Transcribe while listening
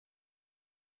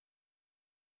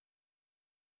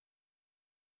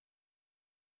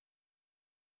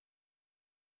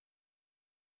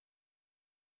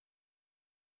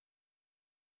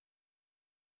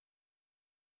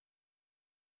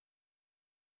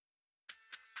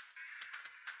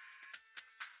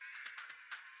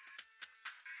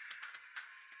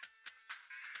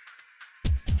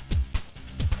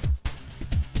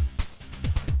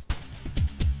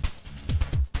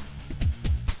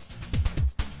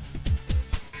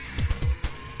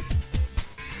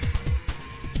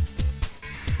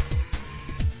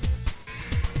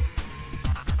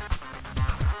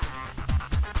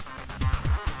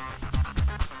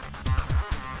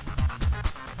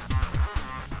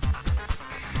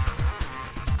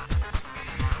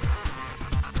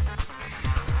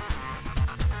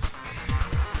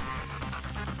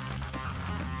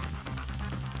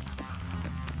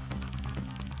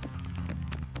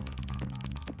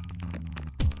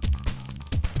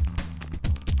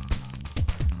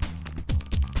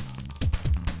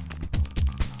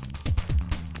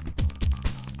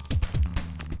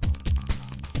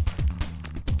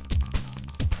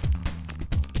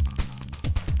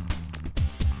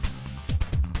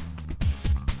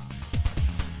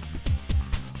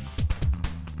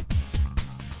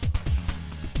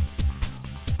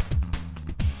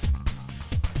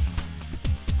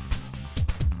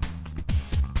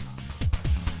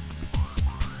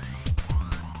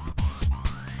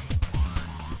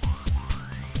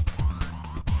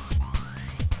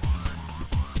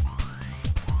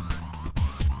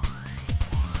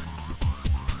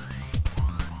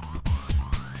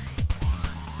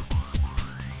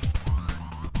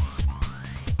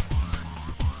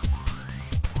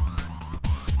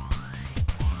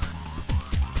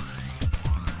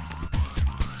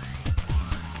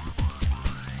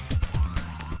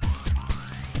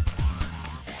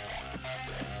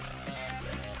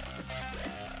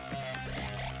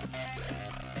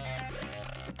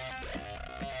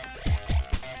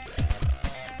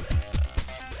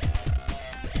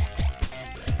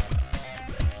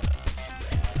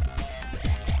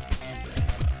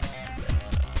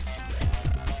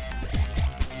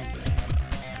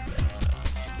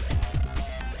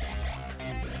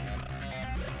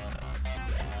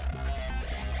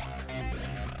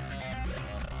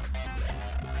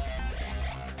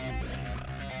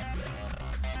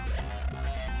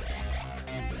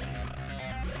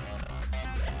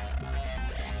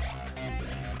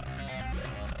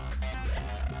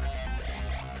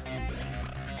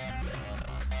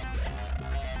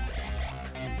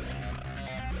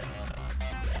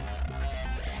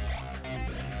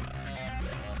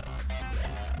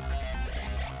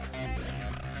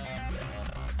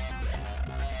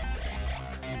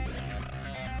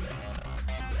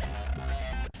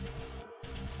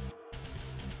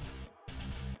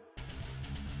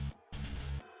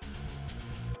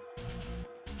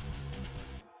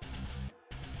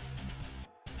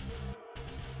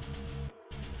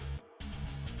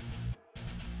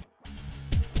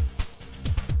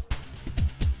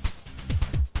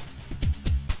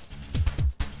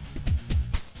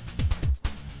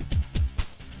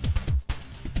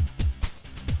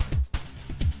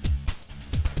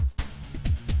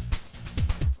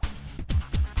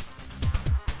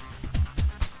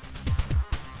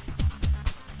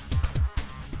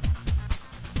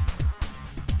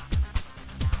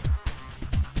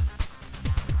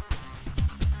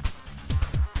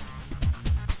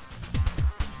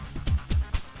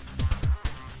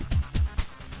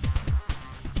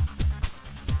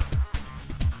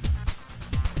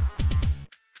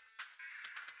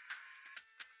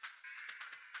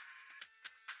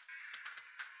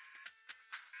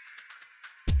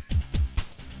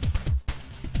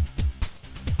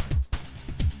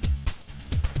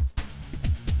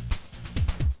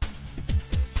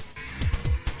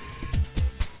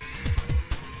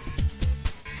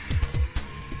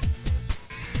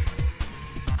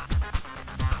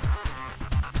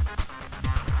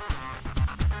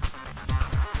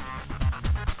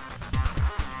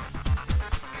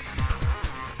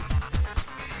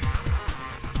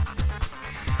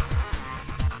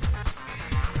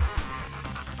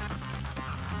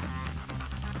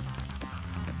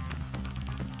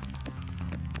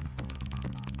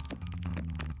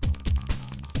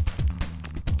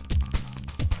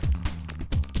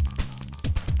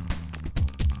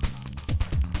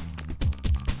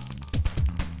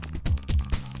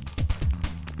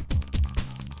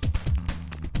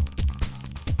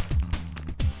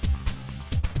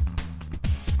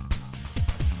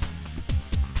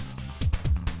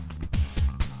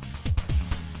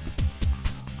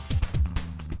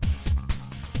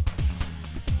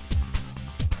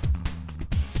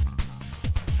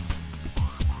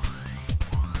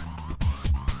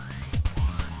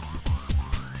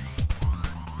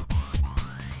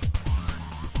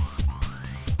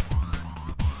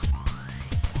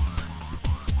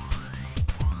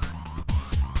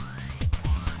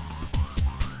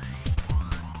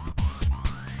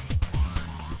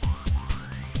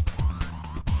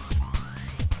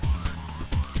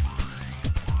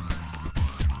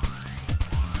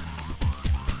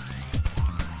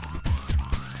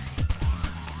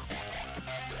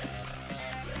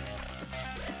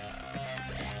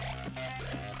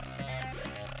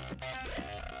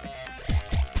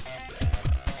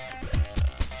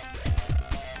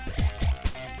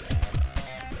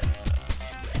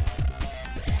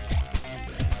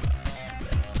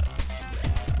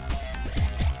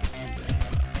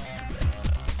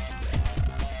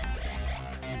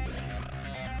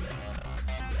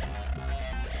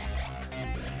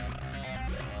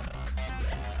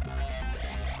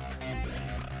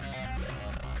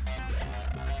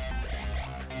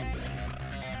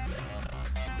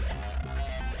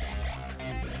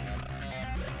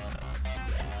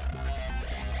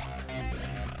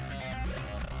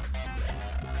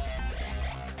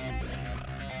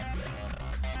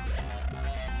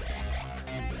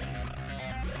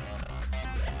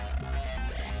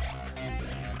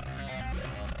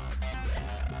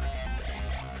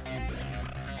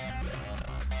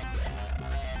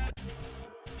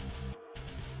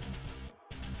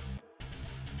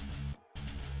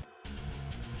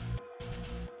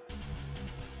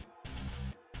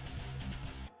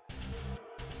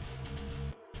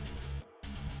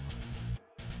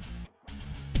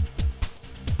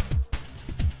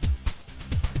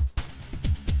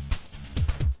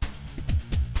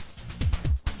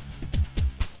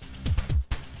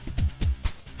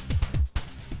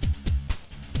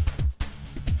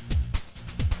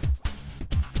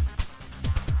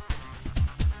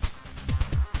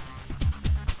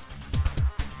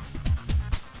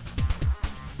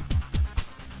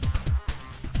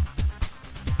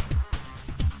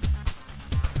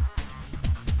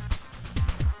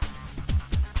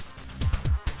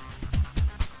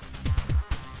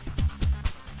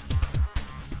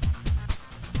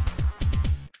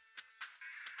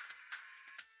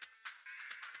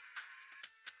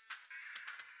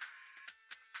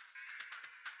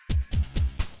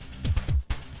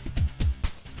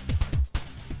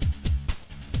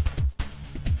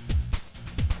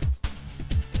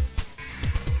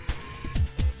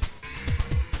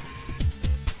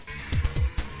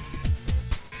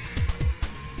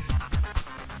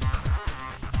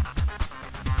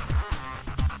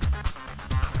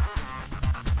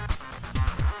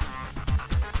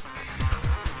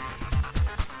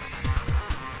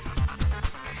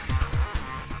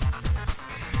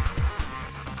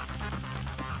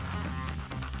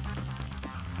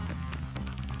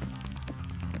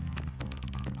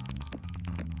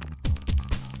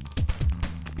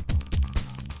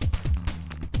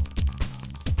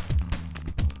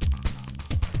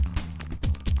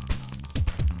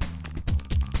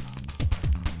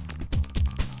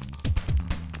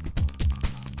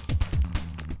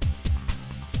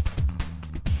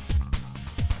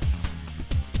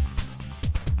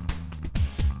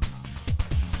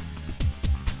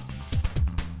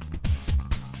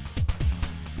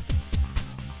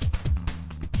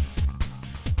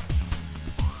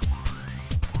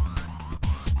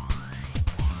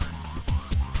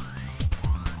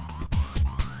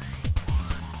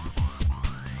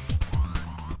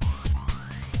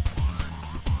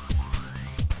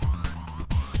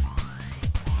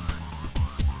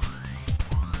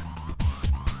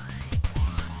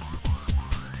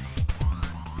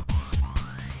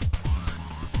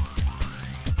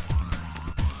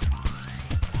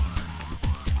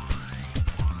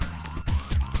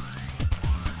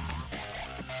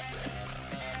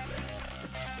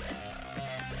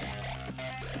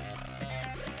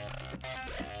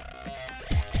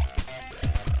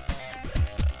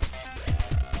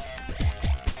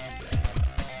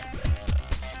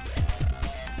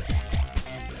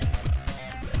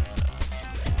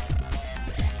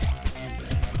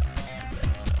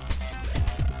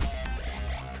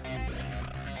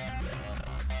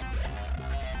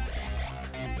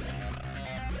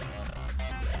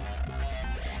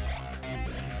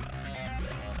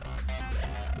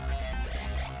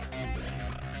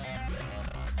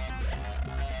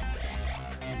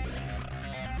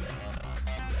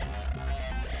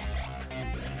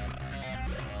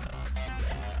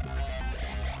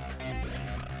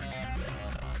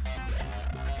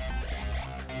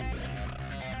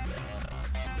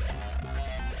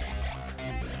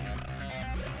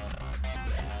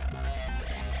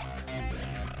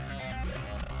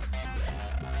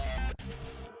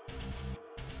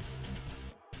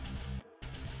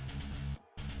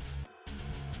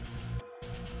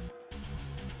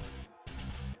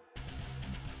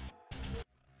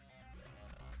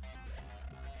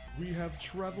We have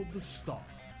traveled the stars.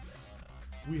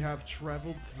 We have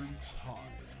traveled through time.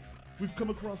 We've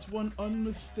come across one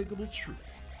unmistakable truth.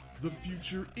 The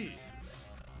future is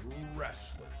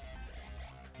wrestling.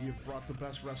 We have brought the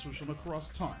best wrestlers from across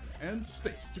time and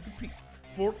space to compete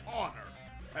for honor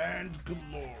and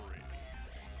glory.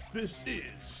 This is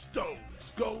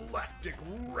Stone's Galactic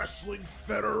Wrestling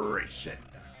Federation.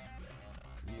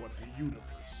 What the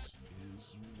universe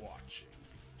is watching.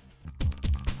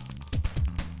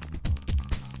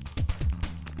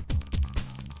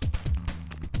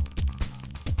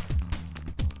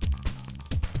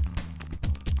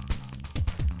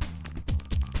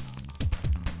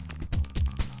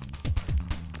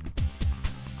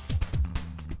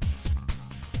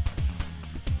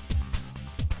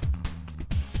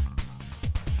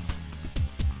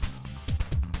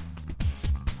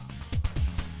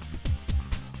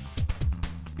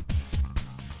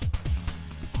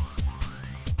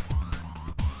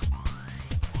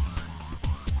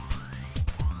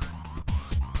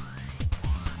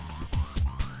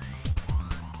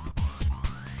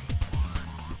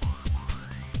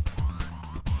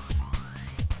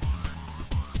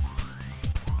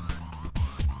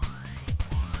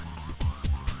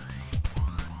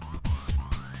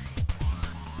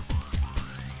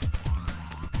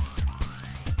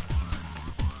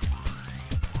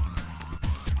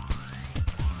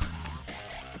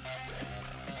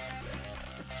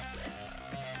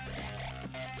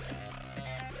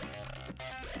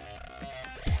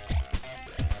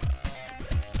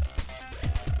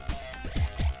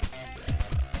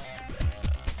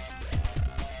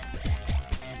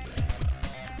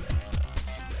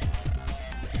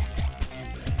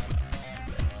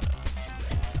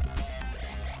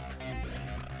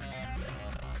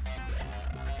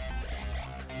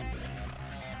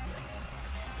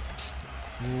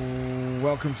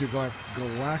 Welcome to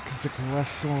Galactic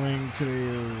Wrestling. Today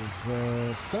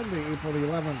is Sunday, April the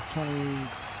 11th,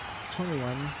 2021.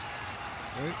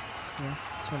 Right? Yeah,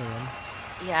 it's 21.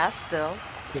 Yeah, still.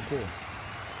 Cool.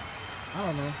 I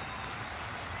don't know.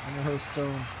 I'm your host,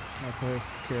 Stone. It's my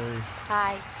co-host, Carrie.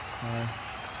 Hi. Hi.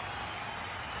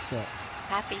 What's up?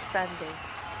 Happy Sunday.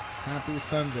 Happy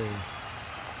Sunday.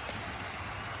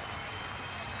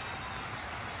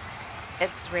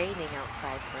 It's raining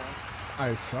outside for us.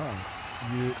 I saw.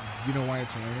 You know why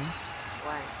it's raining?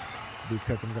 Why?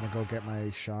 Because I'm gonna go get my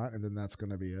shot, and then that's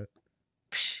gonna be it.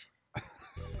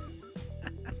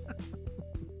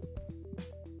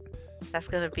 That's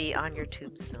gonna be on your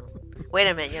tombstone. Wait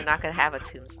a minute, you're not gonna have a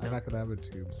tombstone. I'm not gonna have a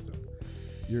tombstone.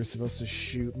 You're supposed to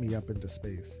shoot me up into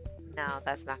space. No,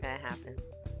 that's not gonna happen.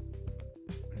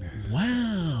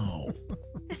 Wow.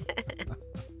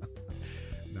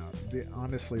 No,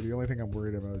 honestly, the only thing I'm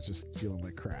worried about is just feeling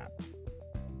like crap.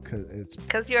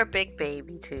 Because you're a big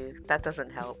baby too. That doesn't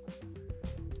help.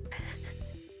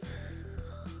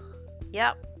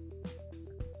 Yep.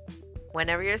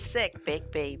 Whenever you're sick,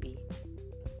 big baby.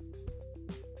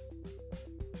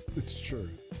 It's true.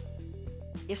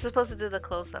 You're supposed to do the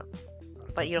close-up,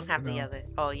 but you don't have the No. other.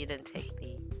 Oh, you didn't take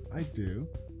the. I do.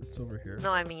 It's over here.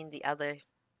 No, I mean the other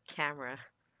camera.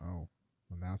 Oh,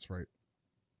 well, that's right.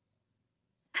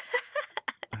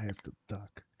 I have to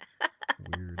duck.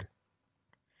 Weird.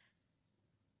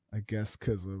 I guess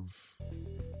because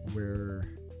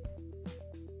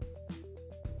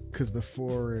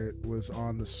before it was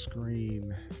on the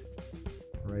screen,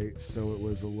 right? So it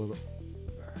was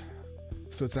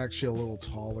so it's actually a little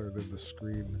taller than the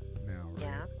screen now, right?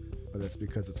 Yeah. But it's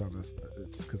because it's a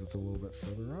little bit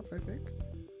further up, I think.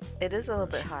 It is a little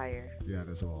bit higher. Yeah, it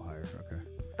is a little higher. Okay.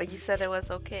 But you said it was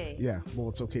okay. Yeah, well,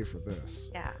 it's okay for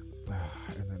this. Yeah.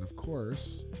 And then, of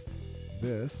course,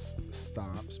 this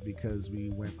stops because we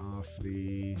went off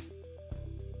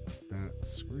that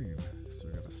screen. So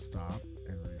we gotta stop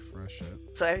and refresh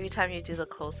it. So every time you do the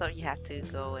close-up, you have to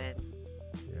go and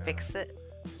fix it?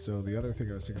 So the other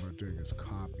thing I was thinking about doing is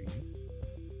copy.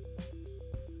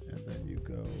 And then you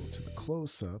go to the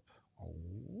close-up.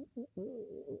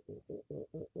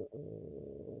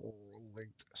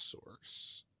 Linked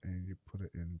source. And you put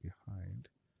it in behind.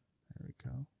 There we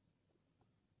go.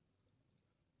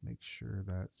 Make sure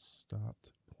that's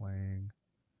stopped playing.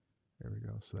 There we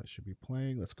go. So that should be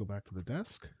playing. Let's go back to the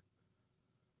desk.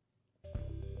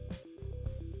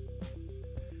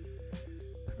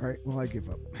 All right. Well, I give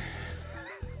up.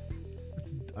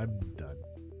 I'm done.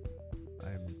 All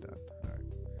right.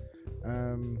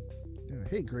 Yeah,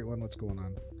 hey, great one. What's going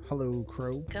on? Hello,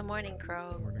 Crow. Good morning,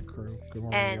 Crow. Good morning, Crow. Good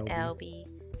morning, And LB. LB.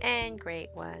 And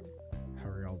Great One. How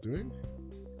are y'all doing?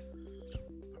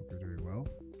 Hope you're doing well.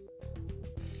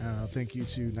 Thank you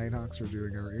to Nighthawks for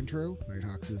doing our intro.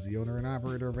 Nighthawks is the owner and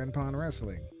operator of NPON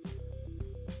Wrestling.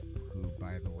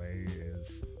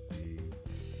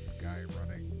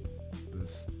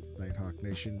 Hawk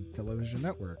Nation Television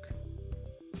Network.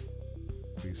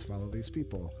 Please follow these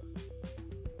people.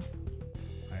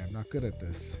 I am not good at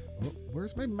this. Oh,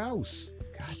 where's my mouse?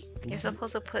 God, You're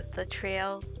supposed to put the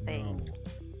trail thing. no.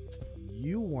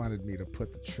 You wanted me to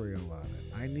put the trail on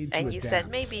it. I need to And adapt. you said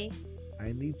maybe.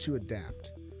 I need to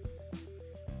adapt.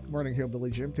 Good morning,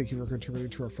 Hillbilly Jim. Thank you for contributing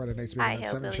to our Friday Night's Hi,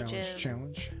 Midnight 7 Hillbilly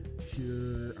challenge.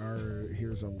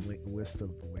 Here's a list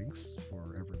of the links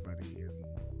for everybody in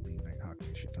the Nighthawk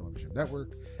Nation Television Network.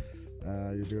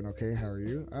 You're doing okay? How are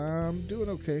you? Doing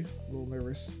okay. A little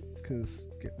nervous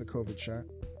because getting the COVID shot,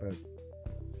 but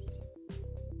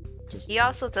just He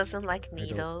also doesn't like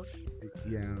needles.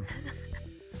 yeah.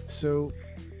 So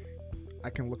I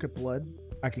can look at blood.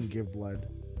 I can give blood.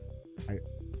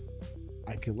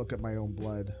 I can look at my own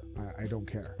blood. I don't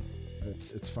care.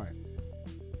 It's fine.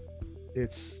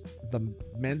 It's the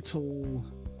mental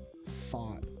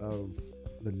thought of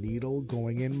the needle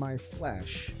going in my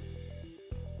flesh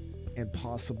and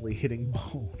possibly hitting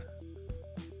bone.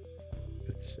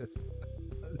 It's just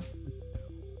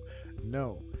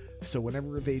no. So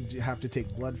whenever they have to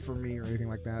take blood from me or anything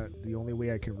like that, the only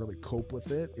way I can really cope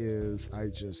with it is I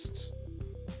just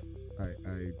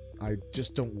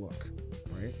don't look,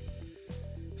 right?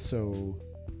 So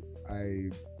I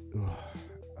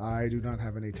do not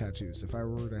have any tattoos. If I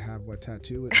were to have a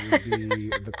tattoo, it would be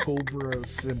the Cobra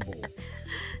symbol.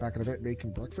 Back in the bed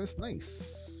making breakfast.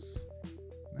 Nice.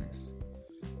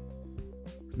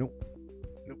 Nope.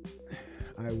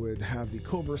 I would have the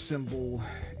Cobra symbol,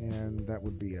 and that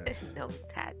would be it. No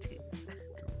tattoos.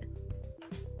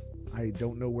 I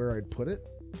don't know where I'd put it.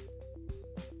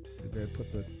 Maybe I'd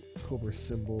put the Cobra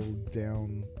symbol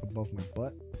down above my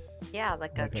butt. Yeah,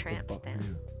 like a at the tramp stamp.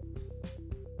 Yeah.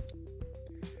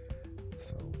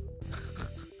 So.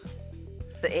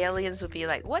 The aliens would be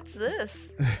like, "What's this?"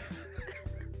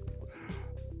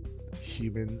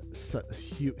 Human sub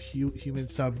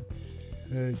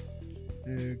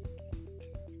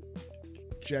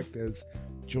checked as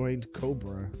joined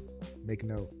Cobra. Make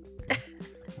note. Okay.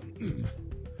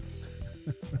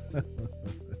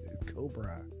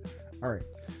 Cobra. All right.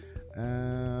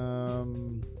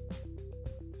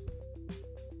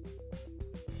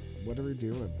 What are we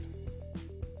doing?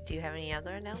 Do you have any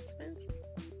other announcements?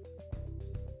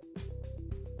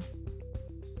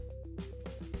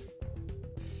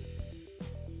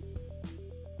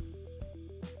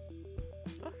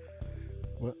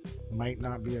 What might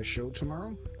not be a show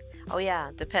tomorrow? Oh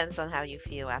yeah, depends on how you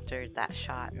feel after that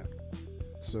shot. Yeah.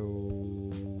 So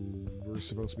we're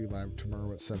supposed to be live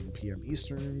tomorrow at 7 p.m.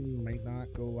 Eastern. Might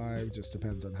not go live, just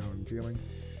depends on how I'm feeling.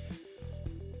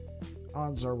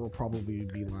 Odds are we'll probably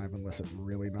be live unless it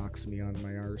really knocks me on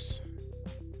my arse.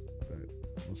 But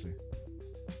we'll see.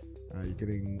 You're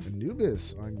getting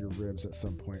Anubis on your ribs at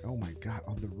some point. Oh my god,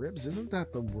 on the ribs? Isn't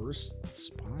that the worst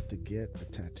spot to get a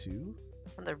tattoo?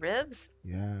 On the ribs?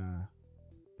 Yeah.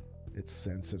 It's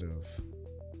sensitive.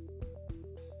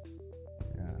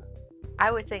 Yeah.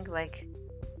 I would think like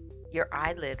your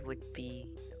eyelid would be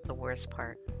the worst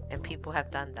part, and people have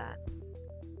done that.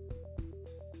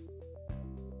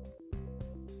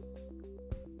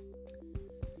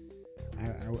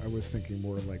 I was thinking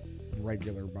more like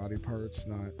regular body parts,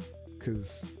 not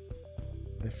because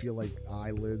I feel like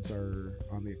eyelids are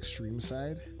on the extreme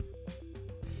side.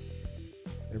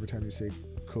 Every time you say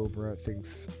Cobra, it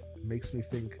makes me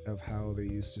think of how they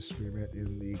used to scream it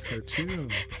in the cartoon.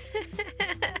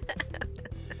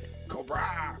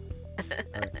 Cobra!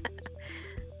 Right.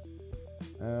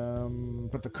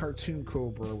 But the cartoon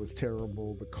Cobra was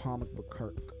terrible. The comic book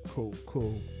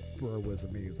Cobra was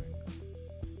amazing.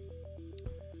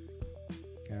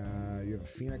 You have a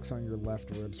Phoenix on your left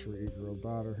ribs for your 8-year-old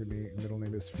daughter. Her middle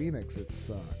name is Phoenix. It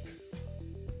sucked.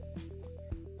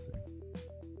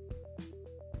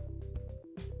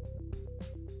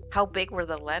 How big were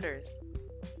the letters?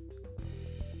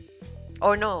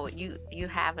 Or no, you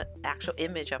have an actual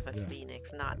image of a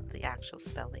phoenix, not the actual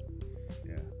spelling.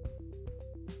 Yeah.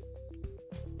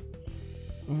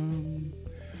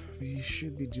 We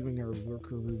should be doing our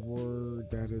lurker reward.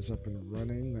 That is up and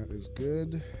running. That is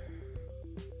good.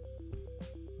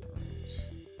 Alright.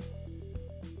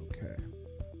 Okay.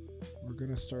 We're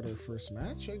gonna start our first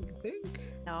match, I think.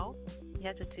 No, you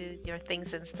have to do your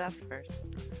things and stuff first.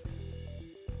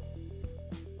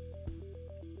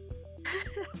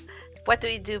 What do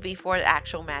we do before the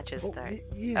actual matches start?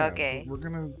 Yeah. Okay. We're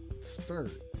gonna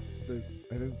start, but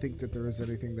I didn't think that there was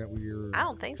anything that we're. I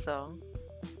don't think so.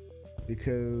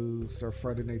 Because our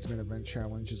Friday Night's Main Event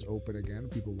Challenge is open again.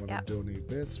 People want to donate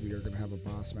bits. We are gonna have a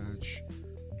boss match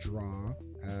draw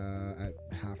at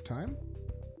halftime.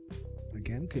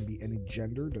 Again, could be any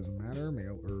gender, doesn't matter,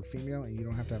 male or female, and you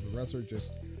don't have to have a wrestler.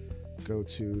 Just go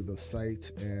to the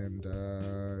site and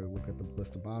look at the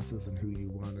list of bosses and who you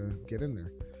want to get in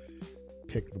there.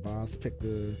 Pick the boss, pick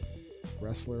the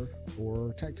wrestler,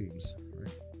 or tag teams.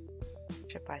 Right?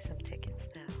 Should buy some tickets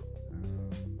now.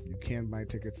 You can buy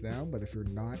tickets now, but if you're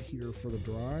not here for the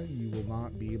draw, you will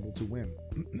not be able to win.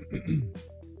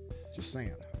 Just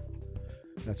saying.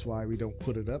 That's why we don't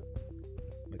put it up.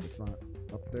 Like it's not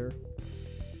up there.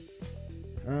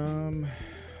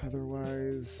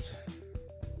 Otherwise,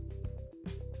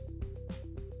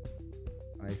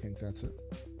 I think that's it.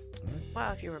 All right.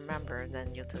 Well, if you remember,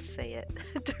 then you'll just say it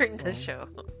during the show.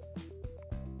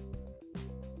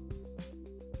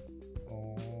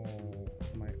 Oh,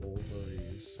 my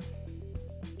ovaries.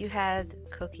 You had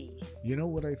cookie. You know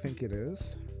what I think it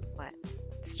is? What?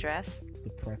 Stress? The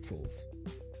pretzels.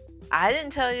 I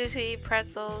didn't tell you to eat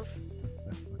pretzels.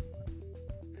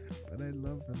 But I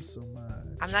love them so much.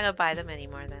 I'm not gonna buy them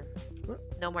anymore then. What?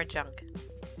 No more junk.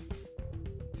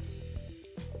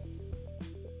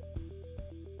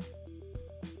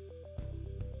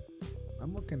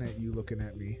 I'm looking at you looking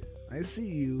at me. I see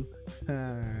you.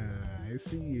 I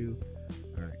see you.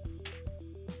 Alright.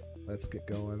 Let's get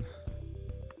going.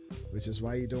 Which is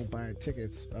why you don't buy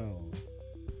tickets. Oh.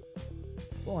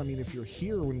 Well, I mean, if you're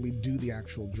here when we do the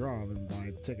actual draw, then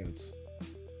buy the tickets.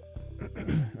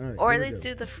 Alright, Or at least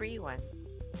do the free one.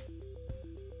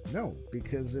 No,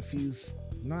 because if he's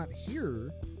not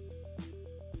here,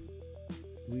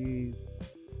 we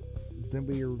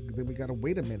gotta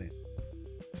wait a minute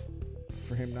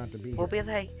for him not to be We'll here.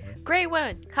 be like, great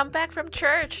one, come back from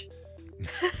church.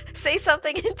 Say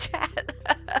something in chat.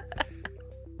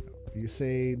 You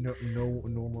say no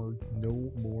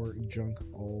more junk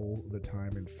all the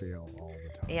time and fail all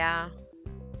the time. Yeah.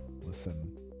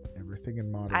 Listen, everything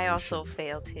in moderation. I also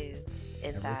fail too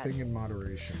in everything that. in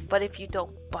moderation. But if you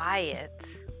don't buy it,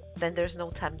 then there's no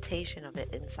temptation of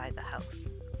it inside the house.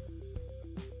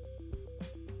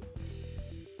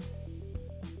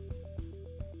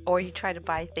 Or you try to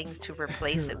buy things to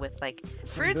replace it with, like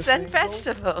fruits and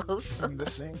vegetables. From the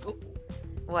single.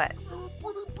 What?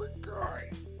 What a big guy.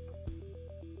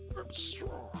 I'm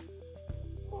strong.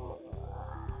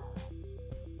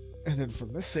 And then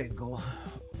from this angle,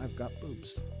 I've got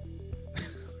boobs.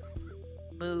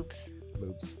 Boobs.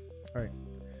 Boobs. All right.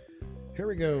 Here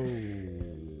we go.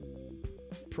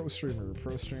 Pro streamer.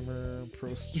 Pro streamer.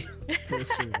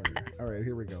 All right,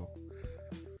 here we go.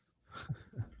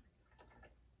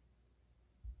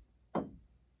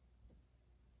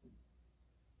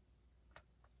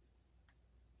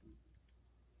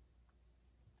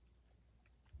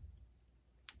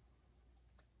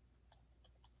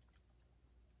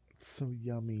 So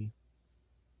yummy.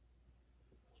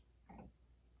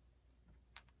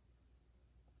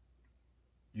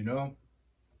 You know,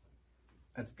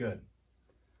 that's good.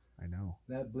 I know.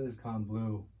 That BlizzCon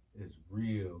Blue is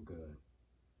real good.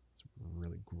 It's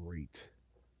really great.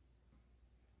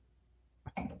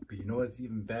 But you know what's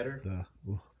even better? The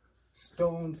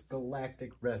Stone's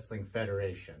Galactic Wrestling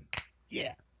Federation.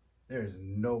 yeah. There is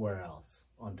nowhere else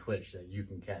on Twitch that you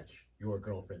can catch your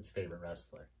girlfriend's favorite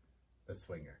wrestler, the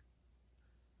Swinger.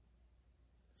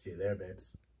 See you there,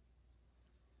 babes.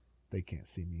 They can't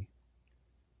see me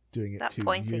doing it Stop to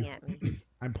pointing you. at me.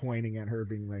 I'm pointing at her,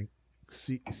 being like,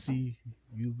 "See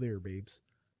you there, babes."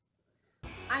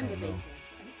 I'm the Baker.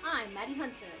 And I'm Maddie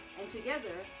Hunter. And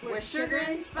together, we're Sugar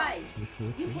and Spice.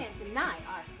 You can't deny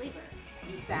our flavor.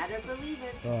 You better believe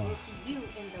it. Oh. We'll see you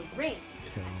in the ring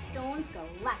at Stone's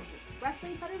Galactic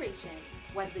Wrestling Federation,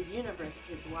 where the universe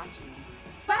is watching.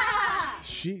 Bah!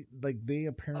 They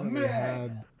apparently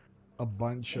had a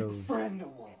bunch of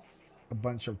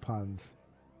puns,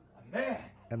 A man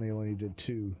and they only did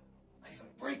 2. might even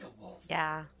break a wolf.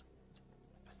 Yeah.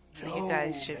 So you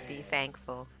guys should be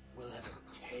thankful. Will ever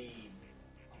tame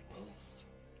a wolf.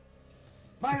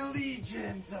 My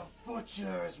legions of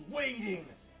butchers waiting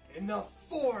in the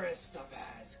forest of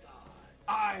Asgard.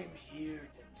 I'm here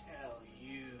to tell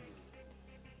you,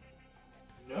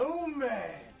 no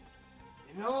man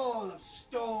in all of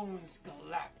Stone's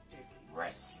Galactic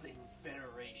Wrestling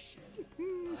Federation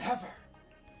will ever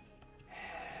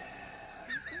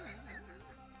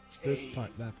This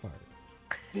part, that part.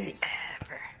 this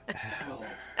wolf.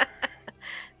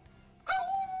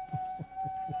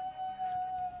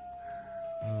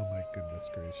 Oh my goodness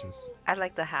gracious. I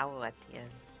like the howl at the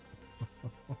end.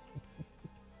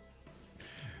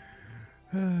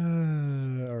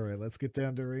 All right, let's get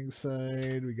down to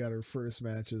ringside. We got our first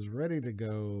matches ready to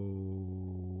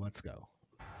go. Let's go.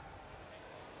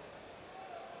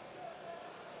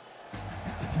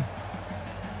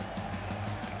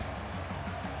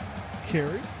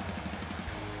 Carrie.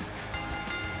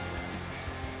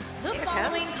 The Here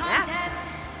following comes contest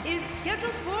is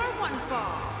scheduled for one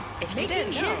fall. If you Making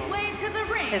didn't know, his way to the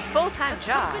ring, his full-time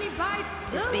job accompanied by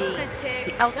is the being lunatic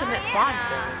the ultimate Bond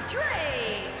Diana villain.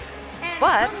 Dre. And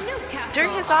But from Newcastle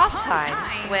during his off upon times,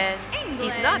 Tyne, when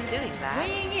he's not England, doing that,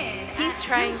 weighing in he's at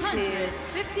trying to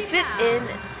 250 fit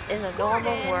pounds, in the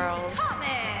normal Gordon world Thomas.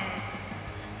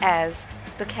 as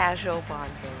the casual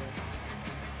Bond villain.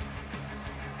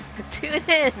 Tune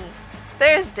in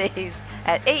Thursdays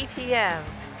at 8 p.m.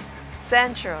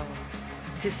 Central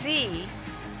to see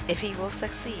if he will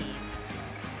succeed.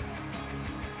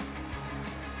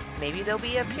 Maybe there'll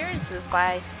be appearances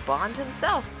by Bond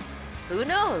himself. Who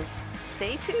knows?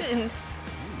 Stay tuned.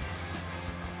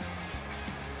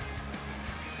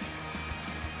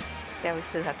 Yeah, we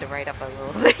still have to write up a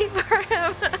little thing for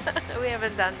him. We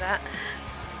haven't done that.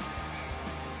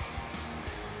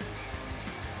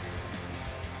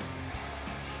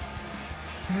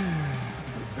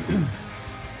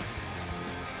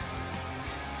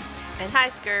 And hi,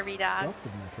 Scurvy Dog. Stuff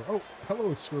in my throat. Oh,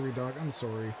 hello, Scurvy Dog. I'm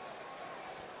sorry.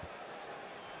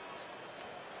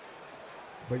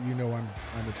 But you know I'm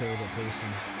a terrible person.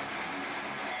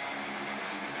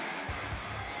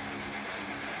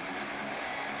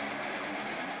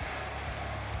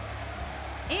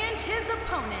 And his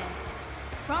opponent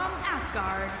from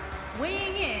Asgard,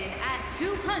 weighing in at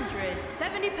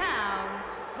 270 pounds,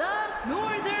 the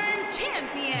Northern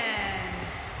Champion,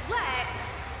 Lex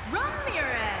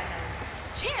Ramirez.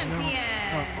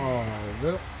 Champion.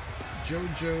 Well,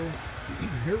 JoJo,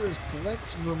 here is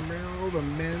Plex Romero, the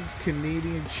men's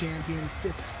Canadian champion,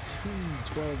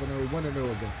 15-12-0,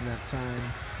 1-0 against that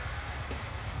time.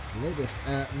 Latest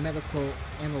medical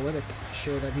analytics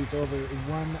show that he's over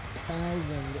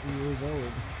 1,000 years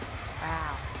old.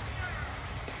 Wow.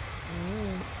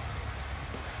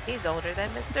 He's older than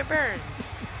Mr. Burns.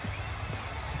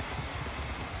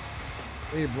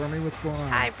 Hey, Brummy, what's going on?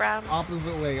 Hi, Brum.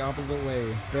 Opposite way.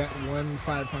 Bet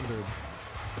 1,500.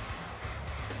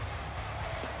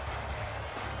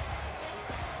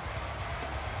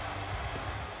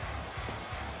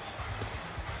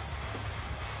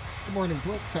 Good morning,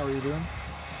 Plex. How are you doing?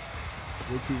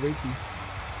 Wakey.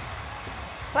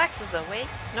 Plex is awake?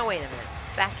 No, wait a minute.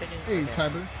 It's afternoon. Hey, for him.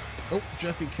 Tiber. Oh,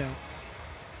 Jeffy count.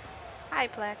 Hi,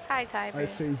 Plex. Hi, Tiber. I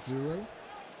say 0.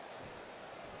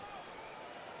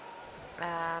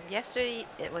 Yesterday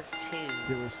it was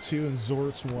 2. It was 2 and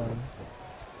Zort's 1.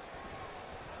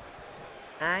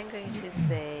 I'm going to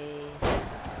say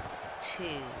 2.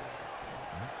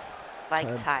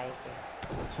 Like Tiber.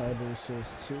 Tiber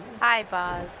says 2. Hi,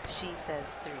 Boz. She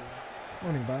says 3.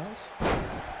 Morning, Boz.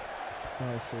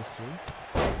 Boz says 3.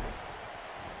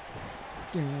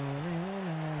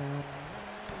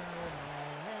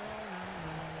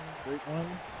 Great one.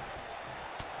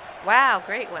 Wow,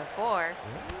 great one. 4.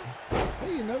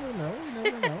 Hey, you never know.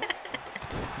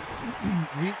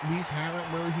 We've had it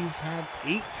where he's had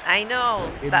 8. I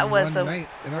know. In That was one a night,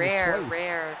 and that rare. was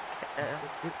twice.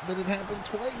 But it happened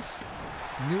twice.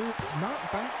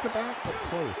 Not back to back, but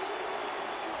close.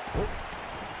 Oh.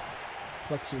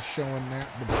 Plex was showing Nap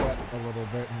the butt a little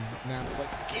bit, and Nap's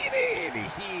like, "Get in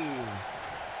here!"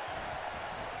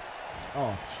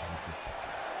 Oh, Jesus.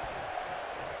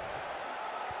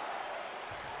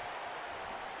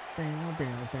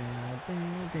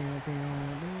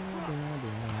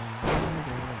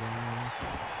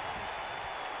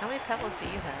 How many pebbles do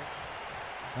you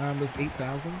have? It was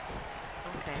 8,000.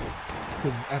 Okay.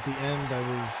 Because at the end, I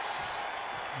was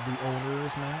the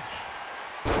owners match.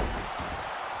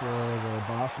 For the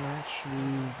boss match, we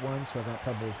won, so I got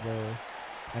pebbles there.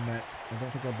 And that, I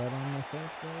don't think I bet on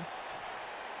myself, though.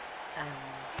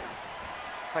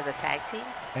 For the tag team?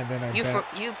 And then I You bet...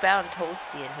 you bet on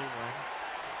Toasty and he won.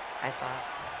 I thought.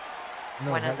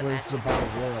 No, One of that the was the matches. Battle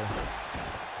Royal.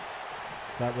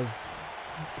 That was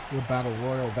the Battle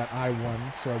Royal that I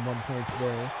won, so I won points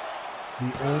there.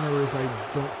 The owners, I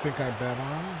don't think I bet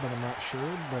on, but I'm not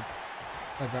sure. But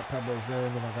I got pebbles there,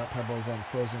 and then I got pebbles on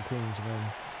Frozen Queen's win.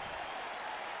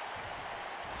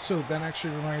 So that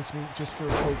actually reminds me, just for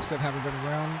folks that haven't been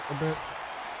around a bit,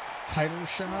 title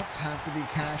shots have to be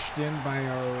cashed in by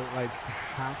our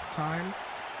halftime,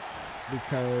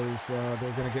 because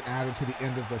they're going to get added to the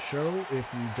end of the show.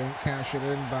 If you don't cash it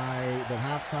in by the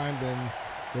halftime, then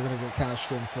they're going to get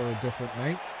cashed in for a different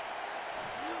night.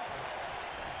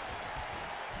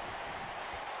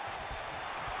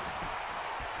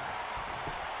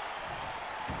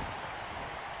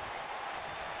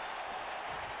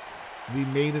 We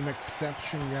made an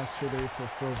exception yesterday for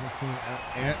Frozen Queen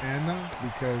Anna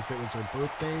because it was her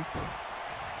birthday.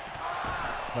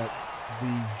 But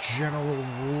the general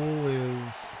rule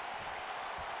is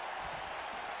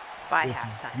By if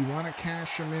halftime. you want to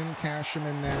cash them in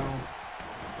now.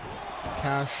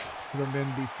 Cash them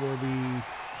in before the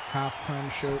halftime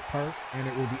show part, and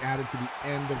it will be added to the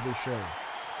end of the show.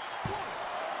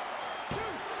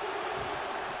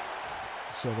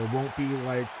 So there won't be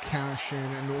like cash in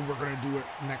and we're going to do it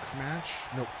next match.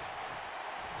 Nope.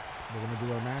 We're going to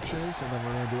do our matches and then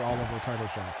we're going to do all of our title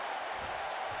shots.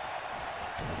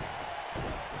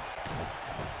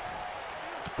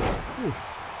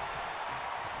 Oof.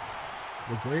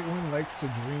 The Great One likes to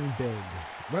dream big.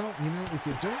 Well, you know, if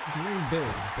you don't dream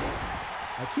big,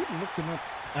 I keep looking up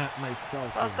at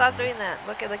myself. Well, stop doing that.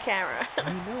 Look at the camera.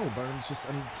 I know, but I'm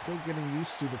still getting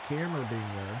used to the camera being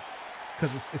there.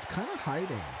 Because it's kind of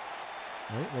hiding,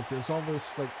 right? Like there's all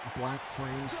this like black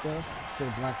frame stuff. So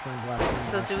black frame.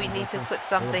 So black do we frame, need to black put frame,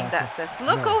 something black that frame. says,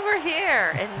 look No. over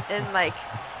here, and like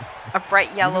a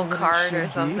bright yellow You know what it card or should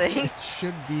something? be? It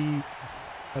should be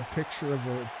a picture of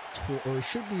a toy, or it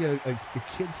should be a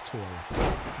kid's toy,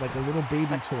 like a little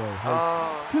baby toy. Like,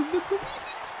 Oh, "Cause look what we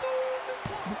stole!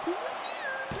 Look over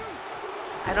here!"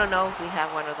 I don't know if we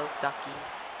have one of those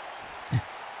duckies.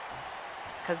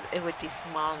 Because it would be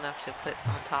small enough to put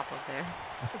on top of there.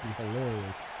 That'd be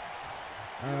hilarious.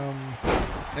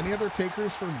 Any other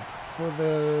takers for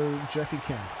the Jeffy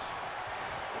count?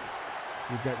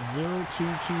 We've got 0, 2,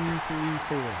 2, 3,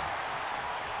 4.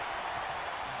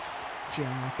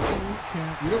 Jeffy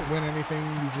count. You don't win anything.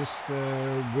 You just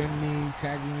win me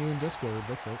tagging you in Discord.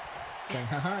 That's it. Saying,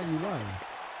 haha, you won.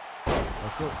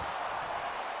 That's it.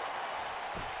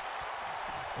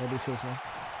 Nobody says one.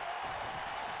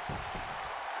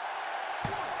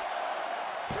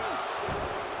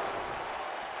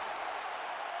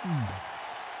 You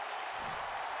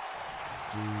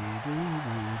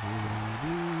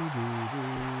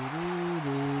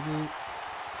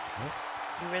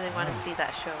really want to see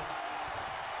that show.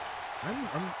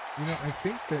 You know, I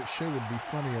think that show would be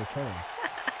funny as hell.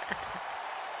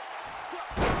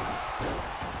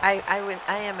 I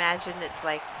imagine it's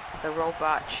like the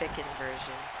robot chicken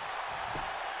version.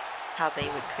 How they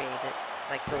would create it.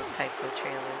 Like those types of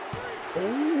trailers.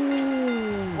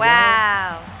 Oh!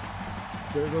 Wow!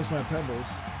 There goes my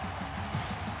pebbles.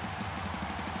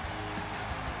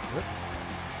 Yep.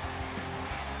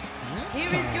 Here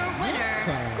is your winner,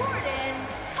 Gordon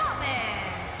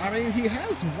Thomas. I mean, he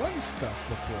has won stuff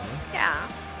before. Yeah.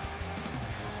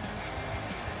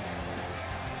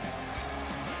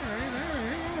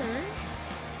 Alright.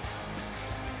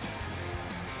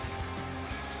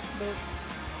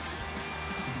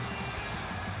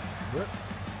 Yep.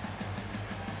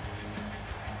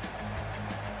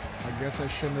 I guess I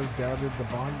shouldn't have doubted the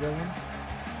Bond villain.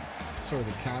 Sorry,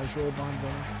 the casual Bond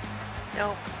villain.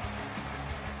 Nope.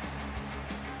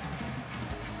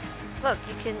 Look,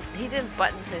 he didn't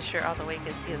button his shirt all the way, you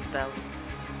can see his belly.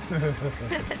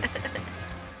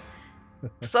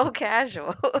 So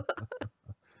casual.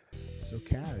 So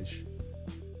cash.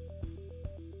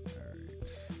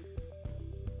 Alright.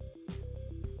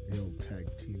 The old tag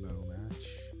teamo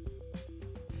match.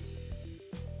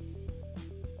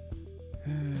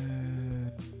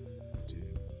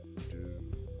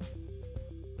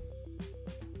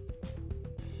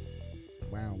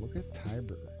 Wow, look at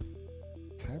Tiber.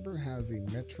 Tiber has a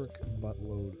metric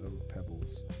buttload of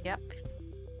pebbles. Yep.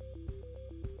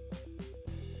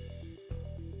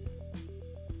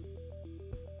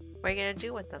 What are you gonna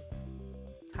do with them,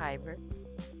 Tiber?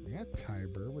 Yeah,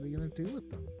 Tiber. What are you gonna do with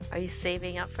them? Are you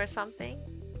saving up for something?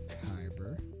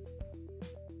 Tiber.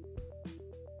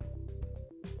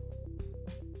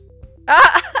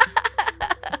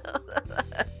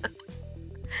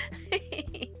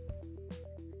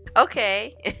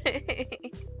 Okay.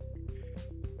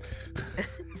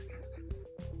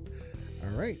 All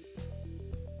right.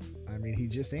 I mean, he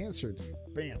just answered you.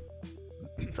 Bam.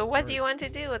 So what do you want to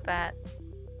do with that?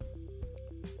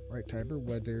 All right, Tiber.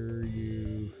 What are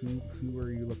you? Who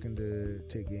are you looking to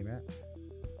take game at?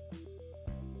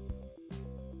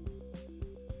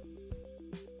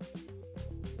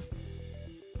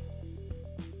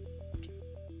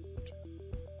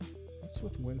 What's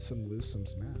with Winsome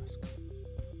Loosome's mask?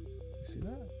 You see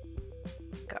that?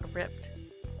 Got ripped.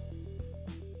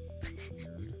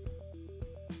 Weird.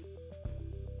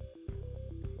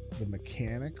 The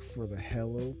mechanic for the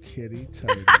Hello Kitty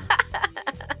title.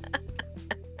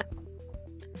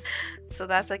 So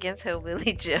that's against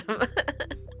Hillbilly Jim.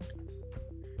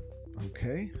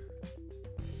 Okay.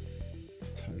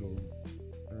 Title.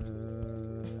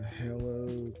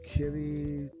 Hello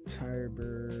Kitty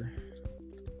Tiber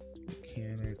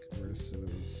mechanic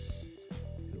versus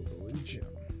Hillbilly Jim.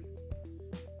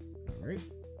 Alright.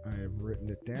 I have written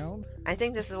it down. I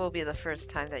think this will be the first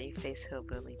time that you face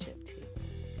Hillbilly Jim too.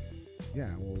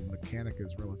 Yeah, well, mechanic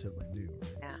is relatively new.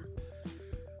 Right? Yeah. So.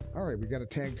 All right, we got a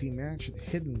tag team match. The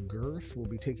Hidden Girth will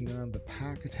be taking on the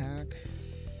Pack Attack.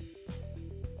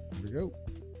 Here we go.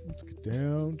 Let's get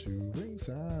down to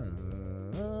ringside.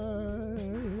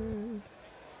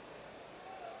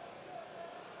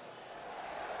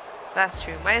 That's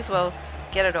true. Might as well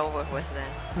get it over with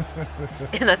then.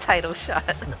 In a title shot.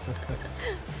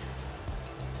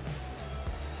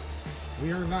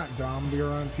 We are not Dom. We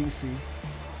are on PC.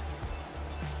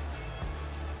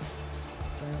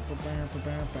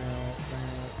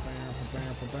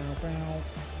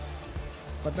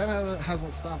 But that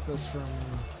hasn't stopped us from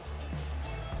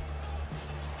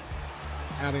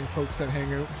adding folks that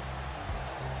hang out.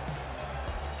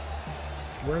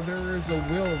 Where there is a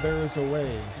will, there is a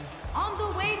way. On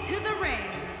the way to the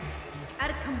ring, at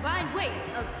a combined weight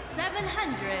of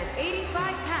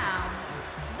 785 pounds,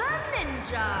 the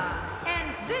Ninja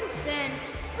and Vincent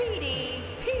Speedy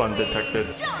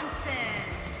Pee-wee Johnson.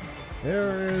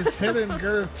 There is Hidden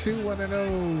Girth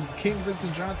 2-1-0. King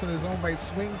Vincent Johnson is owned by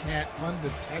Swing Cat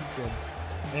Undetected.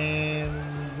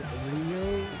 And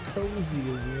Leo Cozy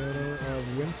is the owner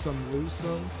of Winsome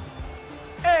Luso.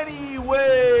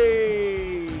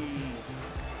 Anyway!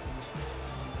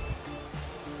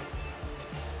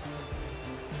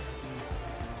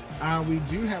 We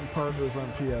do have partners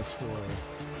on PS4.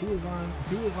 Who is on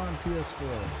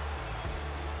PS4?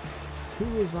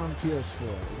 Who is on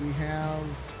PS4? We have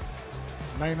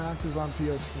Ninox is on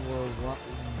PS4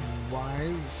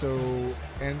 Wise, so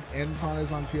NPON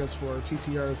is on PS4,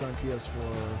 TTR is on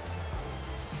PS4,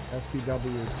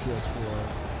 FPW is PS4.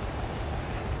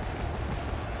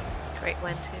 Great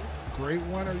one too. Great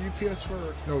one, are you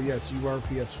PS4? No, yes, you are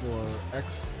PS4.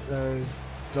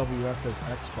 WF is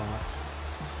Xbox.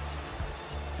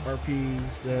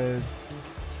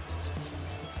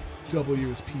 W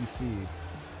is PC,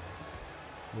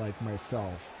 like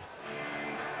myself.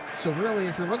 So really,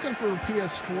 if you're looking for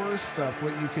PS4 stuff,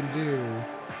 what you can do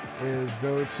is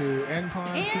go to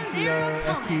NPON, TTR,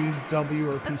 FPW,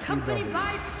 or PCW.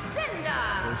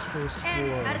 There's first four.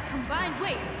 And at a combined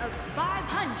weight of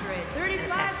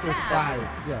 535 First pounds,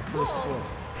 five. Yeah, first four.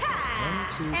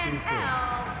 Pat 1, 2, 3, and 4.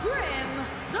 Al Grim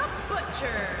the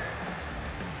Butcher.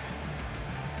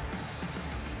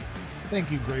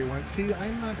 Thank you, Great One. See,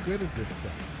 I'm not good at this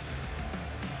stuff.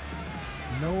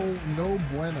 No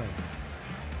bueno.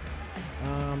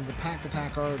 The Pack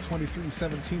Attack are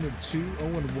 23-17-2,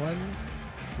 0-1.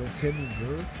 This Hidden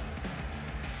Girth.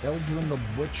 Eldrin the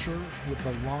Butcher with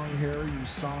the long hair. You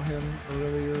saw him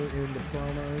earlier in the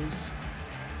promos.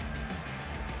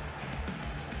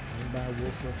 Owned by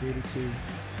Wolfrock 82.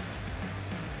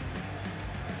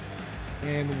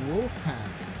 And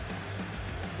Wolfpack,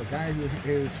 the guy who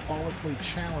is follically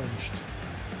challenged,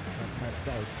 like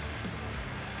myself,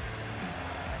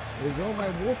 is owned by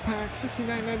Wolfpack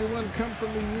 6991. Come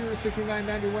from the year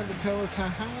 6991 to tell us how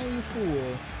you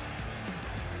fool.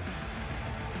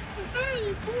 How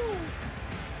you fool.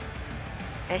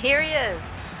 And here he is.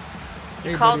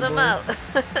 You Hey, called buddy him boy. out.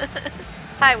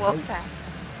 Hi, Wolfpack.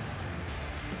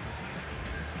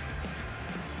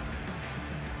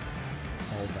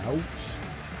 Called out.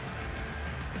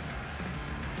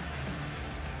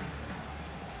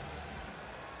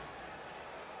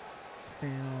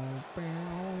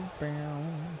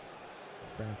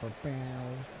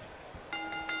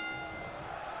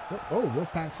 Oh,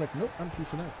 Wolfpack's like, nope, I'm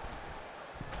piecing out.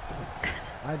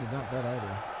 I did not bet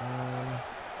either.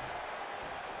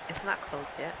 It's not closed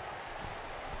yet.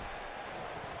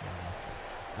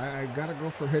 I gotta go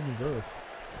for Hidden Girth.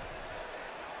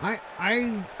 I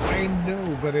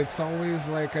know, but it's always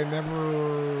like I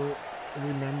never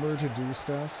remember to do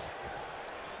stuff.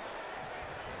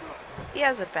 He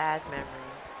has a bad memory.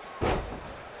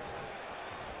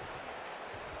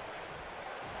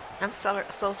 I'm so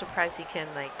surprised he can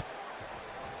like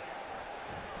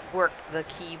work the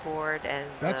keyboard and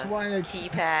That's the why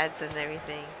keypads and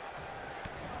everything.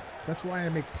 That's why I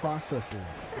make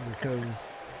processes,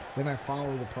 because then I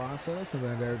follow the process and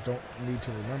then I don't need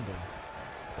to remember.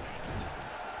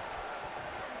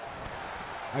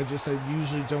 I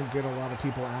usually don't get a lot of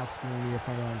people asking me if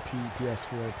I'm on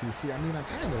PS4 or PC. I mean, I've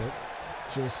had it,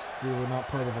 just we were not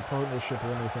part of a partnership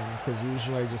or anything, because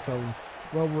usually I just tell them,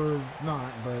 well, we're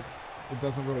not, but it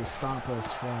doesn't really stop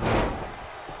us from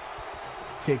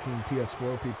taking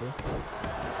PS4 people.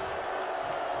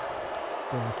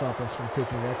 Doesn't stop us from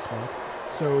taking Xbox.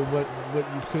 So what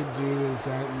you could do is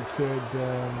that you could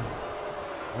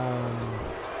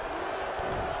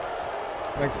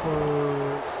like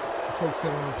for folks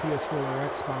that are on PS4 or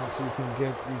Xbox, you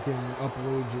can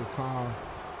upload your car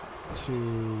to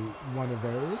one of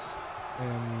those,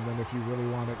 and then if you really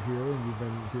want it here and you've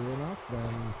been here enough,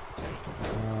 then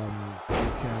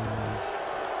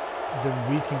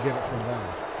we can get it from them,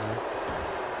 right?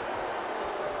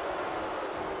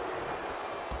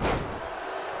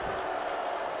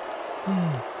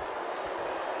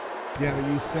 Yeah,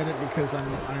 you said it because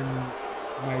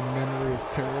my memory is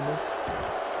terrible.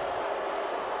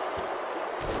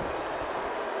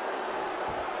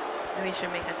 We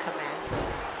should make a command.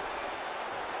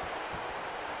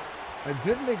 I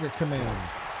did make a command.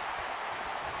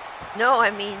 No,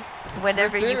 I mean,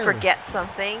 whenever right you there. forget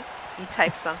something, you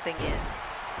type something in.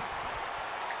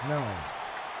 No.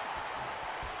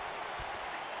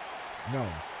 No.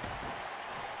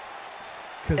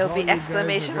 It'll be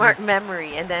exclamation mark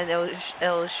memory, and then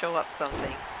it'll show up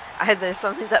something. Either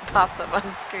something that pops up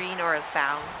on screen or a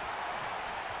sound.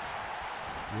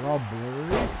 You're all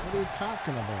blurry? What are you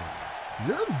talking about?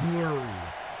 You're blurry.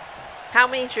 How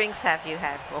many drinks have you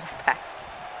had, Wolfpack?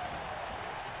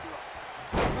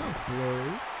 I'm not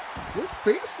blurry. Your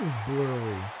face is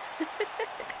blurry.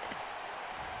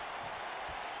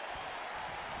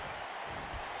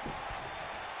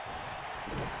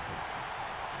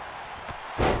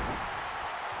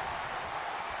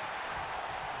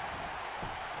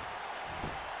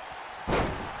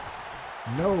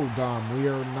 No, Dom, we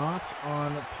are not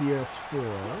on PS4.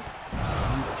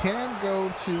 You can go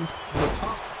to the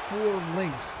top 4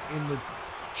 links in the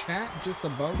chat just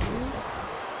above you,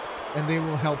 and they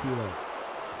will help you out.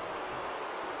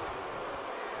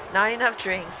 Not enough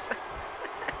drinks.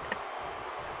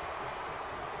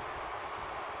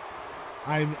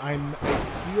 I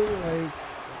feel like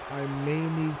I may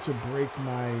need to break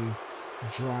my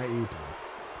dry apron.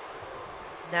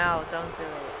 No, don't do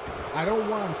it. I don't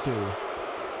want to.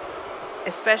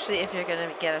 Especially if you're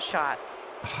gonna get a shot.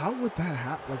 How would that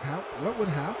happen? Like, what would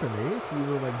happen, if you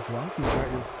were like drunk, you got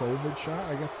your COVID shot?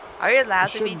 I guess. Are you allowed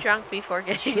to be drunk before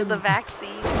getting the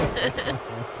vaccine?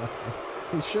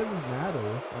 It shouldn't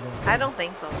matter. I don't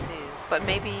think so too. But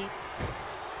maybe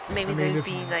there'd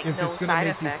be like no side effects. If it's gonna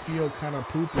make you feel kind of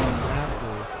poopy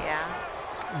after. Yeah.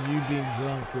 You being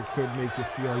drunk, it could make you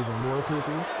feel even more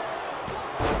poopy.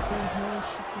 What the hell is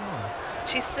she doing?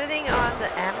 She's sitting on the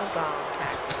Amazon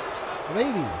package.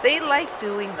 Lady. They like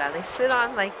doing that. They sit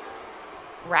on like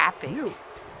wrapping. You.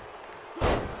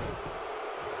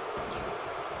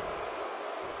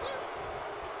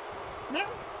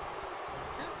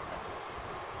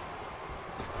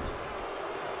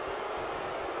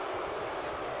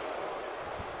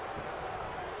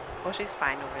 Well, she's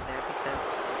fine over there because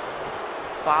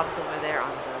Bob's over there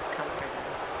on the comforter.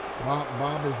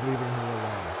 Bob is leaving her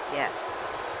alone. Yes.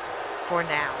 For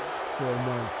now. 4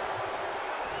 months.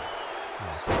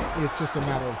 It's just a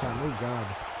matter of time. Oh, God.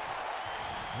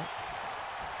 Oh.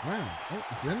 Wow. Oh,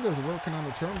 Zinda's working on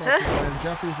the turnbuckle, and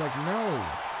Jeffy's like, no.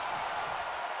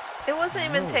 It wasn't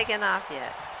even taken off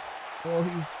yet. Well,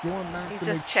 he's going back to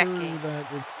just make checking. sure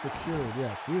that it's secured.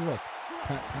 Yeah, see, look.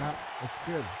 Pat, pat. It's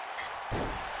good.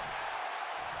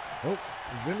 Oh,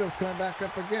 Zinda's coming back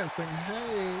up again, saying,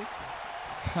 hey.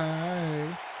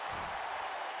 Hi.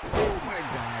 Oh, my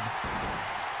God.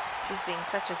 She's being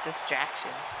such a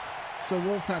distraction. So,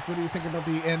 Wolfpack, what do you think about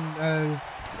the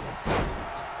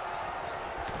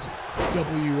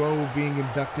NWO being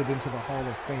inducted into the Hall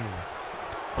of Fame?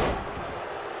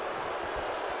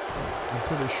 I'm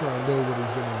pretty sure I know what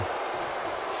he's gonna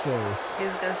say.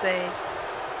 He's gonna say,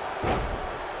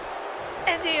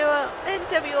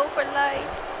 NWO for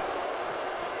life.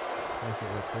 Is it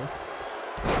like this?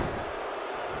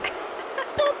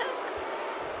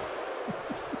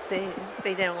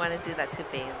 They didn't want to do that to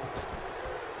Bailey.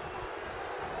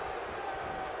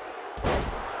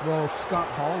 Well, Scott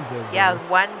Hall did. Yeah,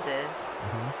 one did,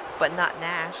 but not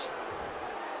Nash.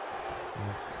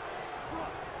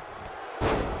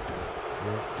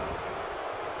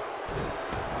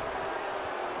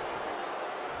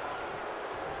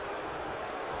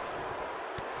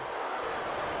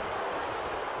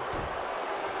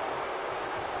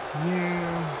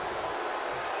 Yeah.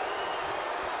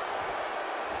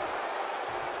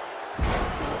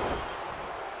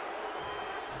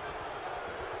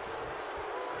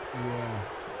 Yeah.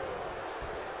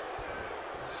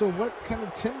 So what kind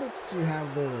of Timbits do you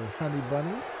have there, Honey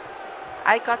Bunny?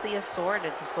 I got the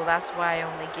assorted, so that's why I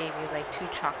only gave you like 2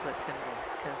 chocolate Timbits,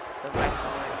 because the rest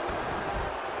weren't.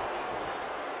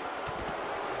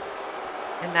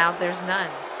 And now there's none.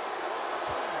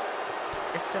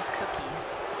 It's just cookies.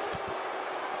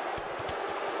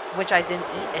 Which I didn't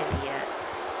eat any yet.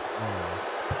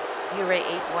 You already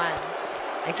ate one.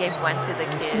 I gave one to the It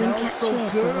kids. smells Cat so cheer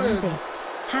for 1 good. bit.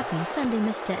 Happy Sunday,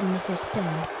 Mr. and Mrs.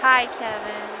 Stone. Hi,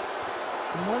 Kevin.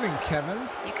 Good morning, Kevin.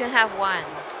 You can have one.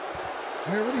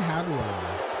 I already had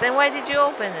one. Then why did you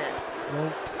open it?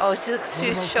 Well, Oh, to what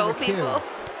show about for the people?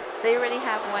 kids? They already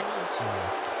have one each.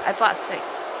 Oh, I bought 6.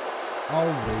 I'll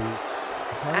wait.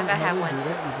 How, I'm gonna how have do one we do too.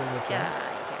 that? You bring it Get back?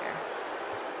 out of here.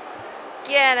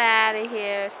 Get out of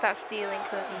here. Stop stealing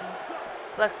cookies.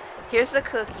 Look, here's the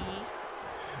cookie.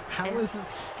 How is it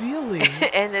stealing?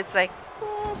 And it's like,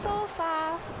 oh, so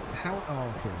soft. How?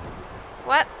 Oh, okay.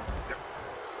 What?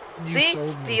 You See?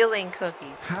 sold me. Stealing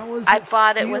cookies. How is I it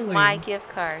bought stealing it with my gift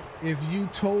card. if you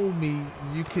told me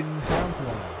you can have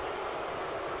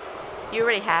one? You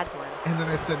already had one. And then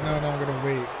I said, no, I'm gonna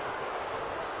wait.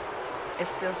 It's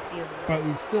still stealing. But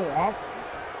you still offer.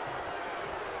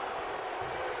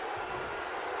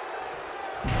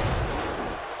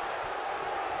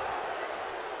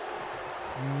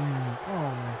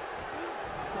 Oh,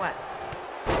 What?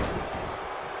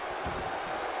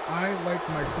 I like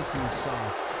my cookies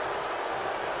soft.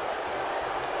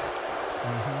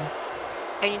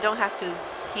 And you don't have to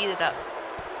heat it up.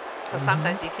 Because Mhm.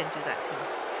 sometimes you can do that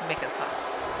too. Make it soft.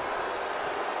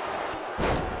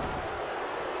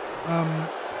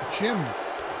 Jim,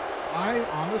 I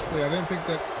honestly, I didn't think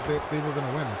that they were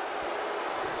gonna win.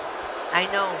 I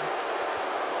know.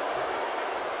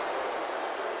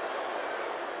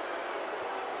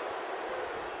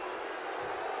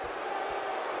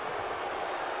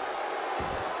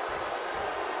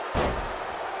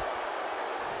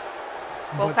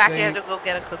 Well, But Pack, they- you have to go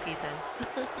get a cookie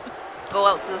then. Go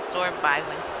out to the store and buy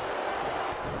one.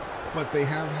 But they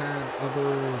have had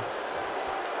other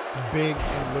big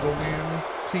and little man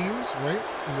teams, right?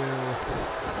 Where,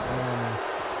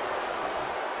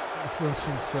 for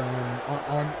instance,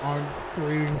 on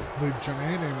Andre the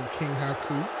Giant and King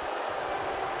Haku,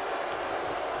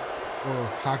 or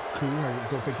Haku, I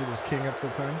don't think he was king at the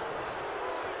time.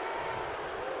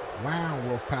 Wow,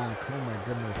 Wolfpack! Oh my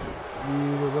goodness,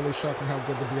 you were really shocked at how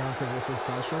good the Bianca versus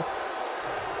Sasha.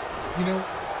 You know,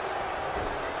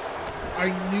 I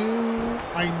knew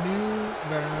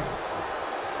that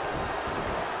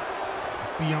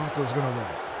Bianca was gonna win.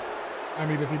 I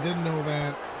mean, if you didn't know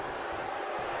that,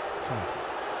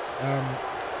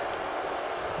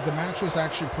 the match was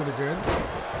actually pretty good.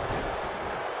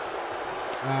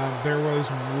 There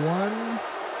was one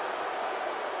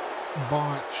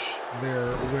botch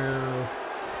there where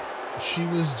she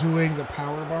was doing the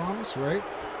power bombs, right?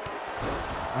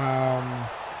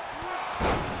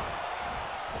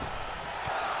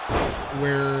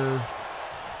 Where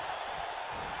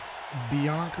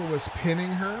Bianca was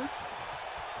pinning her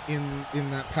in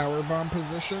that power bomb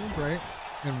position, right?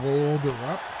 And rolled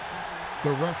her up.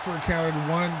 The referee counted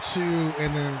 1, 2,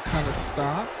 and then kind of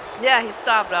stopped. Yeah, he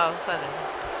stopped all of a sudden.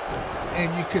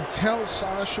 And you could tell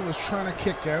Sasha was trying to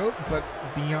kick out, but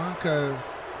Bianca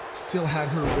still had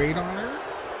her weight on her,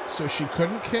 so she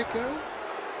couldn't kick out.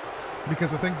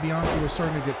 Because I think Bianca was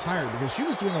starting to get tired because she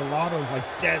was doing a lot of like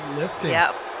deadlifting.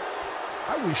 Yep.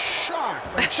 I was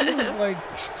shocked. Like she was like,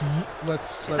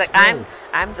 let's like, go.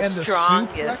 I'm the and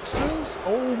strongest. The suplexes,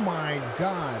 oh my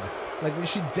god! Like when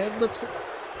she deadlifted,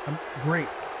 great.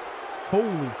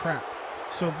 Holy crap!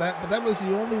 So that was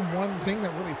the only one thing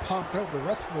that really popped out. The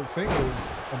rest of the thing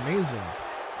was amazing.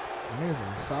 Amazing.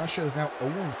 Sasha is now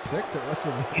 0-6 at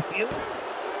WrestleMania.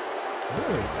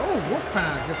 Really? Oh,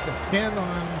 Wolfpack gets the pin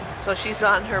on. So she's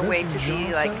on her way to Vincent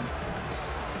be like Johnson.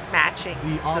 matching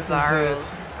The opposite.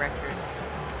 Cesaro's record.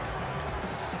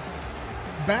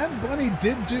 Bad Bunny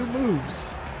did do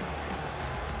moves.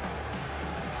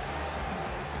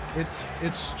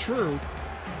 It's true.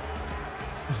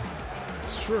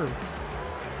 It's true.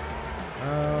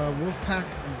 Wolfpack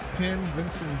pin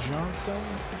Vincent Johnson.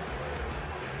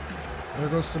 There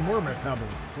goes some more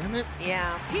McPebbles. Damn it.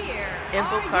 Yeah. Here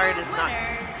Info are card your is not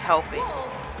winners, helping.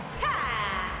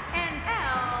 Wolfpack and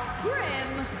L.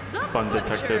 Grim the Fun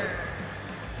detective.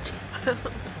 Butcher.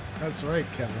 That's right,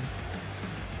 Kevin.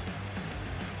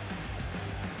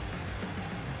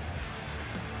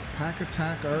 Pack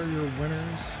Attack are your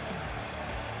winners.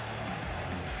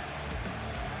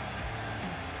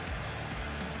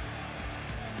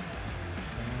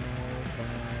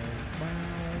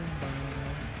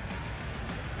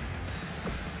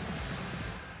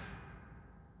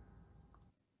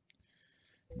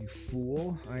 You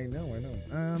fool. I know.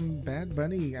 Bad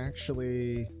Bunny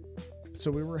actually... So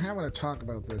we were having a talk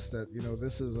about this, that, you know,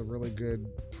 this is a really good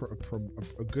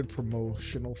a good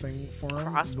promotional thing for him.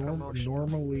 Cross-promotion.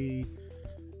 Normally,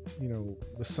 you know,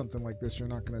 with something like this, you're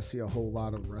not going to see a whole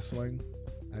lot of wrestling,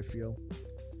 I feel.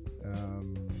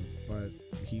 But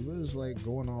he was, like,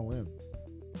 going all in.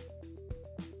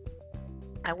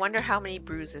 I wonder how many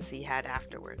bruises he had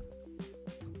afterward.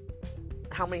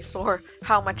 How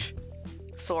much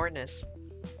soreness.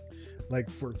 Like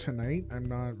for tonight, I'm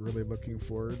not really looking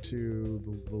forward to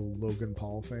the Logan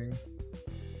Paul thing.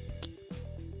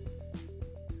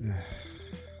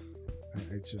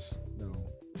 I just no.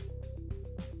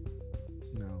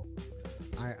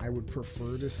 I would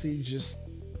prefer to see just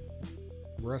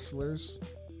wrestlers.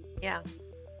 Yeah.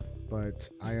 But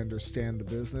I understand the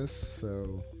business,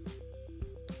 so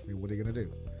I mean, what are you gonna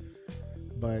do?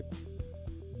 But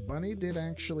Bunny did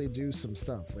actually do some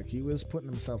stuff. Like he was putting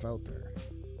himself out there.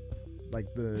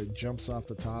 Like the jumps off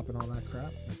the top and all that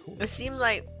crap. Like, it seemed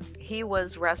like he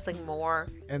was wrestling more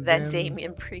than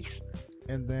Damian Priest.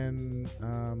 And then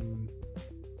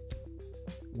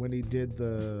when he did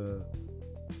the,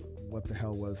 what the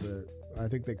hell was it? I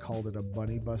think they called it a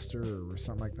bunny buster or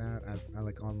something like that. I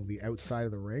like on the outside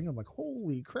of the ring. I'm like,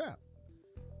 holy crap!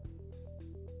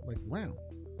 Like, wow.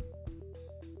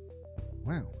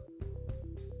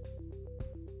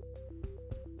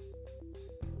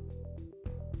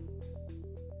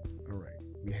 All right,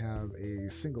 we have a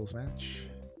singles match.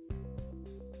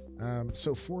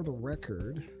 So for the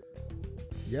record,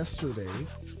 yesterday.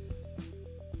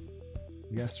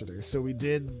 So we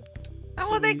did.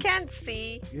 Oh, they can't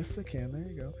see. Yes, they can. There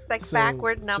you go. Like so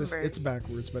backward numbers. It's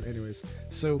backwards, but anyways.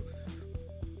 So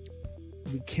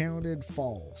we counted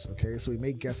falls. Okay, so we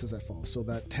made guesses at falls. So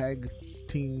that tag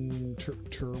team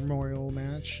turmoil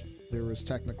match, there was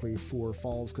technically 4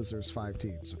 falls because there's 5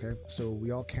 teams. Okay, so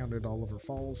we all counted all of our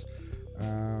falls.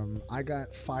 I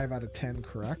got 5 out of 10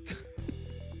 correct.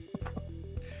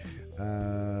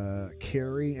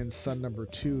 Carrie and son number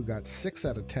 2 got 6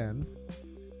 out of 10.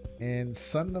 And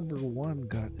son number 1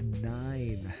 got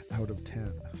 9 out of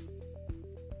 10.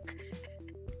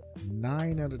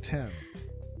 9 out of 10.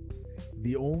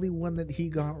 The only one that he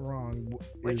got wrong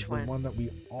is the one that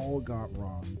we all got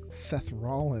wrong. Seth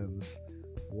Rollins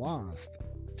lost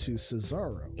to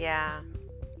Cesaro. Yeah.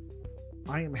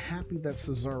 I am happy that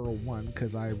Cesaro won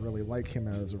because I really like him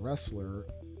as a wrestler.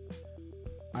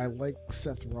 I like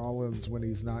Seth Rollins when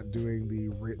he's not doing the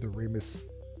Rey Mysterio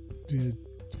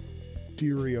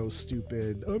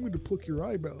stupid, I'm going to pluck your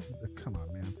eyebrow. Come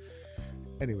on, man.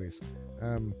 Anyways,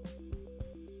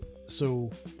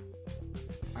 so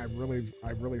I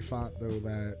really thought though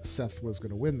that Seth was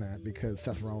going to win that because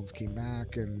Seth Rollins came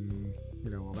back and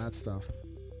all that stuff.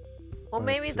 Well, but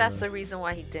maybe that's the reason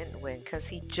why he didn't win, because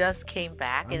he just came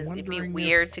back, and it'd be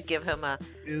weird to give him a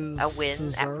win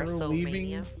after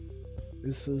WrestleMania.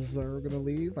 Is Cesaro going to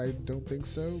leave? I don't think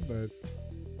so, but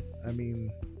I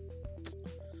mean,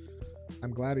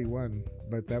 I'm glad he won,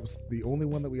 but that was the only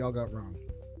one that we all got wrong.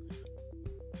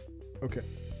 Okay.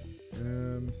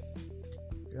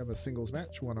 We have a singles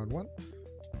match, 1-on-1.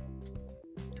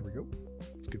 Here we go.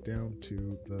 Let's get down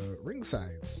to the ring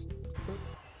sides.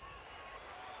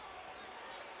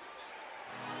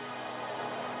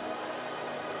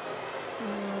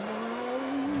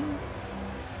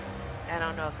 I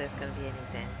don't know if there's going to be any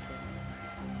dancing.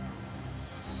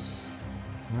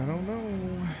 I don't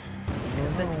know.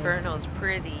 This Inferno's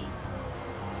pretty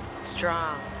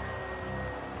strong.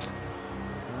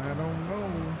 I don't know.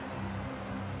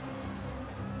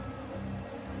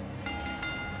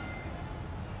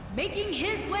 Making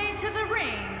his way to the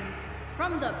ring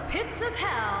from the pits of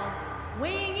hell,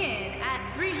 weighing in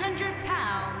at 300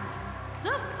 pounds,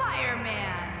 the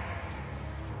Fireman.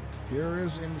 Here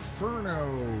is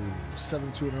Inferno,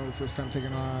 7-2-0, first time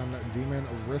taking on Demon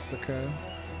Arisica,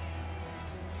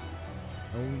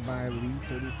 owned by Lee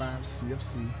 35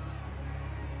 CFC.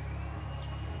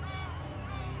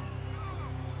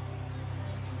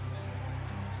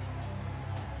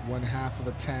 One half of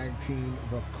the tag team,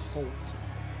 The Cult.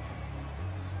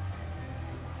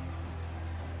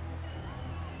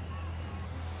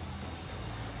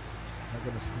 Am I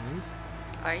gonna sneeze?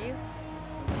 Are you?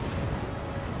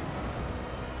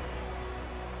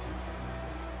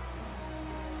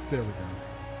 There we go.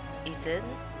 You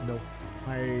didn't? Nope.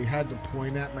 I had to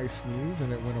point at my sneeze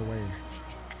and it went away.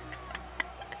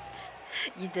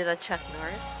 You did a Chuck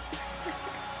Norris?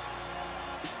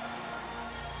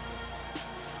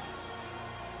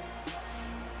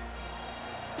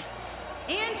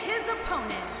 And his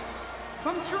opponent,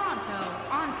 from Toronto,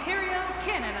 Ontario,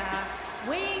 Canada,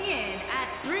 weighing in at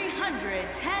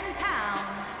 310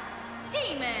 pounds,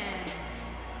 Demon.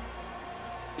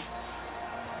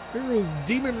 There is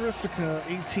Demon Arisica,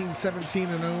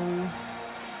 18-17-0,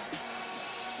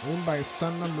 owned by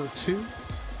son number 2.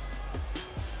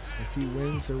 If he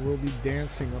wins, there will be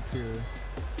dancing up here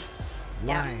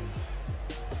live.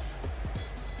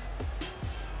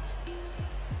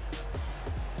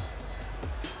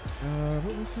 Yeah.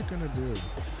 What was I gonna do?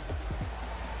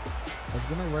 I was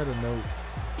gonna write a note.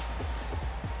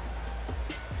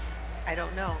 I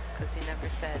don't know, because you never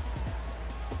said.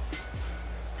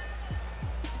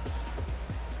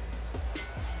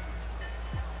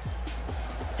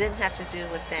 Didn't have to do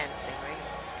with dancing, right?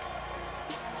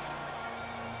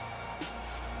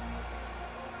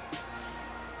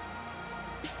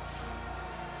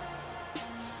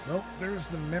 Nope, there's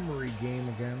the memory game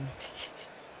again.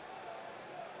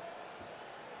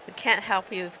 We can't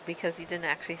help you because you didn't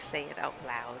actually say it out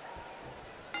loud.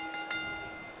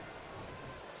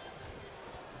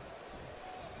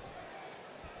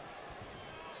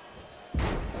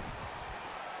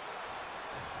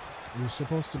 You're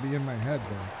supposed to be in my head,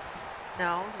 though.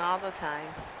 No, not all the time.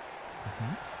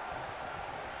 Mm-hmm.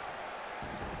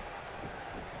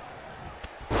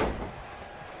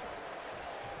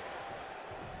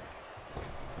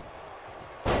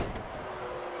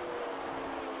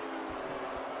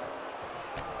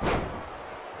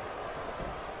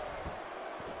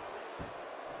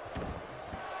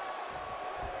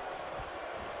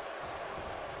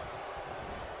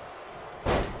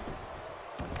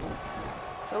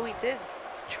 So we did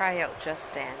try out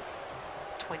Just Dance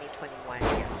 2021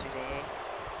 yesterday.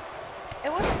 It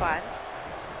was fun.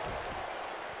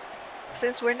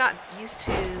 Since we're not used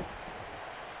to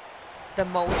the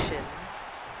motions,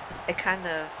 it kind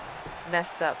of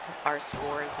messed up our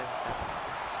scores and stuff.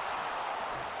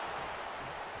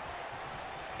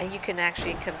 And you can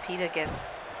actually compete against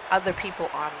other people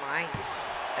online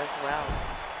as well.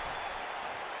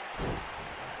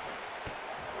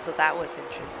 So that was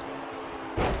interesting.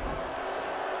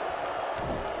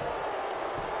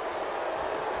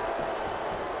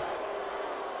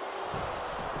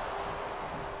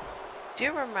 Do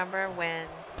you remember when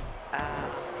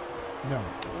No.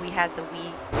 we had the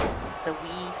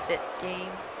Wii Fit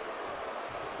game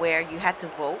where you had to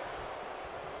vote?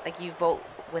 Like you vote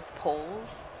with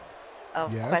polls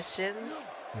of Yes. questions?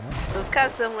 Yeah. So it's kind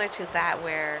of similar to that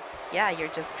where, yeah, you're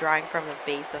just drawing from a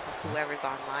base of whoever's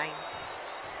online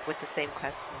with the same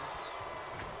questions.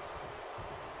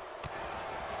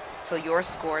 So your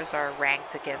scores are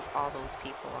ranked against all those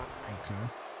people online. Okay.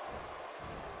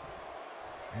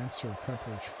 Answer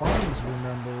Pepperidge Farms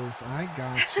remembers. I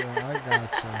gotcha.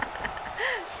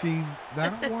 See,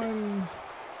 that one...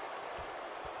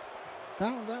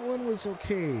 That one was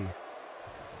okay,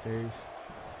 Dave.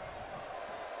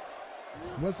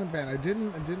 It wasn't bad. I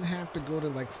didn't have to go to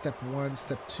like step 1,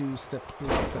 step 2, step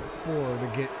 3, step 4 to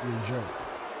get your joke.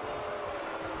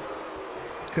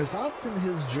 Because often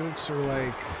his jokes are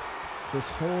like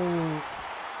this whole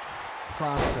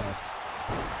process.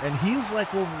 And he's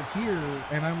like over here,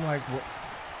 and I'm like, what?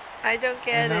 I don't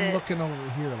get it. And I'm looking over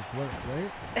here, like, what?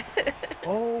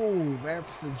 Oh,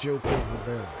 that's the joke over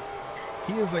there.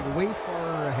 He is like way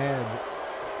far ahead.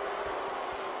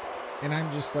 And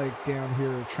I'm just like down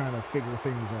here trying to figure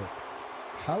things out.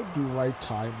 How do I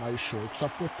tie my shorts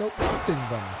up without cutting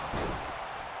them?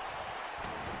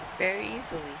 Very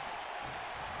easily.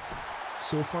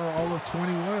 So far, all of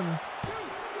 21.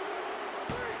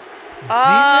 Oh!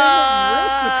 Demon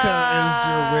Resica is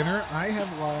your winner. I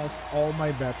have lost all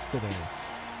my bets today.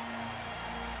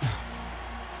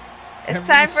 It's Every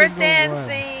time for single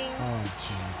dancing. one. Oh,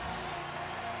 Jesus.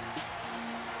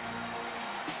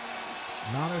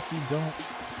 Not if you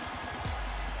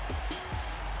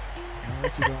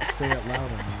don't say it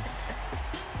loud enough.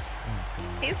 Oh,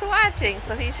 God. He's watching,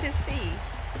 so he should see.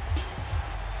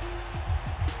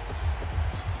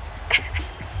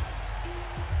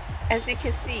 As you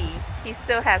can see, he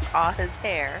still has all his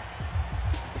hair.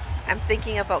 I'm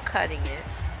thinking about cutting it.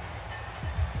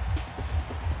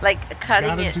 Like cutting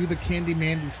Gotta it. do the Candy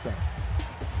Mandy stuff.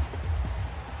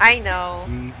 I know.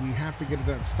 We have to get it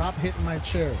done. Stop hitting my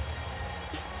chair.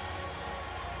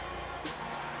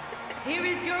 Here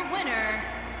is your winner,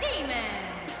 Demon.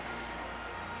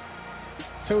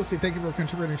 Toasty, thank you for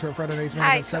contributing to our Friday Night's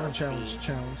Hi, Man 7 Toasty.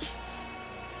 challenge.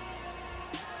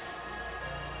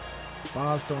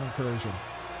 Boz, don't encourage him.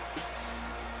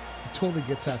 He totally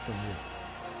gets that from you.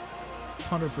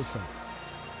 100%.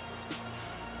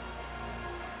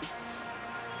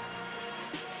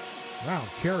 Wow,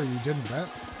 Carrie, you didn't bet?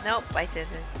 Nope, I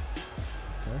didn't.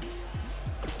 Okay.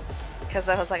 Because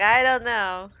I was like, I don't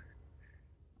know.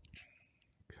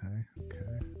 Okay.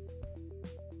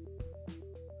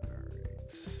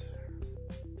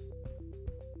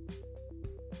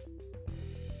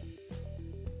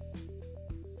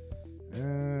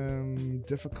 Alright.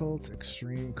 Difficult,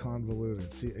 extreme,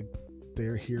 convoluted. See,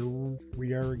 here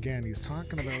we are again. He's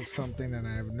talking about something and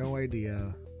I have no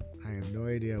idea. I have no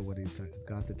idea what he said.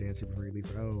 Got the dancing before you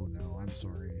leave. Oh no, I'm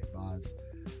sorry, Boz.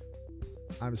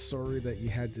 I'm sorry that you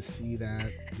had to see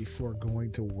that before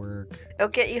going to work. It'll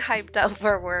get you hyped up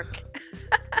for work.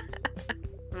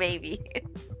 Maybe.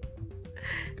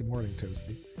 Good morning,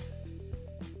 Toasty.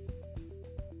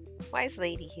 Why is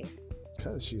Lady here?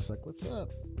 Because she's like, what's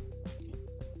up?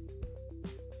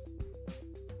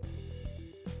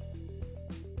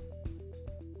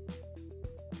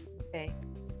 Okay.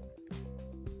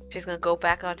 She's gonna go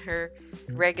back on her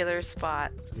regular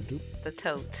spot. Ba-doop. The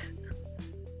tote.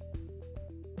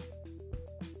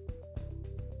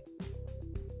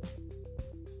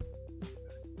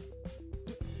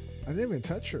 I didn't even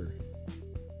touch her.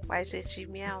 Why did she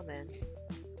meow then?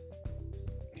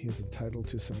 He's entitled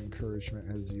to some encouragement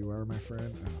as you are, my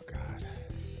friend. Oh, God.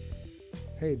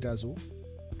 Hey, Dazzle.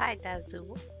 Hi,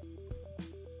 Dazu.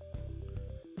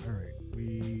 Alright,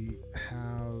 we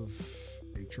have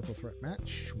a triple threat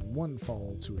match. One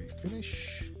fall to a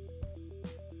finish.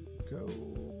 Go.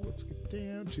 Let's get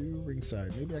down to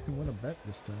ringside. Maybe I can win a bet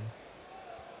this time.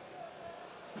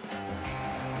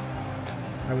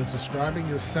 I was describing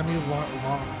your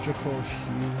semi-logical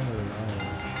humor.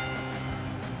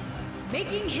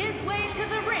 Making his way to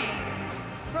the ring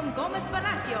from Gomez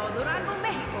Palacio, Durango,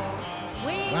 Mexico,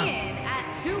 weighing in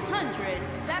at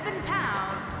 207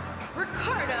 pounds,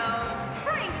 Ricardo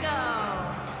Franco.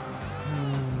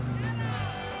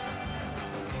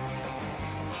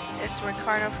 It's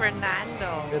Ricardo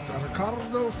Fernando. It's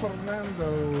Ricardo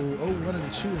Fernando.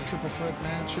 0-1-2 in triple threat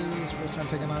matches. First time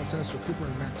taking on Sinister Cooper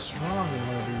and Matt Strong in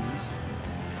one of these.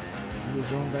 He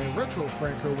is owned by Retro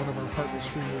Franco, one of our partner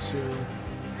streamers here.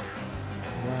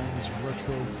 Runs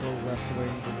Retro Pro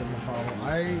Wrestling. Give him a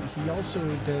follow. He also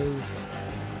does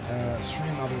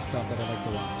stream other stuff that I like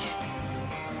to watch.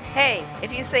 Hey,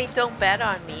 if you say don't bet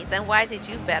on me, then why did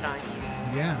you bet on you?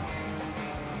 Yeah.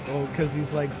 Well, because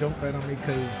he's like, don't bet on me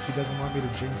because he doesn't want me to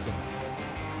jinx him.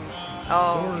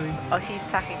 Oh, sorry. Oh, he's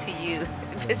talking to you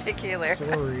in particular.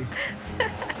 Sorry.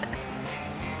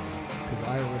 Because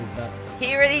I already bet.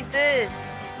 He already did.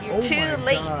 You're too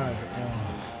late. God. Oh.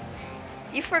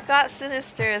 You forgot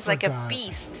Sinister is like a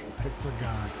beast. I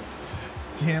forgot.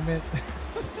 Damn it.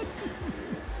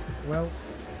 Well.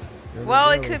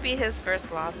 It could be his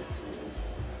first loss.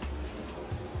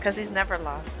 Because he's never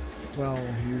lost. Well,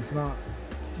 he's not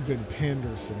been pinned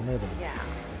or submitted. Yeah.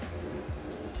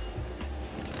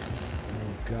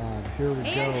 Oh God, here we go.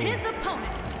 And his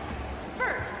opponent,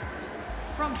 first,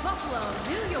 from Buffalo,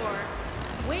 New York,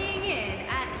 weighing in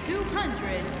at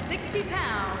 260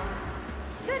 pounds,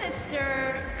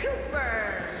 Sinister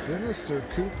Cooper. Sinister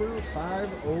Cooper,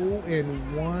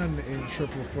 5-0-1 in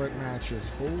triple threat matches.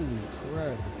 Holy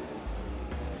crud.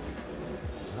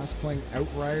 That's playing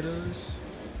Outriders.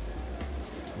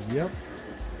 Yep.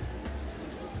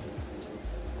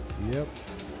 Yep.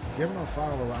 Give him a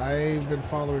follow. I've been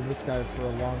following this guy for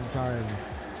a long time.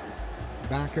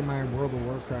 Back in my World of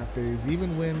Warcraft days,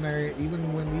 even when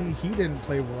he didn't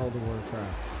play World of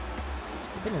Warcraft.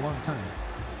 It's been a long time.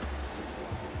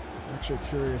 I'm actually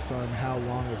curious on how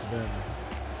long it's been.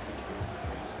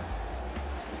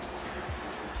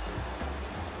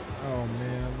 Oh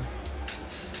man.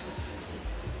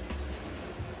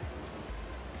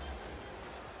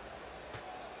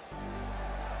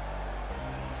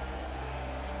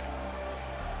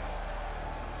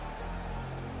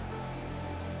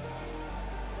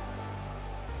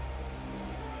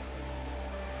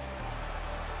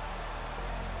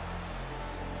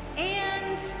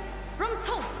 From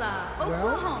Tulsa,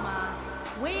 Oklahoma,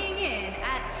 weighing in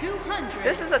at 200.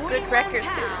 This is a good record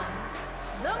pounds,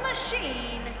 the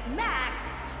Machine, Max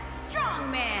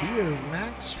Strongman. He is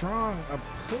Max Strong, a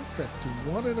perfect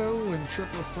 1-0 in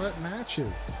triple threat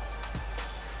matches.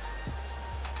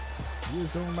 He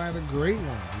is owned by the Great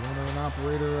One, the owner and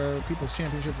operator of People's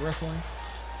Championship Wrestling.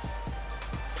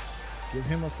 Give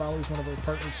him a follow. He's one of our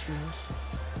partner streamers.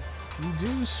 You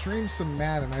do stream some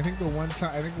Madden. I think one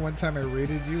time I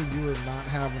rated you and you were not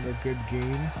having a good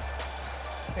game.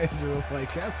 And you were like,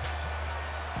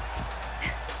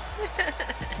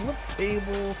 flip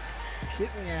table,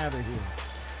 get me out of here.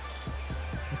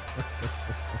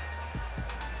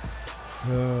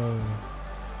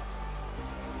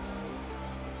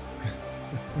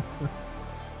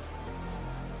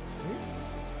 See?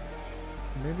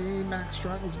 Maybe Max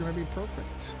Strong is going to be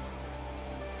perfect.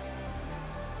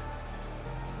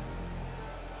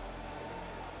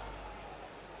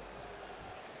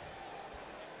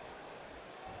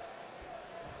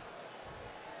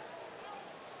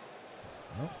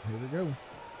 Oh, here we go.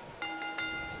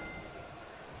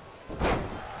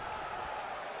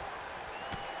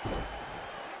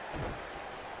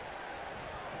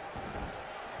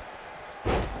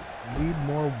 Need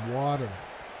more water.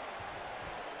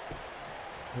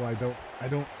 Well, I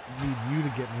don't need you to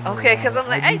get me more Okay, because water. I'm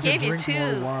like, I need to gave you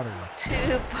drink more water.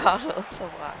 two bottles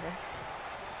of water.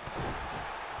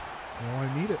 Well, I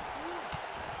need it.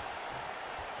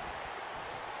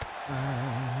 I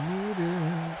need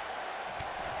it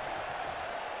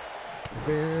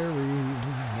very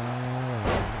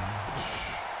much.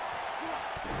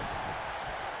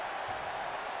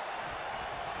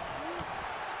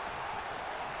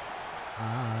 I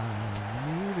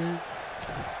need it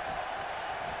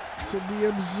to be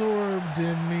absorbed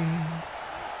in me,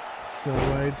 so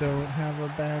I don't have a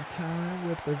bad time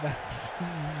with the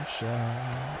vaccine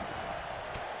shot.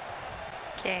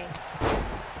 Okay.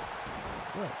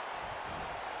 What?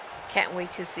 Can't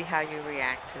wait to see how you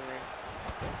react to it.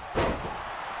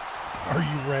 Are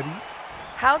you ready?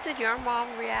 How did your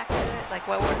mom react to it? Like,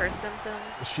 what were her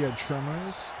symptoms? She had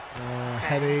tremors,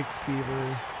 headache,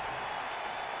 fever.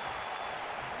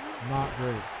 Not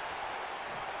great.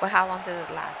 But how long did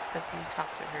it last? Because you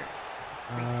talked to her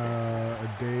recently. A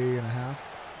day and a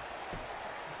half.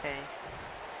 Okay.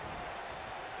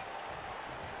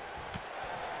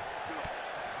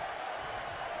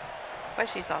 But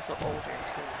she's also older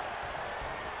too.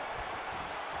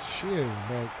 She is,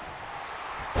 but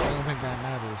I don't think that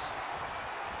matters.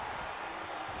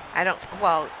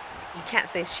 Well, you can't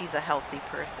say she's a healthy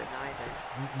person either.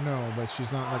 No, but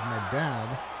she's not like my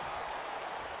dad.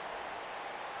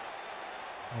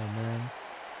 Oh, man.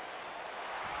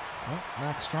 Well,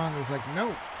 Max Strong is like,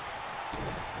 no.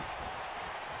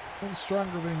 I'm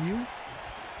stronger than you.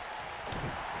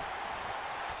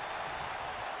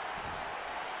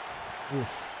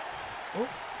 Oof. Oh,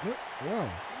 whoa.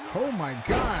 Oh, my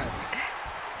God.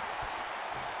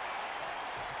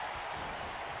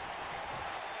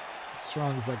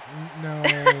 Strong's like, no.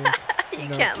 You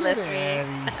no, can't lift get me. out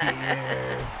of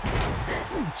here.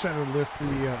 You trying to lift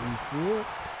me up, you fool.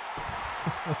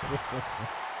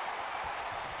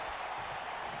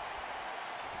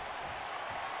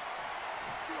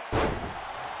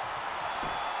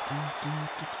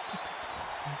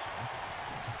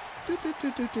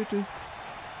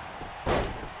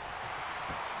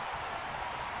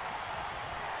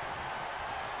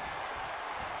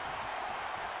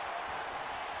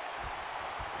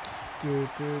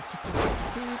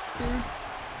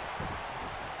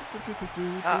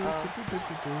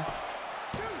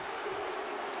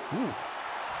 Ooh.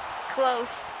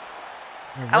 Close.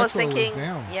 And I was Retro thinking,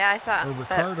 down. yeah, I thought Or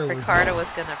that Ricardo was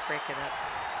gonna break it up.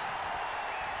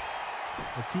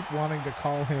 I keep wanting to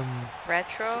call him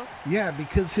Retro? Yeah,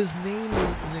 because his name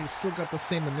is, they still got the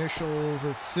same initials.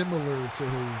 It's similar to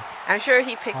his. I'm sure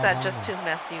he picked that just Obama. to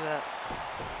mess you up.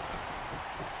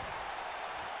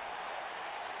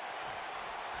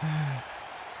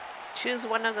 Choose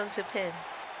one of them to pin.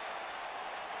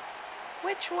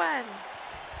 Which one?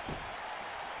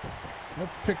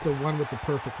 Let's pick the one with the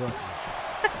perfect record.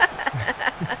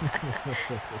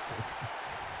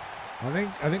 I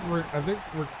think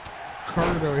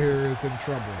Ricardo here is in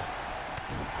trouble.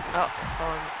 Oh,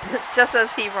 just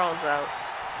as he rolls out.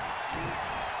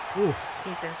 Oof.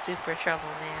 He's in super trouble,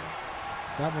 man.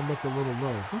 That one looked a little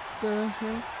low. What the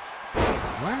hell?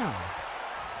 Wow.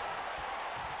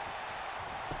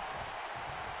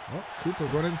 Oh, Cooper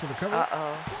going in for the cover.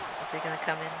 Uh-oh. Is he going to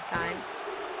come in time?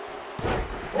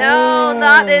 No,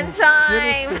 not in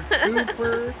time. Sinister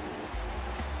Cooper.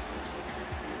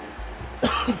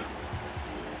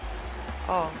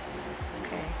 Oh,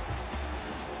 okay.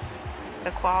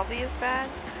 The quality is bad?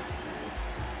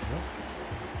 Yep.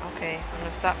 Okay, I'm going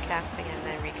to stop casting and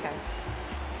then recast.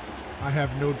 I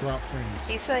have no drop frames.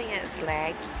 He's saying it's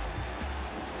laggy.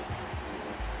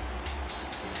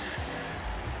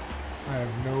 I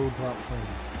have no drop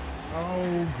frames.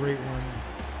 Oh, great one.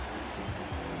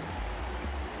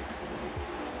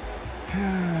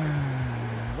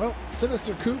 Well,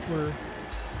 Sinister Cooper.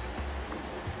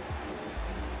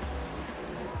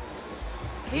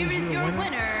 Here Who's is your your winner?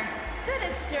 winner,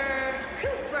 Sinister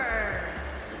Cooper.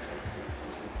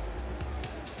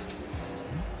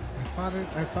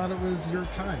 I thought it was your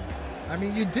time. I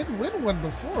mean, you did win one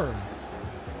before.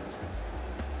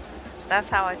 That's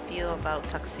how I feel about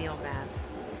Tuxedo Mask.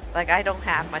 Like, I don't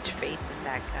have much faith in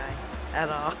that guy at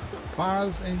all.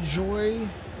 Boz, enjoy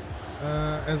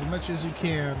as much as you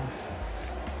can.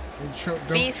 And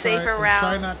Be safe around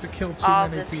try not to kill too all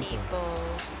many the people. people.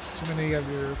 Too many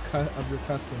of your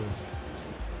customers.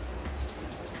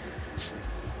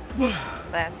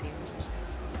 Bless you.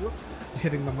 Whoop.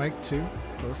 Hitting the mic too.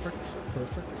 Perfect.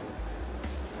 Perfect.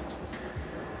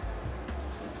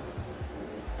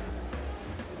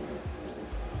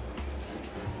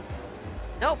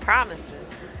 No promises.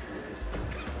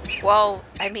 Well,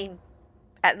 I mean,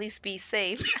 at least be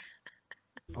safe.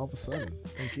 All of a sudden.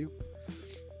 Thank you.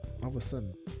 All of a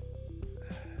sudden.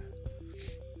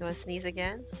 You want to sneeze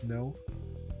again? No.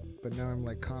 But now I'm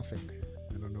like coughing.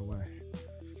 I don't know why.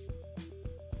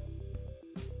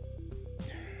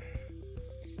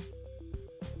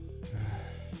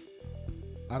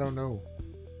 I don't know.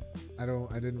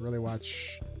 I didn't really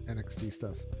watch NXT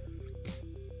stuff.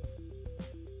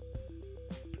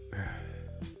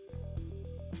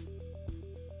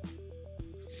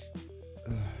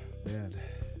 Bad.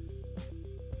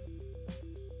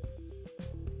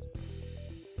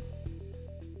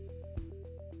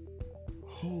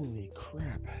 Holy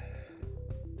crap.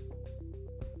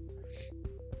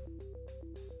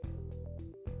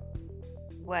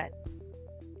 What?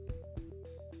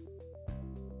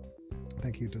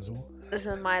 Thank you, Dizzle. This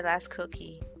is my last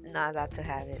cookie. Not allowed to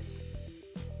have it.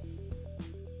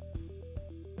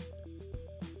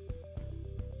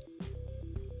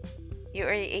 You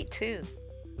already ate 2.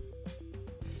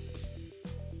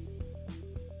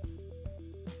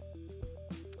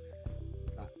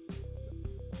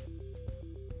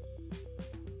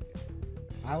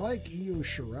 I like Io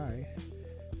Shirai.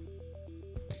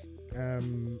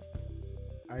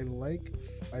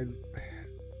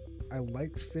 I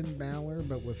liked Finn Balor,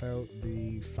 but without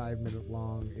the 5-minute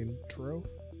long intro.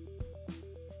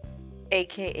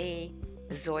 AKA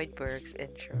Zoidberg's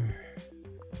intro.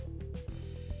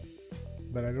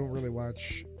 But I don't really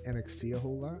watch NXT a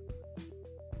whole lot.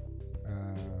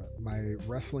 My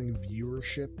wrestling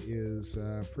viewership is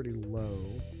pretty low.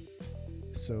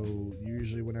 So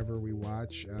usually whenever we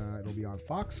watch, it'll be on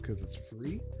Fox because it's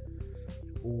free.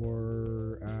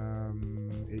 Or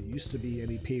it used to be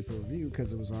any pay-per-view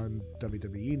because it was on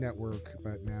WWE Network,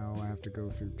 but now I have to go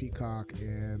through Peacock,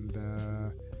 and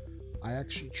I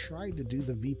actually tried to do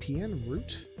the VPN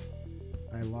route.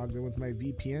 I logged in with my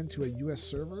VPN to a US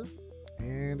server,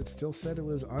 and it still said it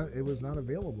was not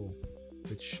available,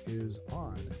 which is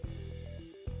odd.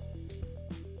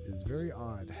 It's very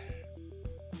odd.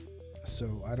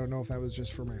 So I don't know if that was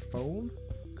just for my phone,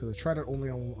 because I tried it only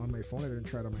on my phone. I didn't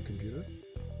try it on my computer.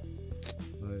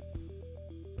 But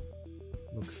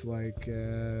looks like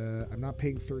I'm not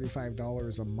paying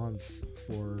 $35 a month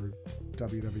for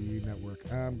WWE Network.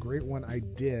 Great one, I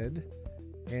did,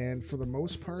 and for the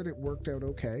most part, it worked out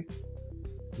okay.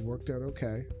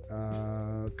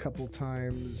 A couple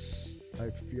times, I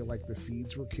feel like the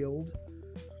feeds were killed,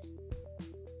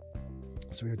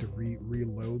 so we had to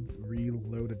reload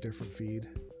a different feed.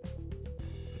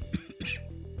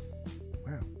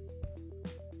 Wow!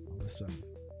 All of a sudden,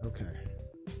 okay.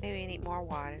 Maybe you need more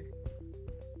water.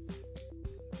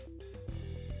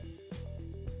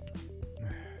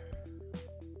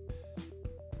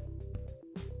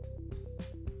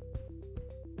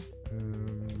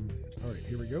 Alright,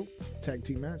 here we go. Tag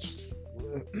team match.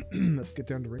 Let's get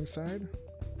down to ringside.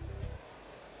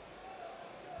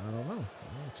 I don't know.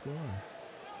 What's going on?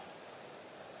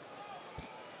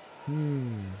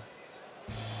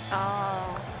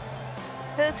 Oh.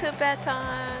 Who took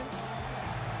bedtime?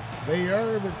 They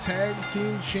are the tag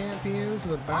team champions,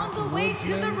 the On the way to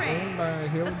the Backwoodsmen, ring, owned by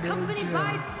Hillbilly accompanied Jim.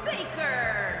 by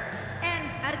Baker, and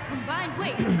at a combined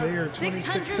weight They are of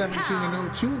 26, 600 17, and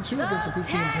pounds, 0, 2-2 against the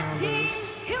 15 tag team pounders.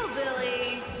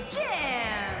 Hillbilly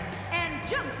Jim and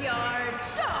Junkyard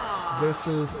Dog. This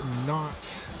is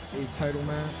not a title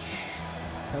match.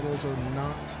 Titles are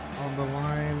not on the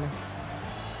line.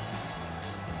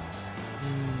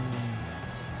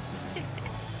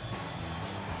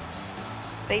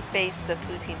 They faced the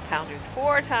Poutine Pounders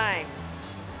 4 times.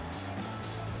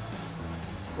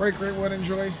 Right, great one,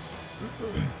 enjoy.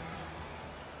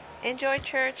 Enjoy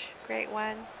church, great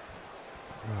one.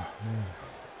 Oh, man.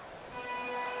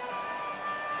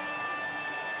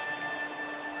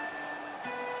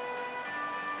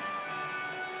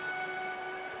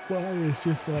 Well, it's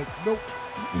just like, nope,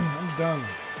 I'm done.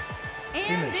 And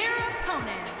Finished. their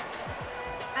opponents,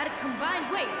 at a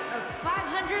combined weight of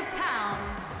 500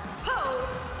 pounds,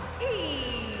 Post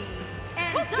E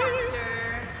and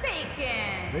Dr.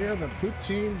 Bacon. They are the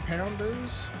Poutine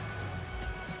Pounders.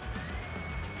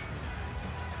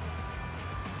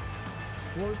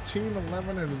 14,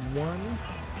 11, and 1.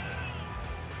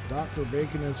 Dr.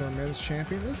 Bacon is our men's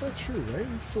champion. Is that true, right?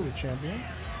 He's still the champion.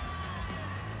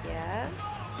 Yes.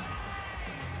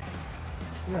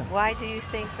 Yeah. Why do you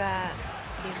think that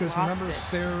he's Because lost remember it?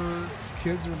 Sarah's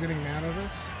kids were getting mad at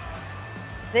us?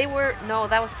 They were, no,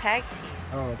 that was tag team.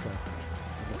 Oh, okay.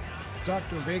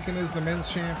 Dr. Bacon is the men's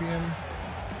champion.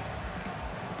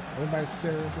 Owned by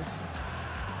Seraphis.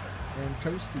 And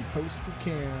Toasty Posty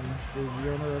Can is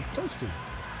the owner of Toasty.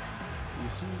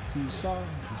 You saw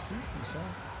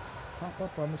pop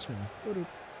up on the screen. Boop.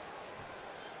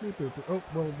 Beep, boop, boop. Oh,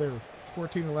 well, they're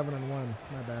 14, 11, and 1.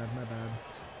 My bad, my bad.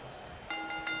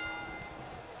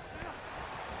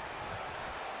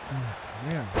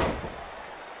 Man.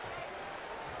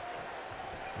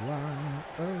 Why,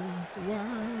 oh, why?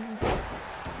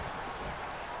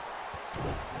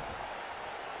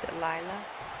 Delilah.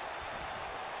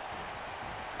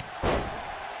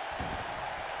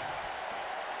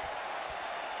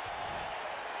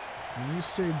 When you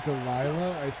say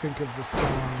Delilah, I think of the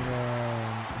song,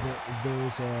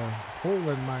 There's a Hole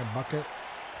in My Bucket.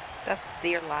 That's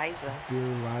Dear Liza. Dear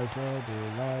Liza,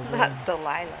 Dear Liza. Not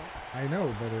Delilah. I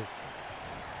know, but it...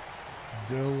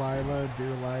 Delilah,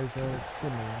 Dear Liza, it's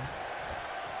similar.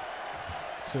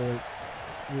 So it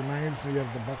reminds me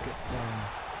of the Bucket song.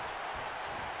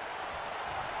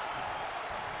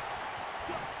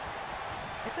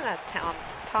 Isn't that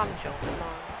Tom Jones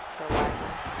song?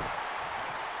 Delilah.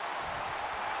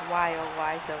 Why oh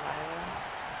why Delilah?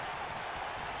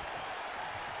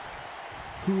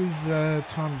 Who is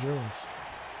Tom Jones?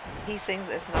 He sings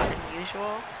It's Not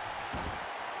Unusual.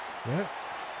 What?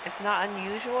 It's not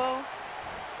unusual.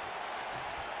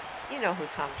 You know who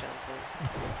Tom Jones is.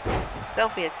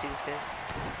 Don't be a doofus.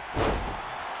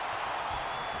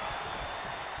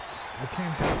 I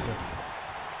can't help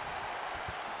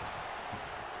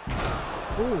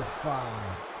it. Ooh,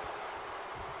 fine.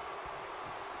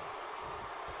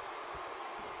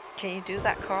 Can you do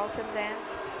that Carlton dance?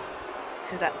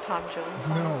 To that Tom Jones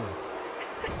song? No.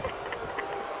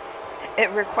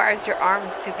 It requires your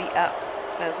arms to be up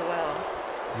as well.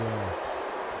 Yeah.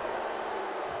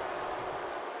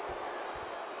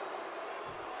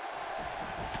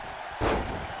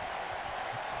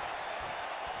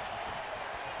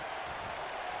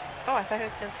 Oh, I thought he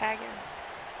was going to tag in.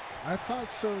 I thought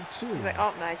so too. He's like,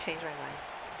 oh, no, I changed my mind.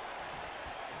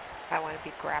 I want to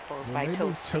be grappled Well, by maybe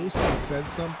Toasty. Toasty said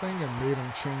something and made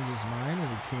him change his mind and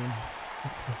he came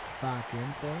back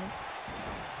in for it.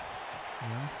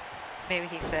 Yeah. Maybe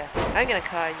he said, I'm going to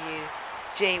call you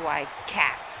JY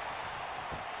Cat.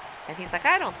 And he's like,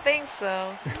 I don't think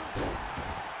so.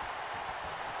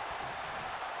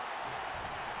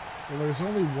 Well, there's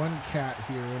only one cat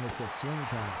here and it's a swing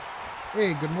cat.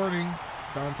 Hey, good morning,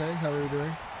 Dante. How are you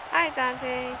doing? Hi,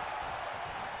 Dante.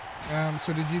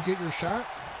 So did you get your shot?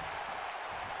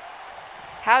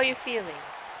 How are you feeling?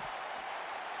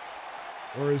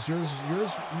 Or is yours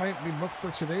might be booked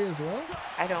for today as well?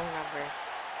 I don't remember.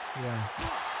 Yeah.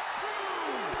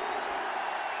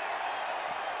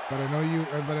 But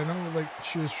I know like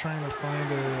she was trying to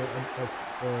find a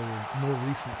more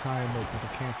recent time like with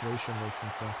a cancellation list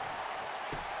and stuff.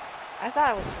 I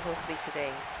thought it was supposed to be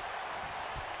today.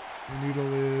 The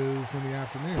noodle is in the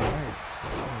afternoon.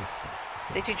 Nice. Nice.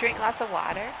 Did you drink lots of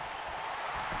water?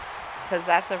 Because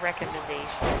that's a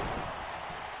recommendation.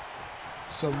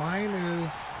 So mine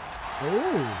is...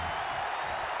 Oh!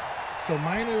 So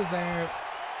mine is at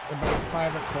about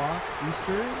 5 o'clock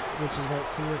Eastern, which is about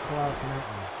 3 o'clock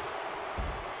Mountain.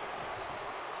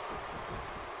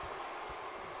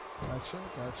 Gotcha,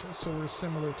 gotcha. So we're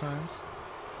similar times.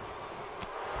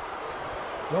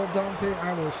 Well, Dante,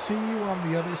 I will see you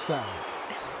on the other side.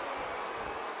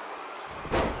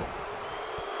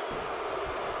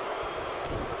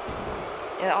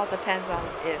 It all depends on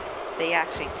if they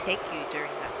actually take you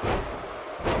during that time.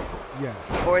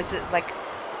 Yes. Or is it like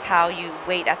how you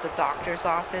wait at the doctor's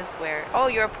office where, oh,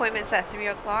 your appointment's at 3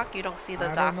 o'clock, you don't see the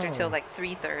doctor till like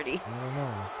 3:30. I don't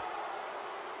know.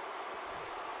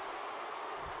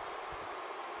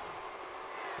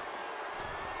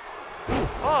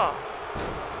 Oh,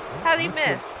 how did he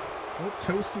miss? Well,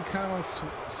 Toasty kind of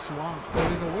swamped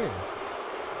it away.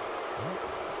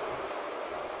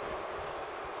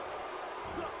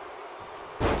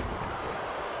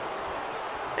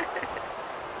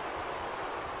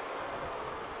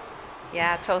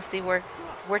 Yeah, Toasty,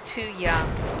 we're too young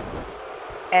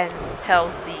and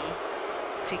healthy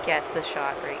to get the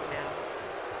shot right now.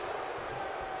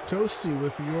 Toasty,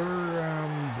 with your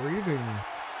breathing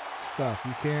stuff,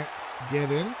 you can't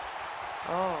get in?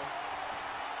 Oh.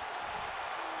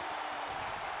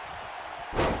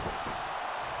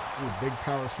 Ooh, big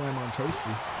power slam on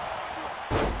Toasty.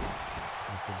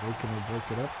 After breaking will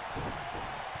break it up.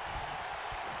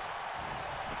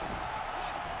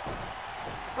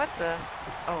 What the?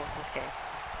 Oh, okay.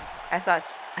 I thought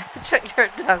your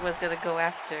dog was going to go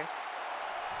after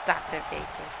Dr.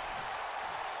 Bacon.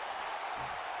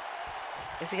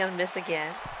 Is he going to miss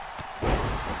again?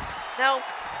 Nope.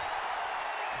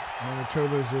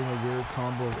 Manitoba's in a weird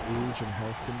combo of age and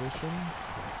health condition.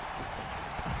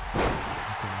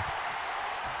 Okay.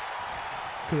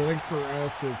 Because I think for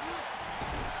us it's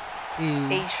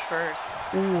age first.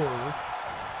 Or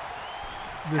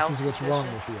this health is what's condition.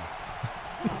 wrong with you.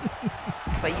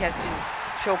 But you have to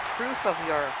show proof of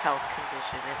your health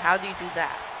condition. And how do you do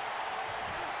that?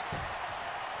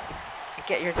 You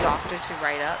get your doctor to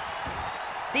write up.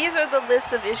 These are the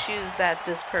list of issues that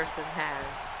this person has.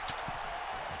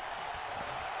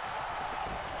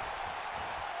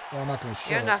 Well, I'm not going to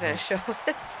show You're it. not going to show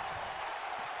it.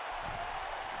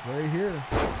 Right here.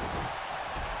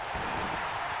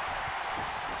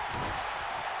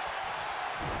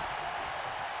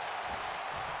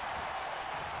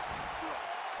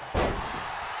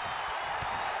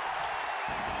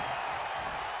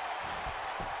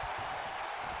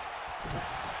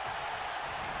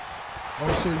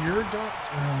 Oh, so your doc...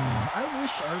 I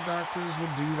wish our doctors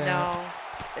would do that. No,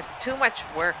 it's too much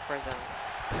work for them.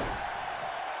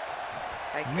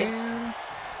 Man.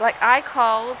 Like I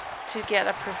called to get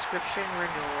a prescription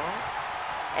renewal,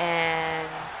 and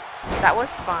that was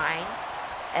fine.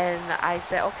 And I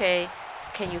said, okay,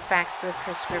 can you fax the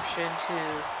prescription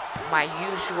to my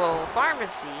usual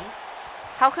pharmacy?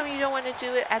 How come you don't want to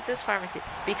do it at this pharmacy?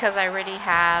 Because I already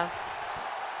have...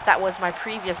 That was my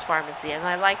previous pharmacy, and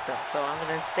I like them, so I'm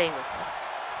going to stay with them.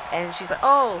 And she's like,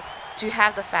 oh, do you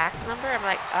have the fax number? I'm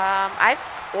like, I've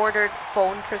ordered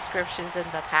phone prescriptions in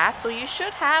the past, so you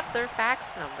should have their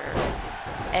fax number.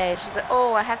 And she's like,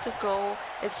 oh, I have to go.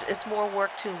 It's more work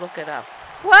to look it up.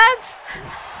 What?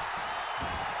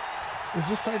 Is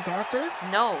this our doctor?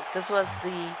 No, this was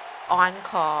the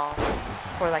on-call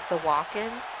for like the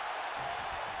walk-in.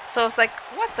 So it's like,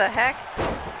 what the heck?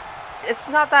 It's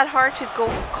not that hard to go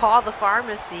call the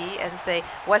pharmacy and say,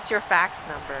 what's your fax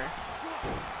number?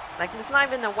 Like, it's not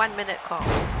even a 1-minute call.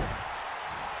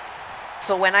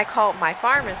 So when I called my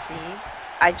pharmacy,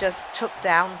 I just took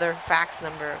down their fax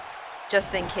number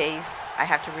just in case I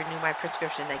have to renew my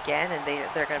prescription again, and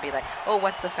they're going to be like, oh,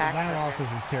 what's the fax number? That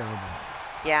office is terrible.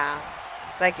 Yeah.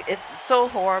 Like, it's so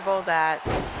horrible that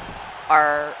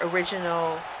our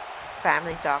original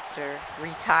family doctor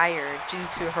retired due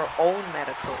to her own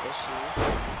medical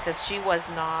issues, because she was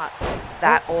not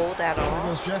that old at all. There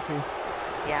goes Jeffy.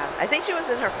 Yeah, I think she was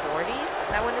in her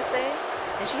 40s, I want to say,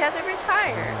 and she had to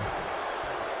retire.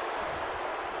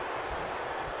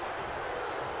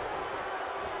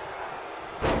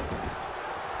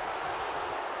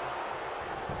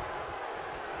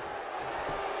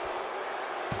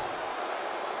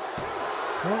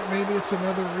 Well, maybe it's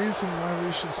another reason why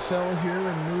we should sell here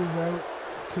and move out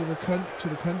to the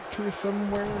country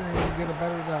somewhere and get a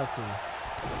better doctor.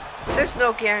 There's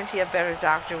no guarantee a better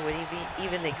doctor would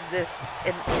even exist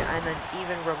in an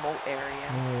even remote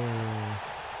area.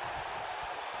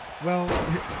 Well,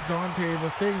 Dante,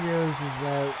 the thing is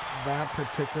that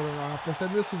particular office,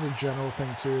 and this is a general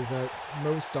thing too, is that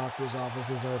most doctors'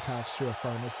 offices are attached to a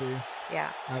pharmacy.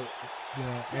 Yeah.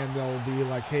 And they'll be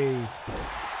like, hey,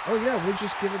 oh yeah, we'll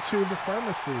just give it to the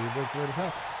pharmacy. Like, where does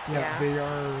that? Yeah, they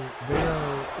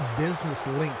are business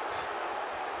linked.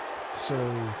 So,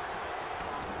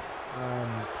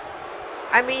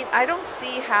 I mean, I don't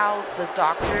see how the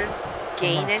doctors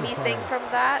gain anything from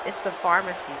that. It's the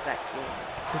pharmacies that gain.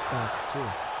 Kickbacks too.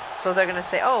 So they're gonna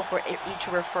say, oh, for each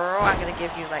referral, I'm gonna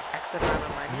give you like X amount of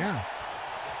money. Yeah.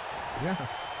 Yeah.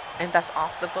 And that's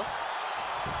off the books.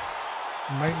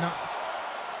 Might not.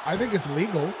 I think it's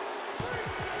legal.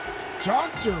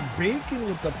 Dr. Bacon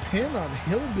with the pin on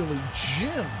Hillbilly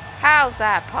Jim. How's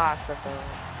that possible?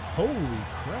 Holy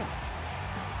crap.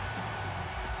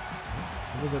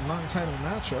 It was a non-title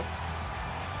matchup,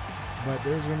 but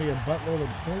there's going to be a buttload of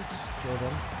points for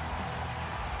them.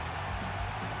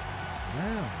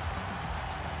 Wow.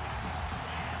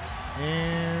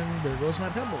 And there goes my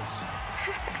pebbles.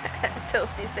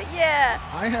 Toasty said, yeah.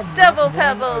 I have double not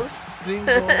pebbles. Won a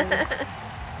single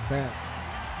bet.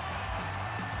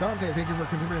 Dante, thank you for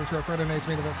contributing to our Friday Night's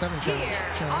Main Event 7 challenge.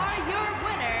 Here are your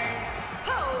winners,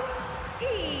 Post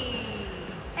E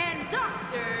and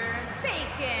Dr.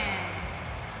 Bacon.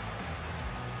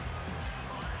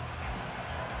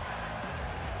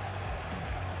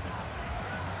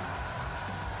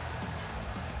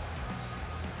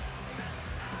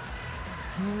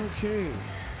 Okay.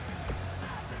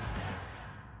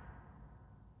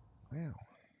 Wow.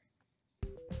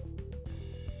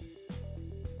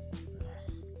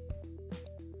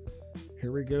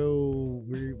 Here we go.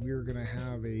 We're gonna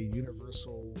have a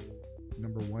Universal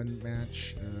 #1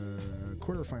 match,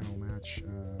 quarterfinal match.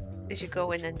 Did you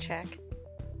go in and check?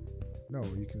 No,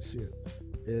 you can see it.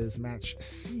 Is match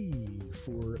C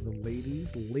for the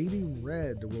ladies. Lady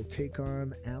Red will take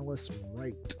on Alice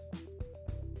Wright.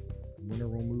 Winner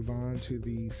will move on to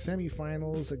the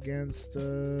semifinals against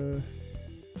who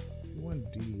won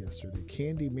D yesterday?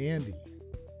 Candy Mandy.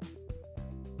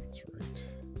 That's right.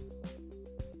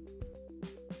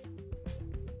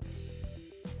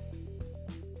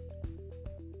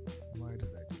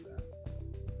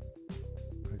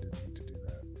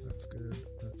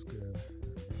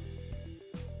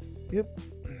 Yep.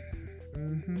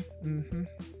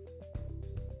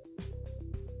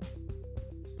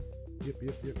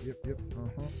 Yep.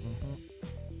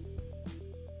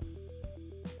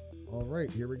 All right,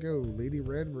 here we go. Lady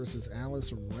Red versus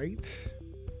Alice Wright.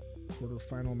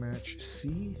 Quarterfinal match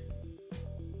C.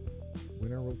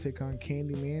 Winner will take on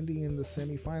Candy Mandy in the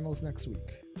semifinals next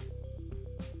week.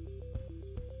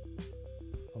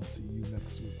 I'll see you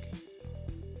next week.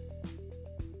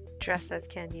 Dressed as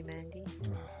Candy Mandy.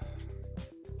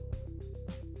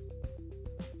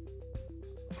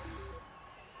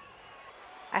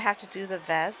 I have to do the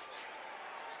vest.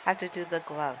 I have to do the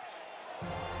gloves.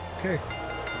 Okay.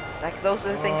 Like those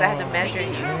are the things I have to measure.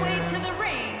 Making her way to the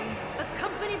ring,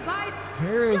 accompanied by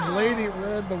Here is Stone. Lady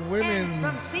Red, the And from women's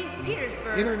St.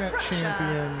 Petersburg, internet Russia,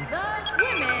 champion. The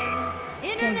women's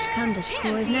internet Dodge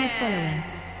underscore is now champion.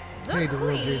 following. Hey, the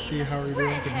real JC, how are you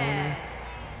doing? Good morning.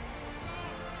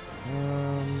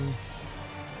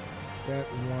 That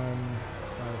won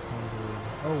 500.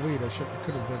 Oh wait, I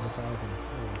could have done 1,000. Oh.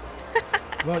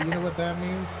 Well, you know what that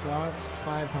means? Slots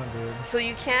 500. So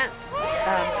you can't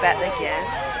bet again,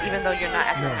 even though you're not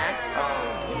at the No. nest.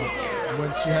 Oh.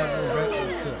 Once you have your bet,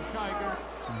 that's it.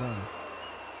 It's done.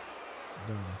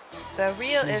 Done. The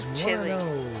real She's is chili.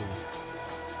 1-0.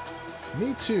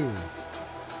 Me too.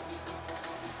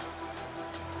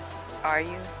 Are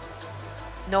you?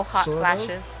 No hot Sort of.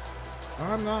 flashes.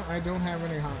 I'm not. I don't have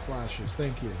any hot flashes.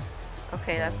 Thank you.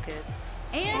 Okay, that's good.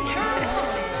 And her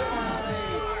opponent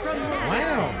from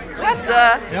Wow. What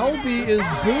the? LB is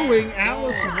booing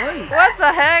Alice Wright. What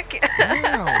the heck?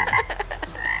 Wow.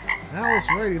 Alice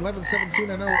Wright,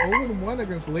 11-17-0, 0-1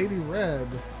 against Lady Red.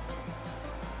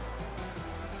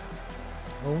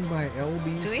 Owned by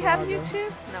LB. Do we have Fraga.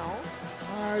 YouTube? No.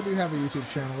 I do have a YouTube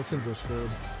channel. It's in Discord.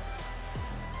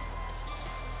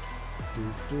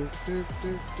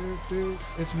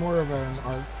 It's more of an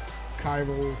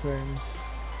archival thing.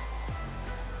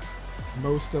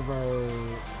 Most of our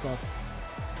stuff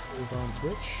is on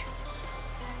Twitch.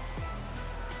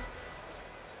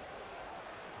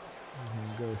 You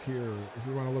can go here if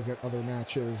you want to look at other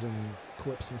matches and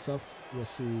clips and stuff. You'll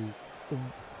see the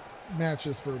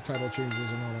matches for title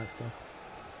changes and all that stuff,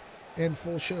 and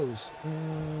full shows.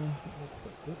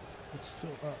 It's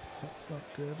still up. That's not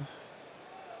good.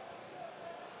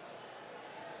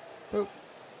 Oh,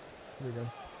 here we go.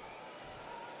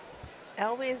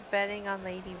 Always betting on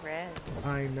Lady Red.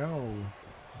 I know.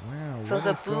 Wow. So what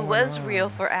the is boo going was on? real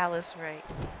for Alice Wright.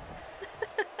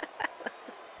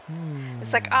 Hmm.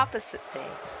 It's like opposite day.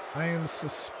 I am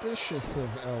suspicious of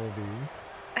LB.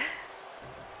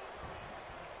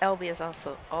 LB is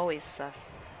also always sus.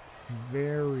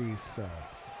 Very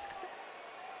sus.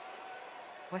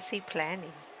 What's he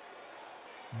planning?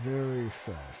 Very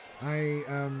sus.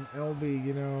 LB,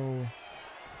 you know,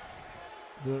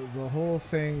 the whole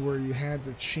thing where you had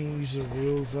to change the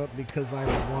rules up because I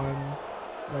won.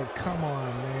 Like, come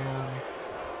on, man.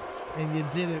 And you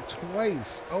did it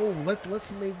twice. Oh,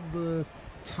 let's make the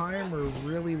timer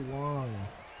really long.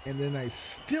 And then I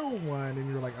still won, and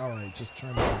you're like, all right, just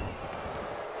turn it off.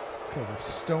 Because if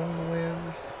Stone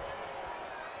wins,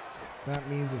 that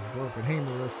means it's broken. Hey,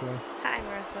 Marissa. Hi,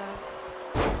 Marissa.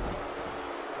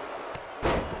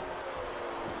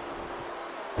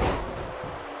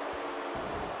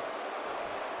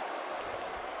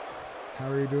 How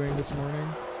are you doing this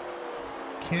morning?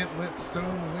 Can't let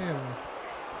Stone win.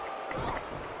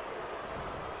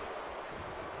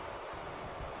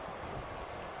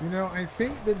 You know, I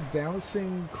think the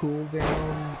dousing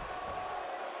cooldown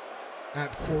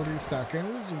at 40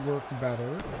 seconds worked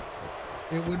better.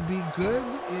 It would be good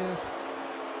if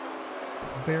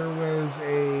there was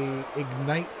a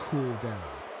ignite cooldown.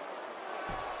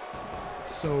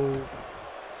 So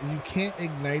you can't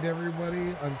ignite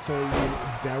everybody until you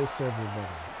douse everybody.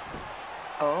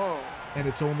 Oh. And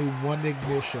it's only one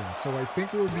ignition. So I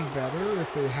think it would be better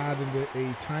if they had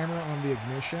a timer on the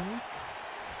ignition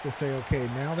to say, okay,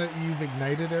 now that you've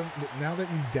ignited, now that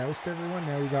you've doused everyone,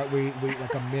 now you got wait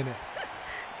like a minute.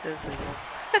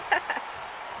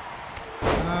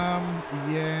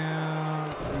 Yeah.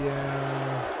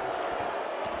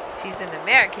 She's an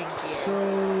American kid. So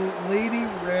Lady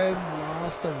Red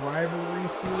lost a rivalry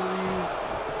series,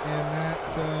 and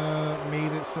that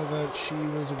made it so that she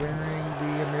was wearing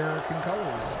the American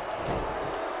colors.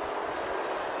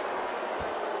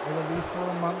 It'll be for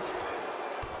a month,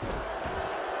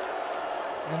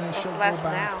 and then she'll go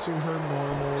back to her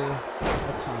normal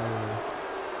attire.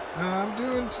 I'm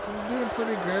doing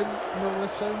pretty good,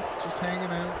 Marissa. Just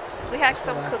hanging out. We had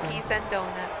some relaxing. cookies and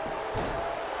donuts.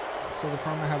 So the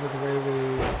problem I have with the way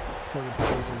they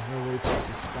propose, there's no way to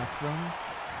suspect them.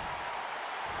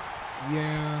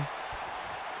 Yeah,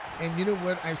 And you know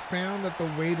what? I found that the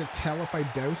way to tell if I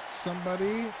doused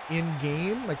somebody in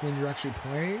game, like when you're actually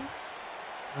playing,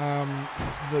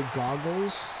 the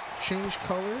goggles change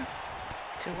color.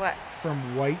 To what?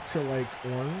 From white to like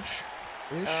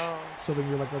orange-ish. Oh. So then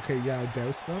you're like, okay, yeah, I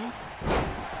doused them.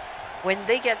 When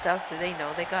they get doused, do they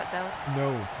know they got doused?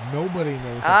 No, nobody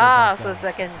knows. Ah, that they so got it's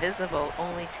like doused. invisible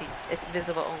only to. It's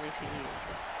visible only to you.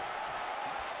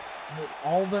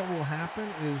 All that will happen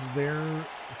is their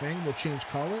thing will change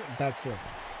color. That's it.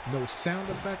 No sound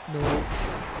effect,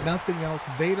 nothing else.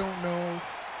 They don't know.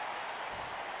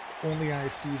 Only I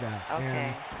see that.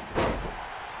 Okay. And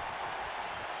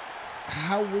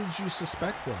how would you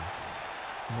suspect them?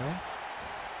 You know?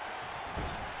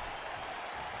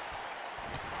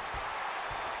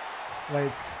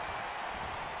 Like,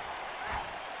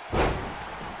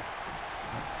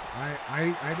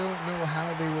 I don't know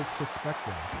how they would suspect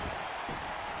them.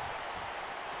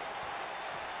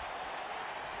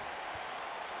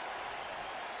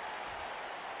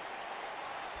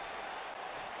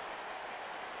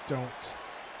 Don't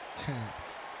tap.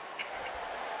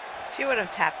 She would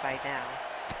have tapped by now.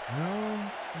 No.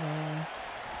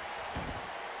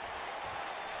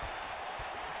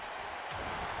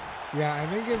 Yeah, I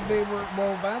think if they were,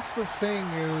 well, that's the thing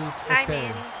is, Hi,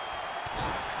 okay. Manny.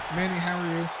 Manny, how are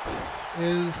you?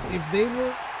 Is if they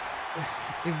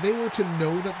were to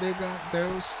know that they got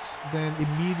doused, then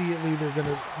immediately they're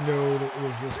gonna know that it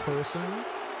was this person.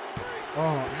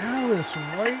 Oh, Alice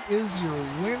Wright is your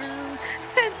winner.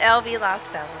 And LB lost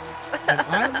pebbles. And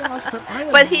I lost, but I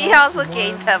have But he not also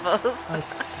gained won pebbles. a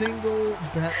single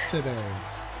bet today.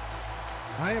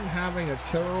 I am having a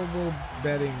terrible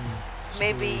betting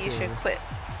spree Maybe you here. should quit.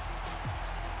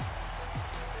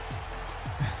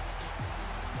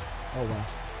 Oh well.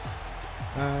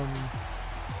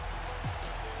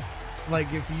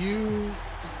 Like if you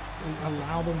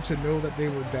allow them to know that they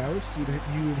were doused,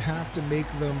 you'd have to make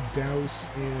them douse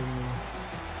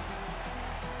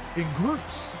in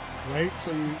groups, right?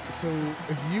 So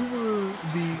if you were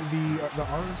the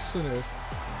arsonist,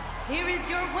 Here is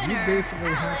your winner. you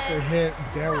basically have to hit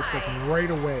douse like right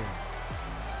away.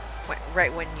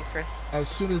 Right when you first As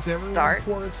soon as everyone start?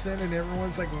 ports in and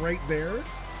everyone's like right there,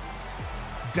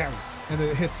 douse, and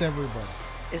it hits everybody.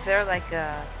 Is there like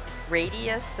a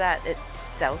radius that it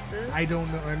douses? I don't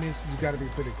know. I mean, you got to be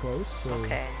pretty close. So.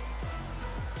 Okay.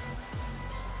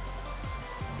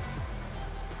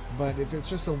 But if it's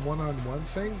just a one-on-one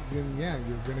thing, then yeah,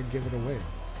 you're gonna give it away.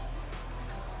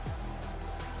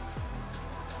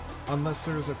 Unless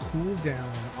there's a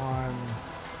cooldown on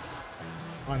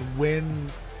when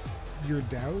you're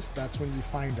doused, that's when you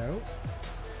find out.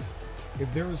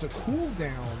 If there was a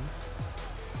cooldown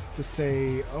to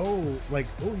say, oh,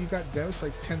 you got doused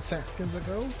like 10 seconds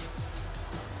ago,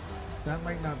 that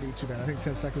might not be too bad. I think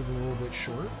 10 seconds is a little bit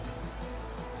short.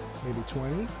 Maybe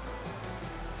 20.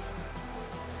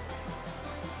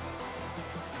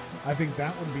 I think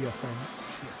that would be a thing.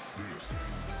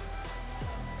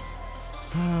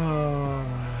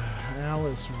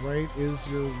 Alice Wright is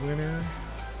your winner.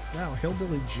 Wow,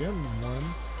 Hillbilly Jim won.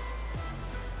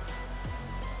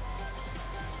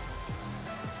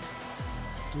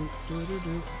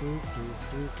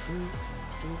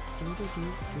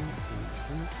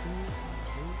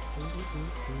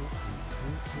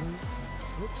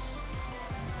 Whoops.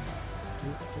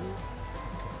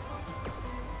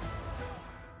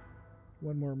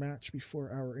 One more match before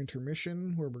our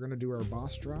intermission, where we're going to do our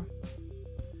boss draw.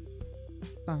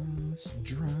 Boss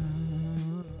draw.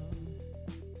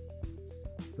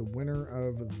 The winner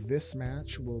of this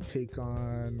match will take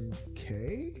on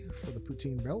Kay for the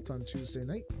poutine belt on Tuesday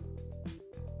night.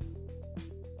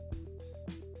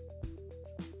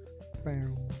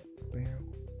 Bow, bow.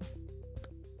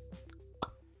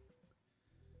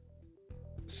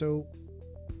 So,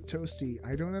 Toasty,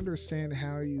 I don't understand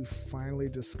how you finally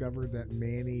discovered that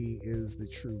Manny is the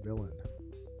true villain.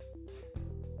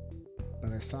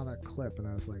 But I saw that clip and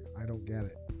I was like, I don't get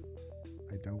it.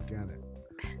 I don't get it.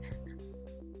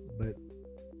 But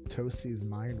Toasty's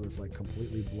mind was like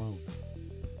completely blown.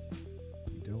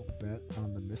 You don't bet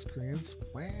on the miscreants?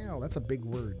 Wow, that's a big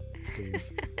word,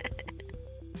 Dave.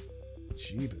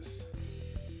 Jeebus.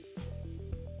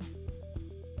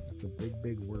 That's a big,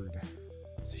 big word.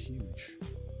 It's huge.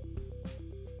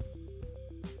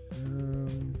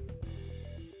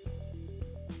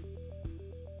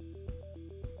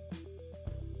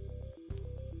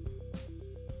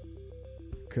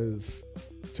 Because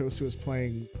Toasty was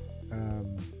playing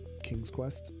King's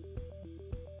Quest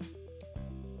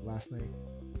last night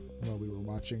while we were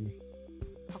watching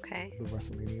the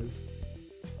WrestleManias.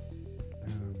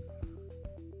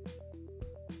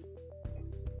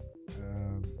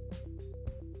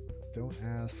 Don't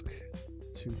ask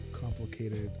too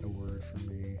complicated a word for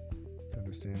me to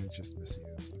understand. It's just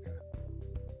misuse. Okay.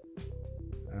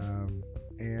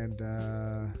 And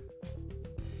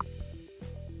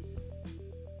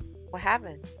What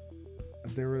happened?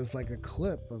 there was like a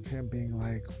clip of him being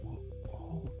like,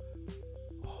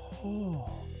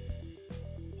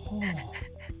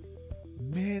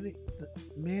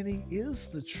 Manny is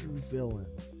the true villain.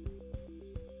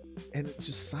 And it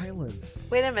just silence.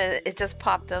 Wait a minute, it just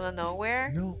popped out of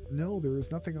nowhere? No, there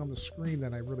was nothing on the screen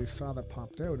that I really saw that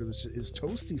popped out. It was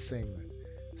Toasty saying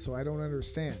that. So I don't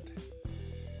understand.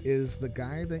 Is the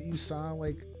guy that you saw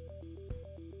like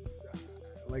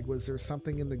was there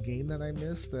something in the game that I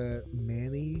missed that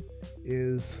Manny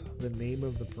is the name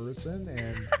of the person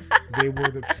and they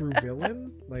were the true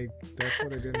villain? Like, that's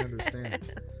what I didn't understand.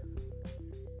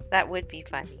 That would be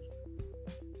funny.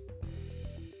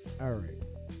 All right.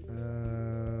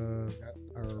 Got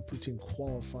our poutine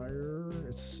qualifier.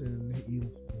 It's an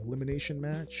elimination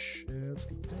match. Let's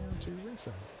get down to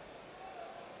ringside.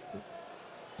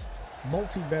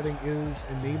 Multi-betting is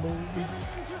enabled.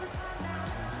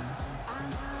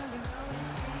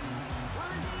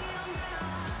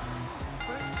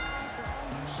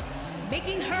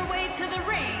 Making her way to the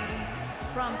ring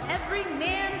from every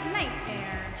man's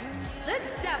nightmare, the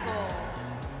Devil.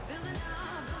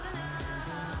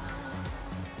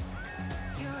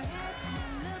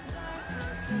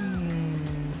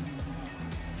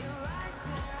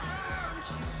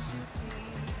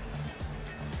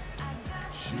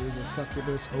 She is a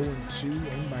succubus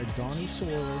 0-2 owned by Donnie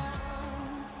Sword.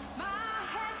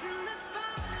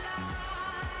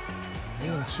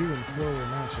 0-2 in 4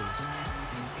 matches.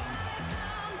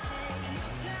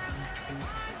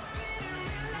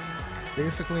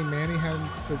 Basically, Manny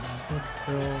hadn't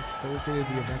facilitated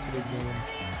the events of the game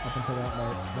up until that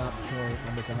point.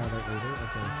 I'll make a highlight later.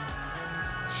 Okay.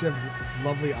 She has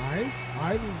lovely eyes.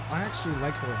 I actually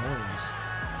like her horns.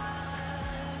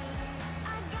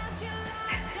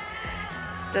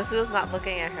 Dasu's not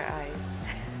looking at her eyes.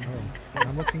 Oh,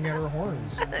 I'm looking at her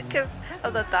horns. Because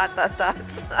of the dot.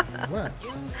 What?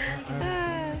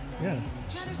 Yeah,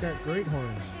 she's got great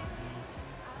horns.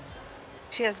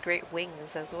 She has great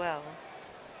wings as well.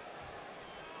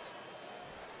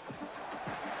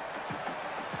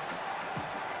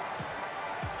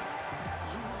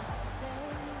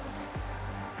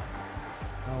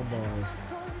 Oh boy.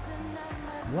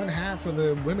 One half of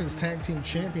the women's tag team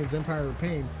champions, Empire of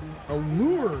Pain,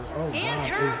 Allure,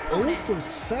 is 0 for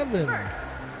 7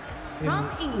 in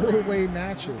 4-way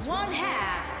matches. One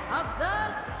half of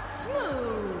the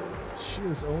Smooth. She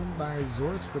is owned by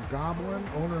Zortz the Goblin,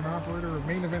 owner and operator of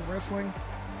Main Event Wrestling.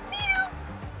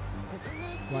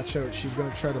 Watch out, she's going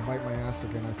to try to bite my ass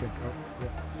again, I think. Oh, yeah.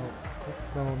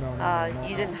 Oh, no.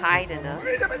 You didn't hide enough.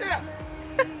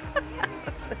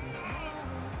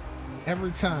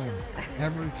 Every time.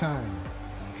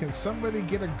 Can somebody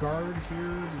get a guard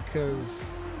here?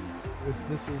 Because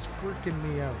this is freaking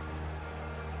me out.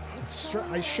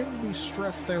 I shouldn't be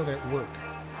stressed out at work.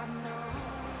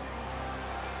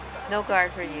 No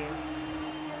guard for you.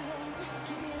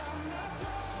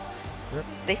 Yep.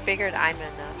 They figured I'm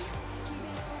enough.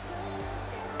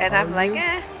 And I'm like,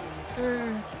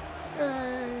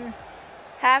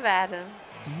 have at him.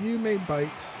 You may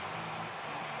bite.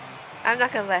 I'm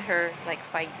not gonna let her like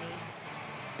fight me.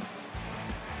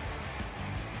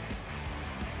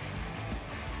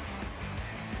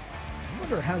 I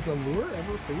wonder, has Allure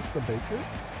ever faced the Baker?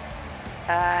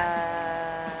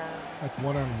 Like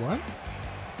one-on-one?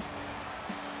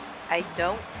 I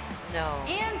don't know.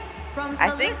 And from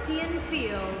I think Elysian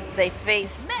Fields, they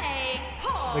faced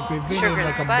Like they've been Sugar in like and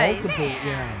a Spice. multiple,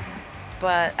 yeah.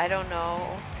 But I don't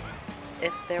know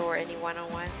if there were any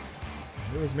one-on-ones.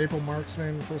 It was Maple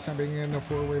Marksman, first time being in a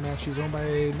 4-way match. She's owned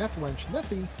by Nethwench,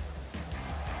 Nethy,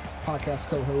 podcast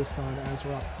co-host on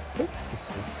Azeroth.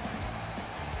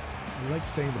 I like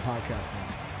saying the podcast name.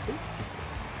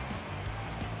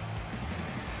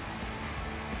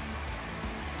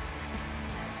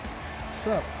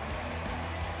 So,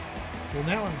 well,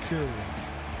 now I'm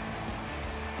curious.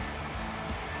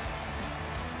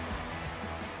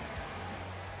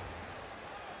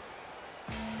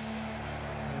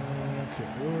 Okay,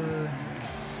 we're...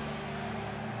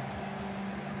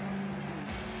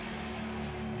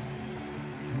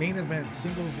 Main event,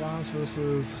 singles loss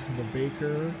versus the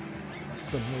Baker,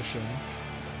 submission.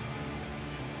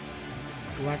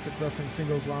 Galactic Wrestling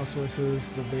singles loss versus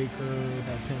the Baker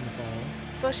by pinfall.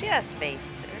 So she has faced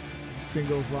her.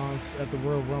 Singles loss at the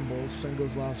Royal Rumble,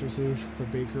 singles loss versus the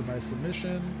Baker by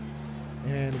submission.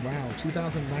 And wow,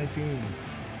 2019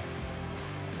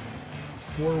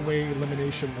 4-way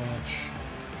elimination match.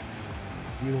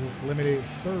 You eliminated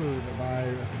third by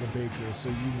the Baker, so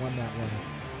you won that one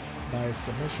by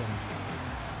submission.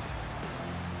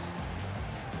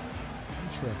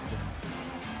 Interesting.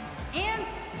 And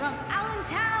from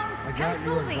Allentown, I got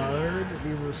you a Pennsylvania. guard.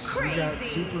 We got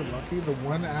super lucky. The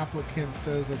one applicant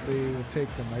says that they will take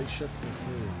the night shift for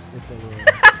free. It's a little.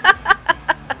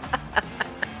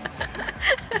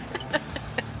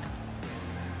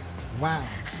 Wow.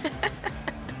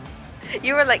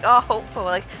 You were like all hopeful,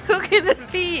 like who can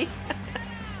it be?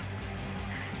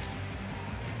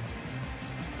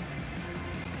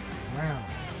 Wow.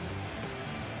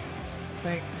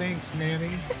 Thanks,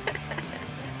 Manny.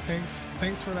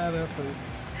 Thanks for that effort.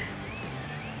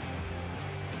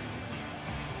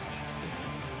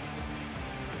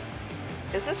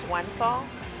 Is this one fall?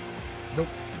 Nope.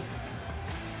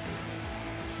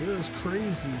 Here's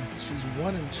Crazy. She's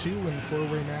 1-2 in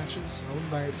 4-way matches,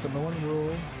 owned by Samoan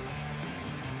Rule.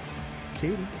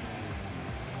 Katie.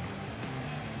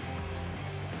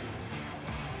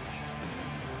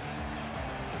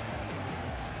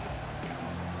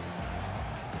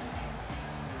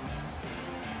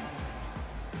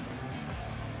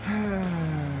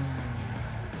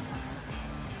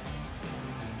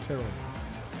 Terrible.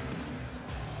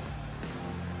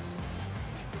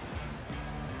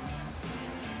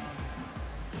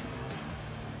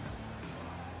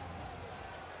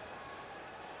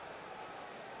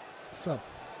 What's up?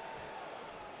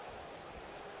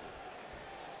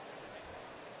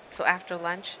 So after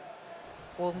lunch,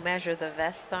 we'll measure the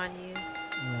vest on you.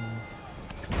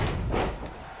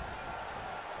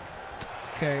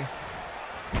 Okay.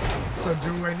 So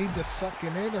do I need to suck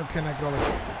it in, or can I go like,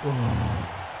 oh,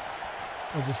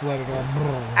 I'll just let it all.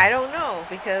 I don't know,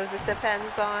 because it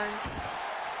depends on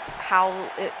how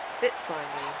it fits on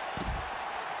you.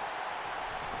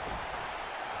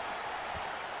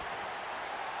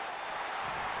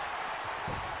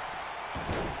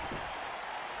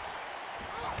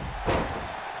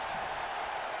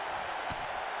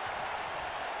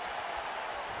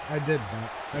 I did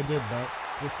bet. I did bet.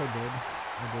 Yes, I did.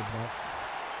 I did bet.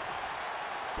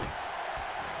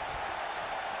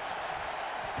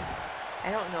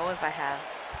 I don't know if I have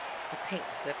a pink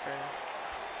zipper.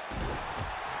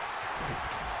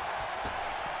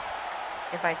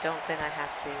 If I don't, then I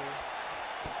have to.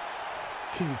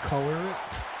 Can you color it?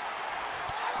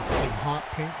 Like hot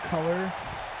pink color?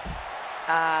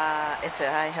 If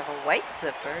I have a white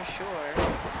zipper, sure.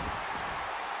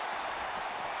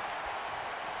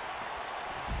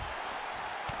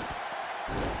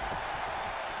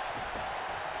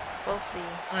 We'll see.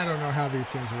 I don't know how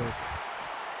these things work.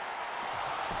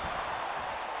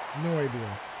 No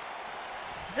idea.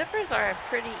 Zippers are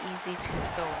pretty easy to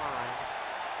sew on.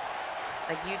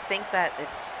 Like, you'd think that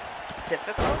it's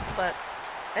difficult, but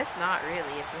it's not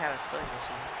really if you have a sewing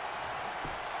machine.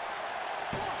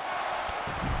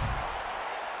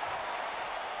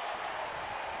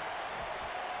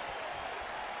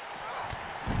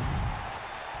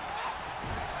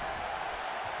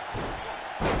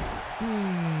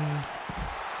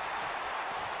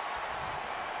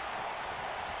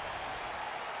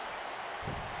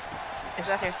 Is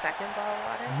that your second bottle of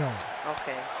water? No.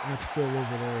 Okay. It's still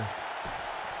over there.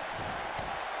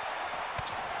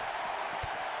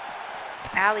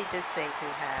 Allie did say to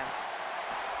have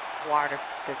water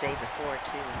the day before,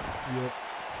 too. Yep.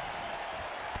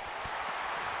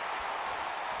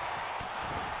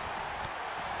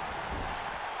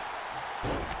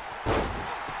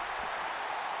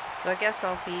 So I guess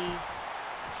I'll be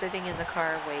sitting in the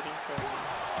car waiting for you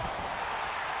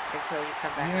until you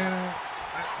come back. Yeah.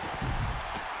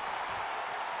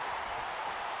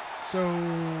 So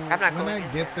when I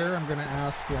get there, I'm gonna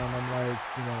ask him. I'm like,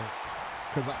 you know,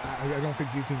 because I don't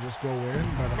think you can just go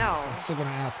in, but I'm still gonna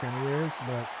ask anyways.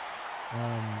 But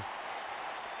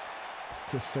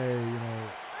to say, you know,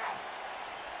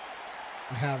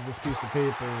 I have this piece of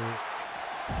paper.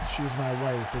 She's my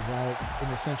wife. Is that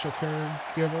an essential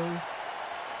caregiver?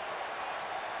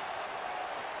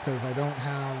 Because I don't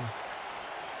have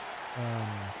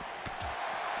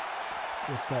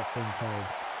what's that thing called?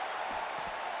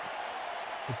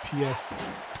 The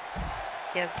PSW?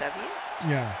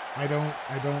 Yeah, I don't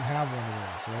have one of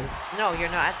those, right? No,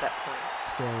 you're not at that point.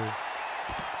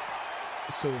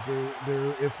 So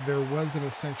if there was an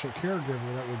essential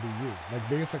caregiver, that would be you. Like,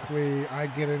 basically, I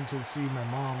get in to see my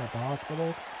mom at the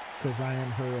hospital because I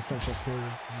am her essential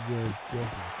caregiver.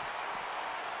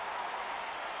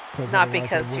 Not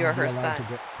because you're her son.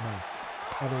 No.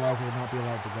 Otherwise, I would not be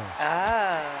allowed to go.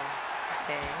 Oh,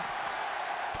 okay.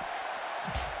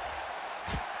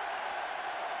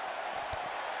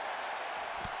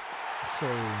 So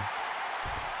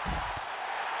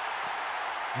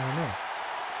I don't know.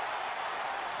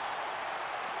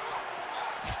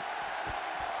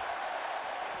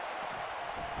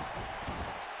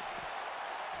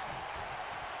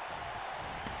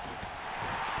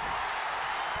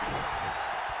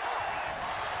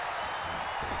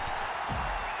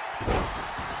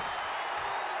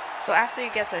 So after you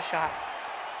get the shot,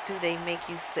 do they make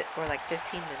you sit for like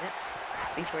 15 minutes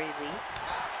before you leave?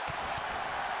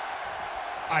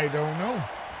 I don't know.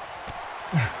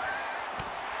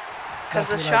 Because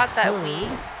the That's what shot I've that heard,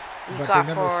 we but got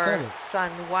they never for said it.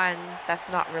 Sun 1, that's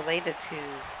not related to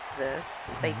this.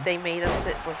 They made us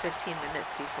sit for 15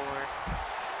 minutes before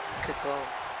we could go.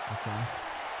 Okay.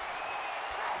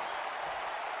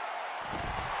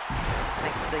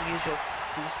 Like the usual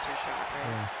booster shot, right?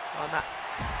 Yeah. Well, not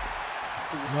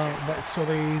booster. No, but so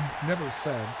they never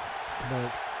said,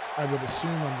 but I would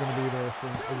assume I'm going to be there for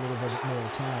a little bit more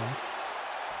time.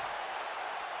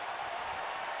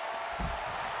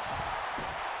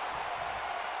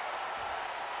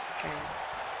 Okay.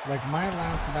 Like my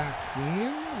last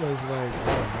vaccine was like,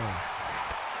 oh no.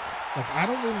 Like I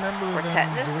don't remember For them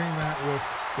tetanus? doing that with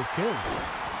the kids.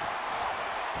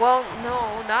 Well,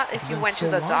 no, not It's if you been went so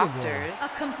to the long ago. doctors. A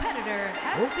competitor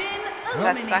has Oh. been Well,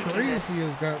 That's eliminated. succubus. Crazy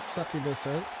has got succubus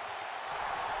out.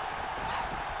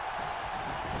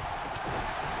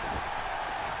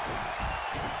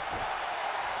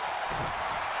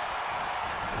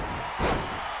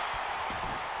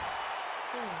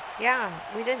 Yeah,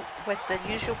 we didn't, with the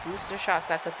usual booster shots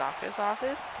at the doctor's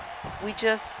office, we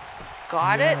just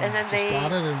got it Yeah, and then just they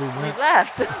got it and we went.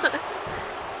 left.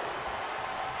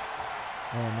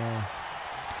 Oh no.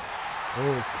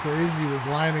 Oh, Crazy was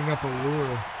lining up a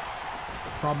lure.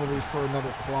 Probably for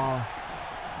another claw.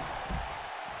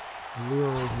 The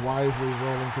lure was wisely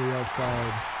rolling to the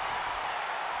outside.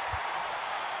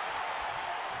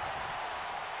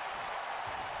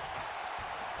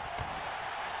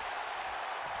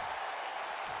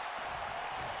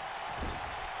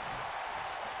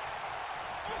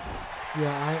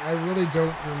 Yeah, I really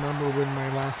don't remember when my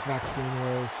last vaccine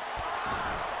was.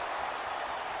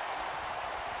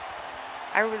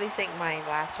 I really think my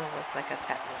last one was like a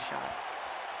tetanus shot.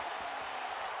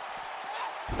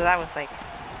 So that was like,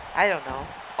 I don't know,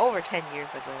 over 10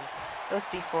 years ago. It was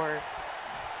before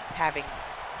having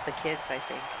the kids, I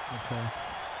think. Okay.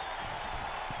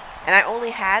 And I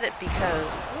only had it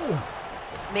because Oh,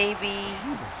 maybe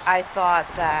Jeebus. I thought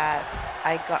that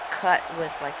I got cut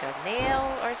with like a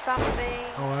nail or something.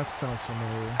 Oh, that sounds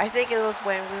familiar. I think it was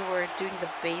when we were doing the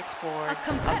A baseboards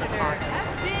of the competitor pond.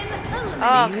 has been eliminated.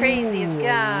 Oh, Crazy is Ooh,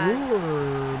 gone.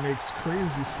 Lure makes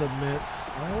Crazy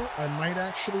submits. Well, I might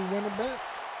actually win a bet.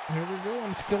 Here we go.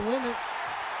 I'm still in it.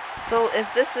 So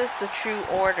if this is the true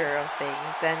order of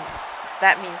things, then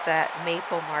that means that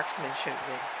Maple Marksman should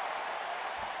win.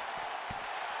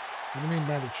 What do you mean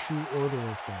by the true order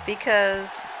of things? Because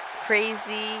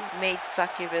Crazy made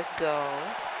Succubus go,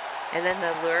 and then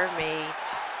the lure made...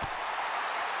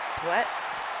 What?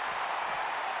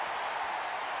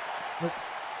 Nope.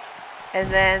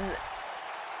 And then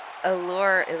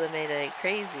Allure eliminated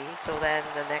Crazy, so then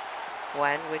the next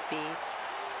one would be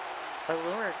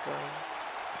Allure going.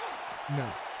 No.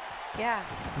 Yeah.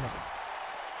 No.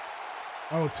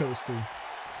 Oh, Toasty.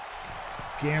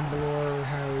 Gambler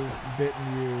has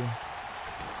bitten you.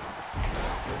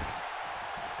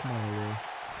 Come on, Allure.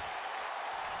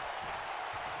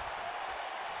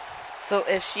 So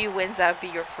if she wins, that would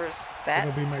be your first bet?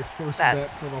 It'll be my first That's-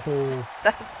 bet for the whole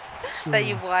stream. that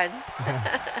you won.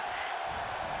 Yeah.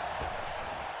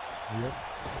 Yep.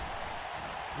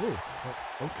 Ooh.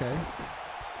 Okay.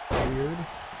 Weird.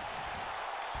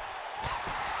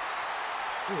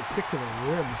 Ooh, a kick to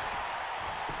the ribs.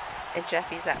 And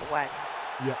Jeffy's at 1.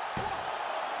 Yep.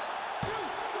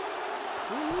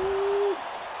 Ooh.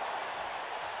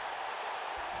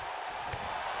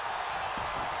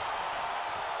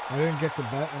 I didn't get to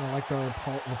bet, and I like the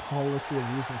policy of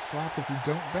using slots if you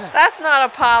don't bet. That's not a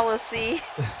policy.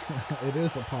 It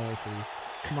is a policy.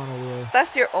 Come on, Allure.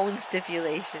 That's your own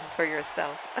stipulation for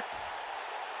yourself.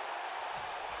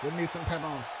 Give me some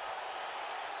pebbles.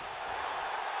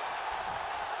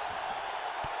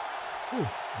 Ooh,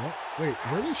 what? Wait,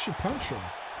 where did she punch her?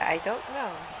 I don't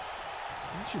know.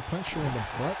 Didn't she punch her in the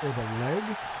butt or the leg?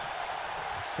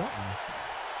 Or something.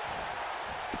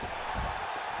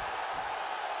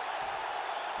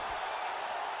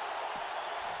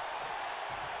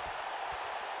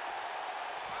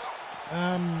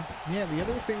 Yeah, the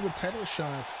other thing with title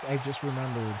shots, I just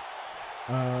remembered.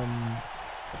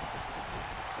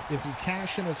 If you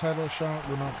cash in a title shot,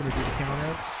 we're not going to do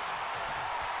countouts.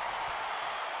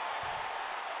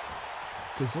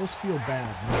 Because those feel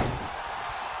bad, man.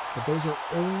 But those are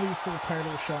only for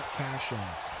title shot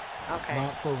cash-ins. Okay.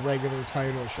 Not for regular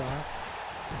title shots.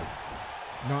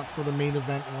 Not for the main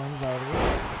event ones either.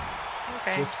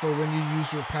 Okay. Just for when you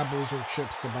use your pebbles or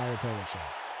chips to buy a title shot.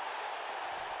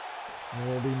 There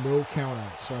will be no count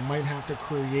out. So I might have to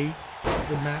create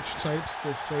the match types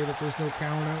to say that there's no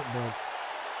count out, but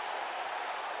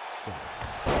still.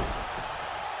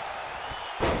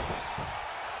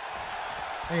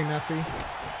 Hey, Neffy.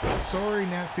 Sorry,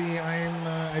 Neffy.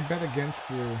 I bet against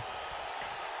you.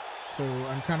 So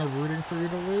I'm kind of rooting for you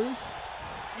to lose.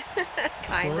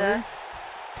 Kinda.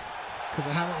 Because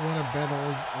I haven't won a bet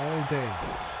all day.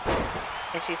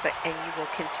 And she's like, and you will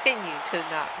continue to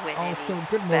not win Also, any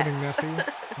good morning, bets. Neffy.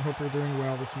 I hope you're doing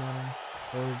well this morning.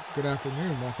 Or good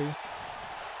afternoon, Neffy.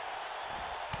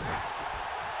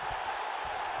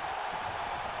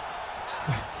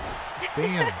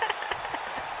 Damn.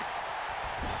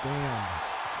 Damn.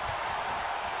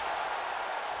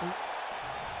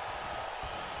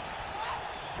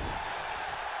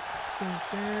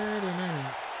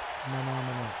 No.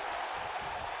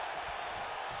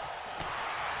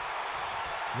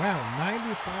 Wow,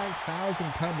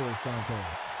 95,000 pebbles, Dante.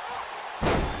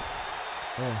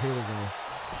 Oh, here we go.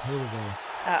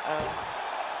 Uh-oh.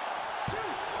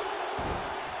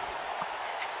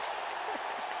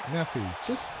 Neffy,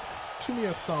 just do me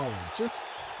a solid. Just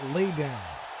lay down.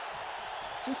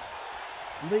 Just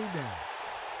lay down.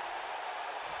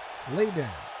 Lay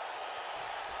down.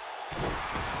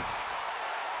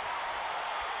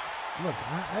 Look,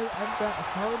 I've got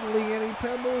hardly any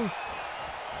pebbles.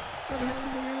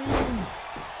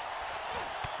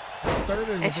 I started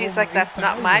And with she's over like, that's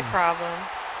not my 8,000. problem.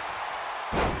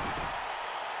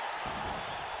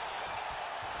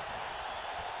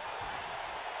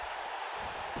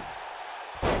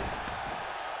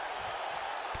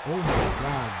 Oh my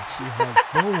god, she's like,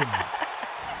 boom.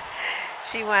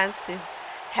 She wants to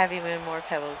have even more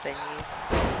pebbles than you.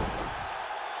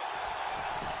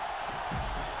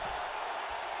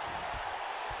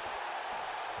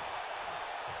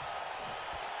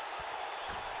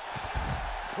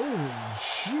 Holy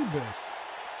jeebus.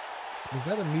 Was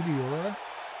that a Meteora?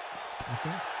 I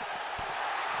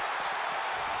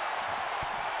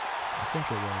think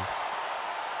it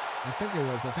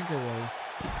was.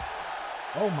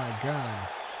 Oh my god.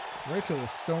 Right to the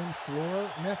stone floor?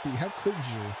 Neffy, how could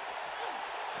you?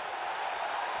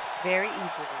 Very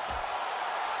easily.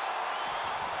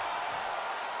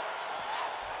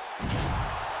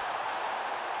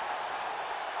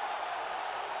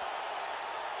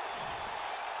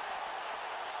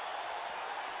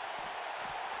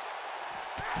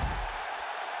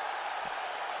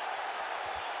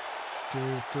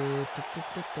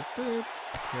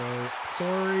 So,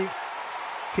 sorry.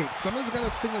 Okay, someone's gotta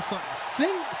sing a song.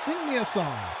 Sing me a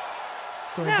song.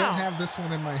 So I don't have this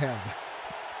one in my head.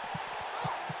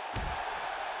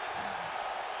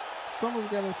 Someone's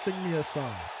gotta sing me a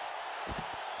song.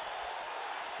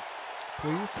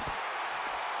 Please?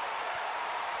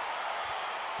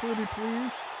 Pretty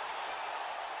please?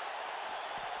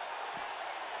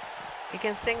 You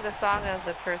can sing the song of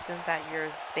the person that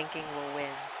you're thinking will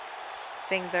win.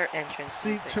 Sing their entrance.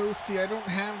 See, music. Toasty, I don't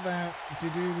have that.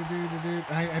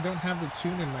 I don't have the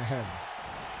tune in my head.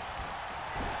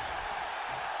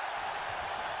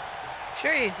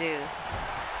 Sure you do.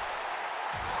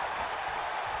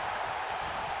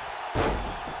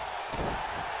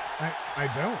 I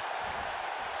don't.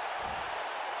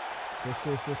 This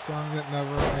is the song that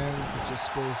never ends. It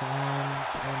just goes on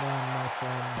and on, my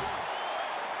friend.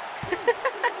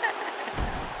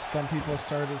 Some people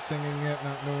started singing it,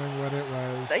 not knowing what it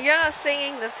was. You're not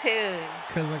singing the tune.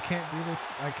 Because I can't do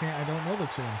this. I don't know the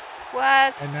tune.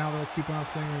 What? And now they'll keep on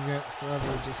singing it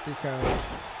forever just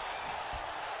because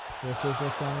this is a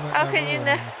song that How never can you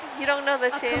ends. you don't know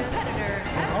the tune?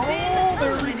 Oh,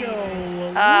 there we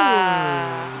go.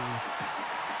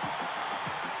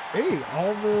 Hey,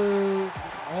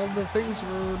 all the things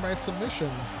were my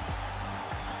submission.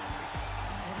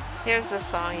 Here's the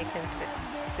song you can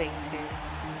sing to.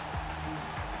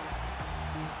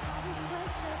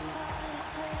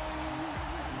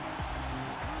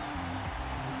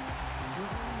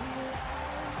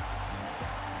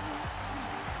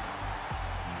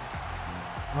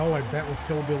 Oh, I bet with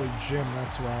Hillbilly Jim,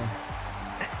 that's why.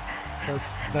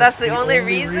 That's the only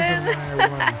reason? why I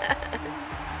won.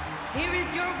 Here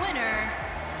is your winner,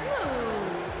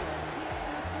 Smooth.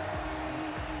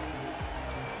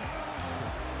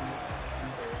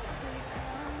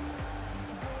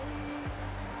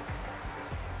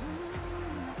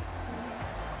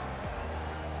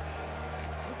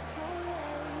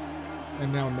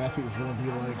 And now Neffy's gonna be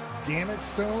like, damn it,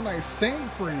 Stone, I sang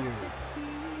for you.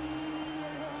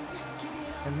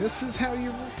 And this is how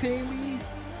you repay me?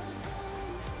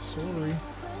 Sorry.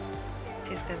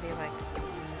 She's gonna be like,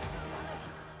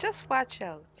 just watch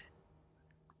out.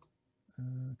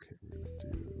 Okay, we're gonna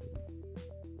do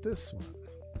this one.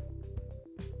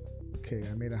 Okay,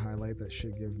 I made a highlight that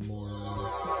should give more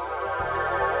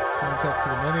context to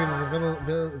the menu.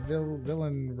 There's a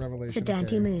villain revelation.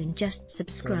 Sedante Moon just So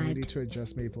subscribed. you need to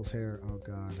adjust Maple's hair. Oh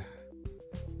god.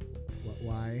 What?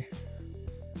 Why?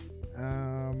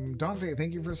 Dante,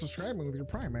 thank you for subscribing with your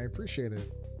Prime. I appreciate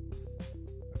it.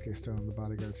 Okay, Stone, the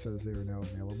bodyguard says they are now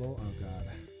available. Oh god.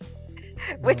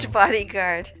 Which No.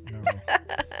 bodyguard? No.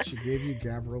 She gave you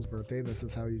Gavril's birthday. This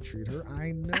is how you treat her.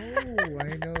 I know.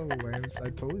 I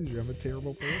told you I'm a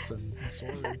terrible person. I'm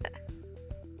sorry.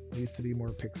 Needs to be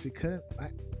more pixie cut.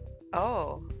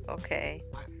 Oh, okay.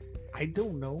 I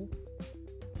don't know.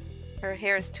 Her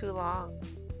hair is too long.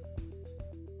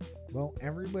 Well,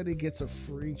 everybody gets a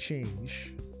free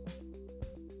change.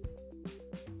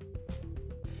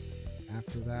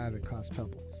 After that, it costs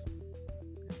pebbles.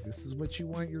 If this is what you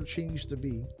want your change to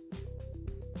be.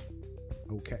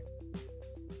 Okay.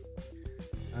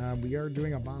 We are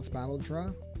doing a boss battle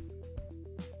draw.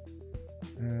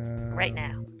 Right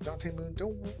now. Dante Moon,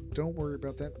 don't worry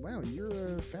about that. Wow,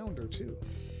 you're a founder too.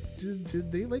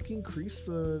 Did they like increase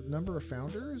the number of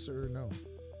founders or no?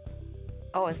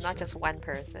 Oh, it's not just one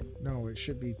person. No, it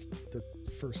should be the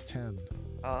first 10.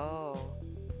 Oh.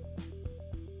 I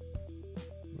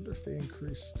wonder if they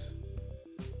increased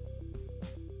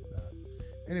that.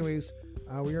 Anyways,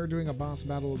 we are doing a boss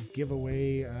battle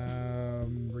giveaway,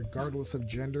 regardless of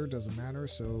gender, doesn't matter.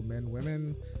 So men,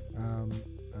 women,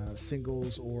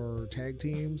 singles or tag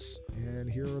teams.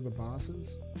 And here are the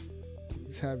bosses.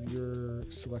 Please have your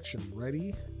selection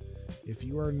ready. If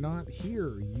you are not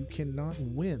here, you cannot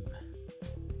win.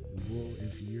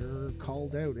 If you're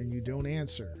called out and you don't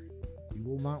answer, you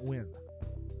will not win.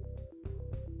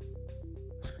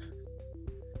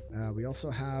 We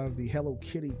also have the Hello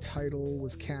Kitty title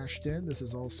was cashed in. This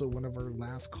is also one of our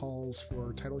last calls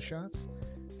for title shots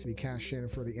to be cashed in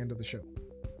for the end of the show.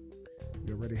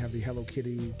 We already have the Hello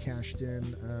Kitty cashed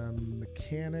in.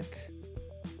 Mechanic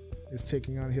is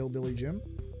taking on Hillbilly Jim,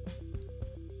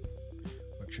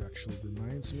 which actually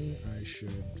reminds me I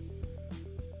should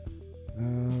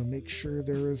make sure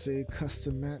there is a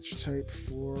custom match type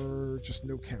for just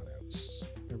no countouts.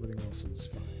 Everything else is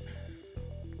fine.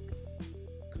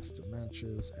 Custom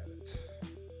matches, edit.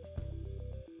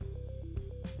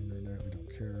 Internet, we don't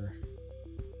care.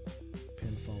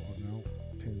 Pinfall, oh no.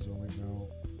 Pins only, no.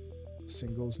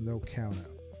 Singles, no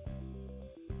countout.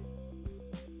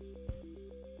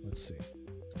 Let's see.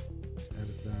 Let's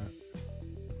edit that.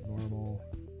 Normal.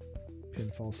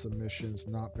 Pinfall submissions,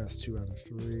 not best 2 out of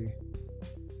 3.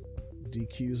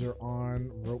 DQs are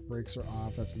on, rope breaks are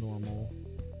off, that's normal.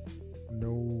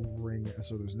 No ring,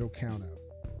 so there's no count out.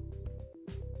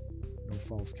 No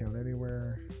false count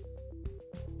anywhere.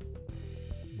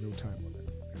 No time limit.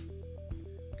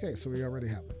 Okay, so we already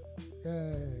have it.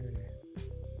 Yay!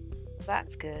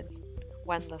 That's good.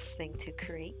 One less thing to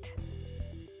create.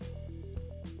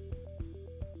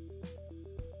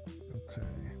 Okay.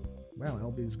 Wow,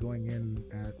 LB's going in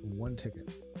at 1 ticket.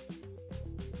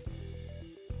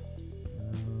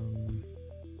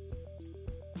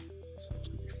 So that's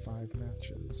going to be 5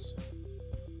 matches.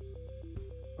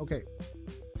 Okay.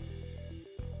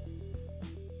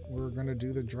 We're going to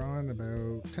do the draw in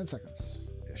about 10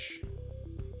 seconds-ish.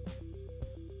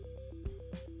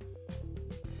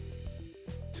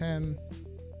 10,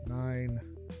 9,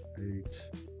 8,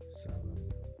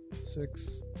 7,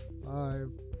 6,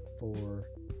 5, 4,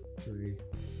 3,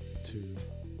 2,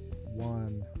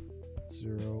 1,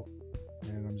 0.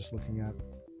 And I'm just looking at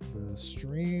the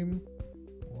stream.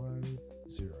 1,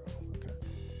 0. Okay.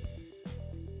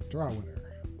 Draw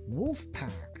winner.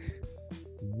 Wolfpack.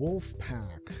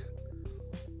 Wolfpack.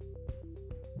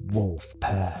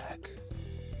 Wolfpack.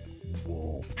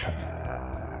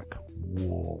 Wolfpack.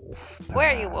 Wolfpack. Where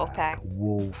are you, Wolfpack?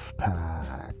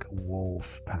 Wolfpack.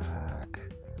 Wolfpack.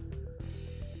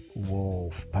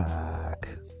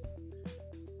 Wolfpack.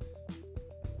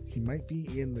 He might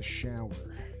be in the shower.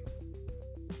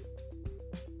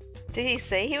 Did he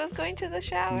say he was going to the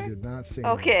shower? He did not say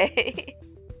Okay.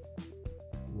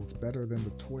 Well, it's better than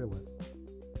the toilet.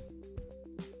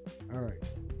 Alright.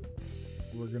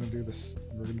 We're gonna do this.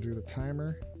 We're gonna do the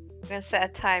timer. I'm gonna set a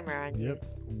timer on you. Yep.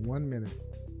 1 minute.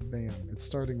 Bam. It's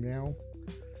starting now.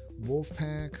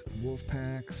 Wolfpack,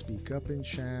 Wolfpack, speak up in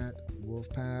chat.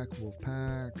 Wolfpack,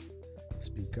 Wolfpack,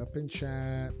 speak up in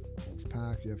chat.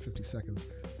 Wolfpack, you have 50 seconds.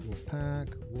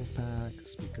 Wolfpack, Wolfpack,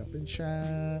 speak up in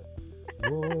chat.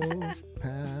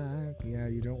 Wolfpack. Yeah,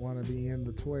 you don't want gonna be in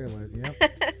the toilet. Yep.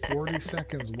 40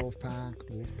 seconds, Wolfpack.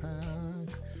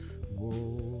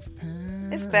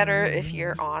 Wolfpack. It's better if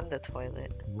you're on the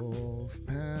toilet.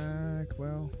 Wolfpack.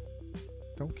 Well,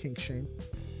 don't kink shame.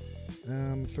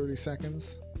 30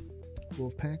 seconds.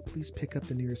 Wolfpack, please pick up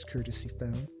the nearest courtesy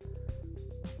phone.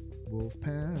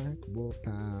 Wolfpack.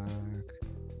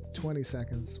 20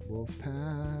 seconds.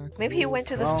 Wolfpack. Maybe he went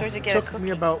to the store to get a It took cookie. me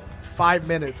about 5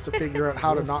 minutes to figure out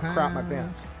how to not crap my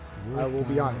pants. I will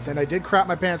be honest. And I did crap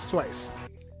my pants twice.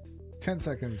 10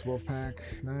 seconds,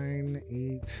 Wolfpack. 9,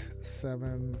 8,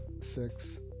 7,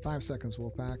 6, 5 seconds,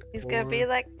 Wolfpack. He's 4, gonna be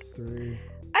like, 3,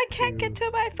 I can't get 2,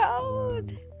 to my phone.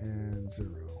 1, and 0.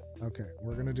 Okay,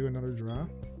 we're gonna do another draw.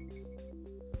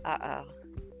 Uh-oh.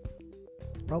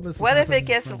 Well, this What has if it happened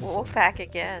gets from before. Wolfpack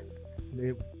again?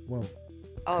 It won't.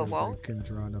 Oh, it 'cause won't? I can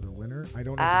draw another winner. I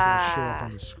don't know if it's going to show up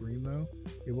on the screen, though.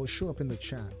 It will show up in the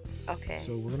chat. Okay.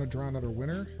 So we're going to draw another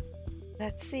winner.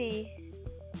 Let's see.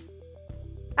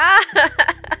 Ah!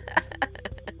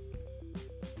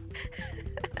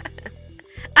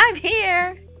 I'm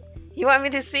here. You want me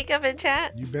to speak up in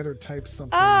chat? You better type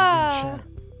something Oh. in chat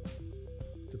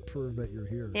to prove that you're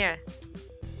here. Here.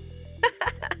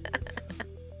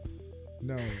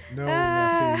 No,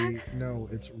 Ah. Neffy. No,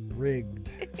 it's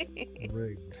rigged.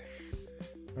 Rigged.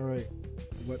 All right.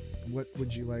 What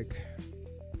would you like?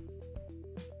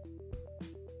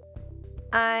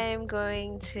 I'm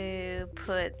going to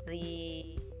put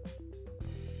the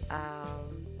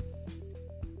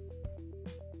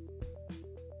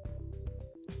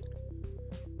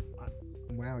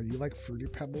Wow, you like Fruity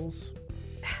Pebbles?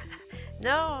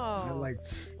 no. I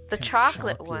liked the Count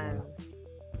chocolate Chocula.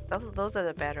 ones. Those are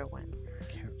the better ones.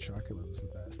 Count Chocula was the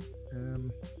best.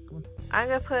 Come on. I'm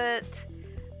gonna put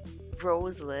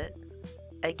Roselet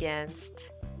against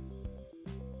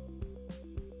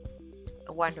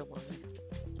Wonder Woman.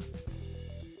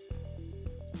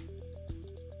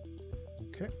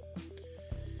 Okay.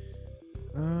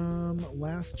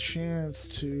 Last chance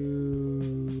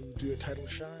to do a title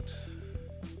shot.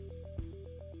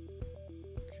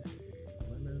 Okay,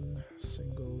 women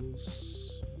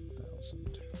singles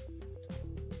 1,000.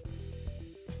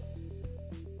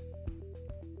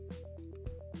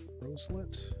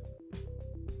 Roselet.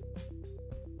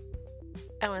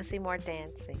 I want to see more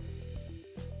dancing.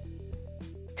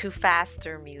 To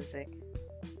faster music.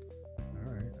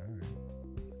 All right.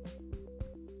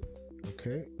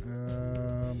 Okay.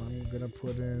 I'm gonna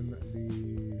put in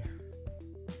the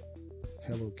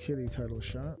Hello Kitty title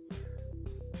shot.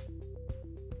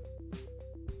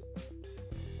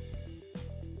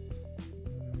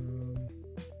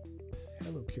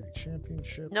 Hello Kitty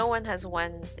Championship. No one has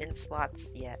won in slots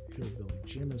yet. Hillbilly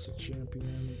Jim is a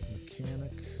champion.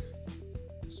 Mechanic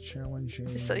is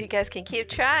challenging. So you guys can keep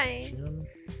trying. Jim.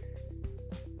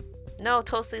 No,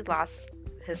 Toasty lost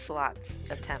his slots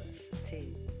attempts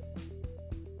too.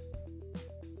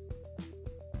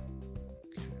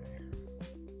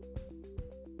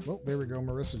 Oh, there we go.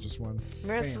 Marissa just won.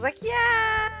 Marissa's Bam. like,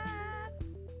 yeah.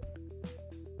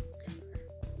 Okay.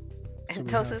 And So we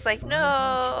Toast have is like, 5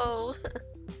 no. matches. Yeah,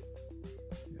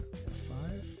 we have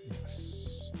 5.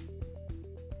 Yes.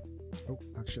 Oh,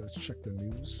 actually, let's check the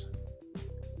news.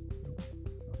 Nope,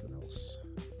 nothing else.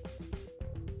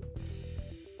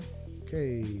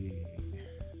 Okay.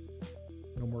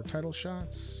 No more title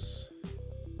shots.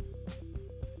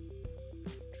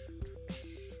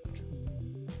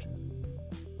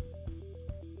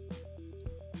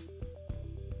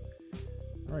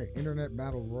 Alright, Internet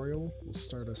Battle Royal will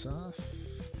start us off.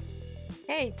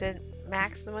 Hey, did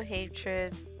Maximum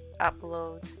Hatred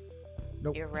upload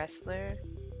Nope. your wrestler?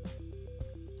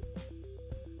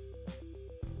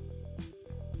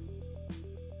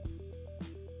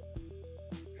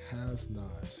 Has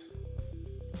not.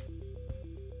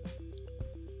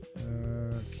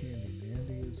 Candy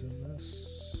Mandy is in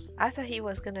this. I thought he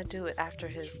was gonna do it after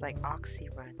his like Oxy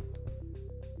run.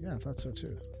 Yeah, I thought so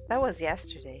too. That was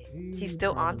yesterday. He He's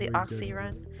still on the probably Oxy did.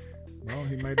 run? Well,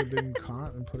 he might have been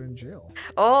caught and put in jail.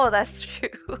 Oh, that's true.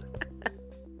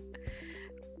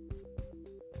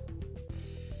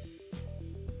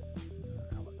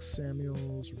 Alex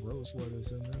Samuels, Roselet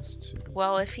is in this too.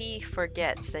 Well, if he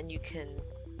forgets, then you can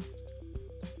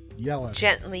Yell at him.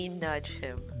 gently nudge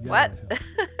him. Yell What? at him.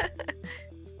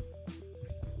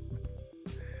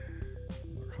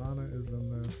 Lorhana is in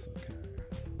this. Okay.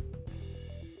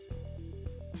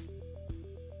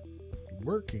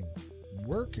 Working.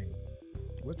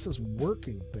 What's this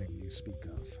working thing you speak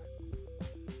of?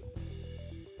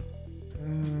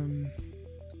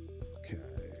 Okay.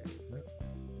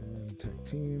 And tag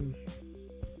team.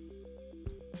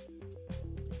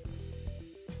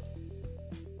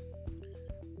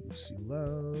 Lucy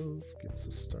Love gets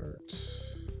a start.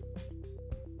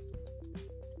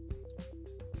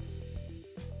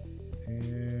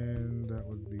 And that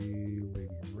would be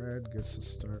Lady Red gets a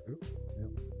start. Oop, yep.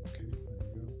 Okay, there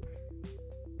we go.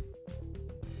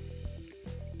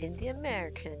 In the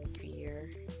American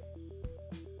gear.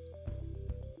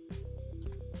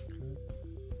 Okay.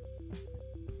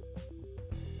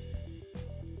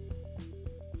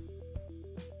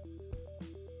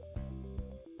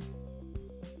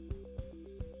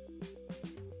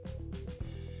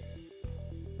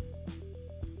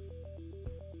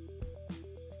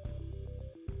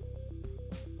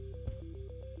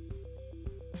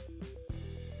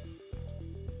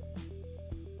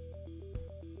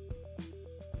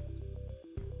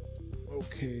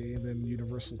 Okay, and then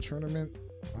Universal Tournament.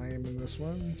 I am in this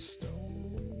one.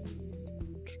 Stone.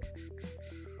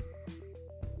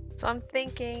 So I'm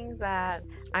thinking that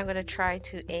I'm going to try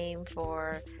to aim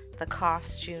for the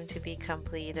costume to be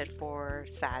completed for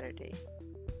Saturday.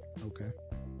 Okay.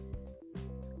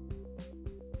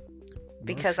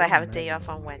 Because I have a day off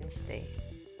on Wednesday.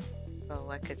 So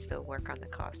I could still work on the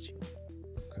costume.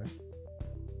 Okay.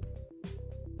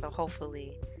 So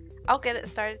hopefully I'll get it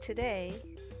started today.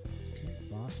 Okay,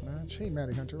 boss match. Hey,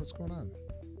 Maddie Hunter, what's going on?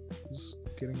 Who's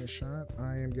getting a shot?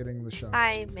 I am getting the shot.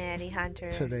 Hi, Maddie Hunter.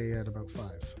 Today at about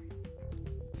 5.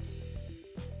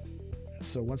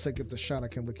 So once I get the shot, I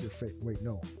can lick your face. Wait,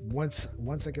 no. Once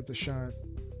I get the shot,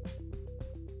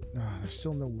 there's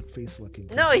still no face licking.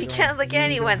 No, you can't lick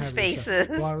anyone's faces.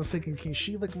 Well, I was thinking, can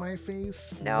she lick my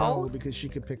face? No, because she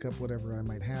could pick up whatever I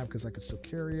might have because I could still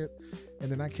carry it,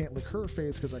 and then I can't lick her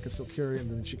face because I could still carry it,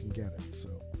 and then she can get it. So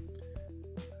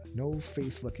no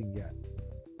face licking yet.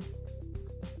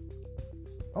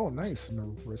 Oh, nice,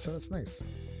 Marissa. That's nice.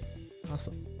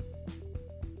 Awesome.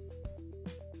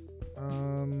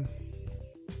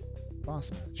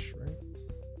 Boss match, right?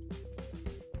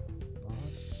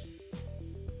 Boss.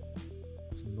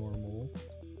 It's normal.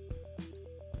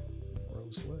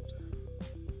 Roselet.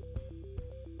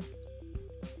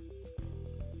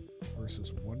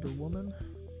 Versus Wonder Woman.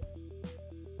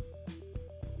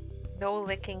 no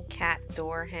licking cat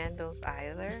door handles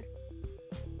either.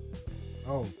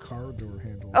 Oh, car door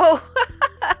handles. Oh,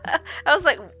 I was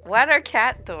like, what are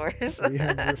cat doors? We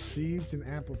have received an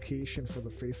application for the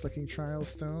face licking trial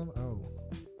stone. Oh.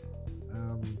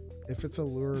 If it's a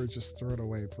lure, just throw it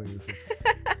away, please. It's...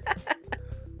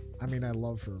 I mean, I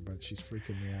love her, but she's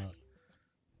freaking me out.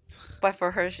 But for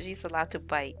her, she's allowed to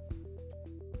bite.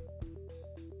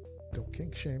 Don't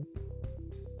kink shame.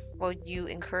 Well, you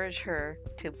encourage her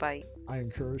to bite. I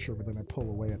encourage her, but then I pull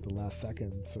away at the last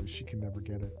second, so she can never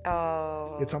get it.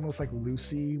 Oh. It's almost like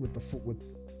Lucy with the foot with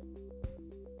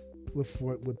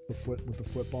the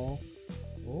football.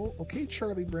 Oh, okay,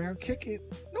 Charlie Brown, kick it.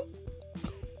 Nope.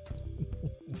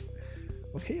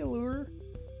 Okay, Allure.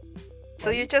 So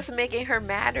you're just making her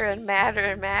madder and madder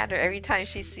and madder every time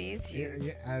she sees you.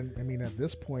 Yeah. I mean, at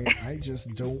this point, I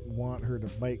just don't want her to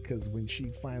bite because when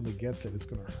she finally gets it, it's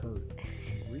gonna hurt.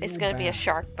 It's gonna be a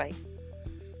shark bite.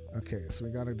 Okay, so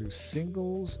we gotta do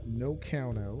singles, no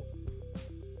count out.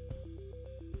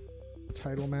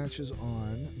 Title matches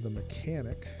on the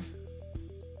mechanic.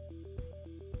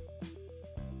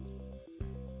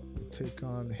 We'll take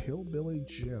on Hillbilly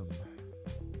Jim.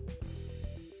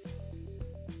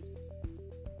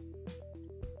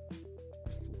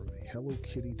 Hello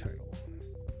Kitty title.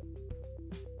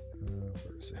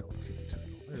 Where's the Hello Kitty title?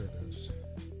 There it is.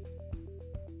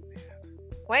 Man.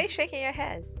 Why are you shaking your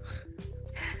head?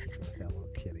 Hello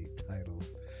Kitty title.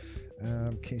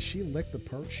 Can she lick the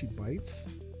part she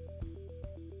bites?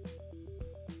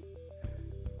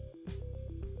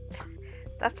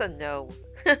 That's a no.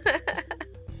 Oh,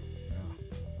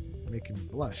 making me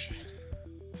blush.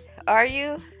 Are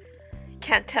you?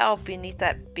 Can't tell beneath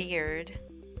that beard.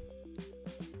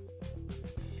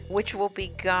 Which will be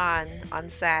gone on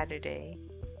Saturday.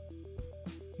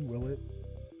 Will it?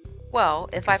 Well,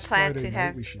 if I plan Friday to night,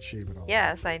 have... we should shave it off.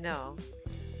 Yes, I know.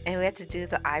 And we have to do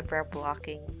the eyebrow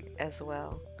blocking as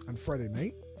well. On Friday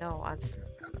night? No,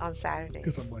 on Saturday.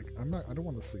 Because I'm like, I don't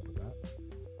want to sleep with that.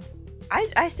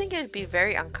 I think it'd be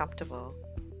very uncomfortable.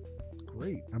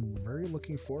 Great. I'm very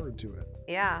looking forward to it.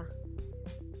 Yeah.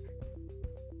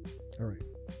 All right.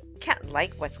 Can't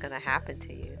like what's gonna happen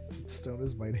to you. Stone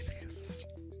is biting because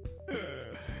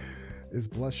is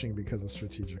blushing because of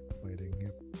strategic biting.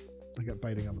 Yep. I got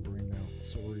biting on the brain now.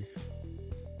 Sorry.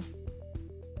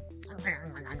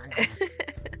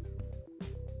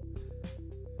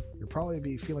 You'll probably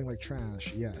be feeling like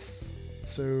trash. Yes.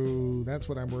 So that's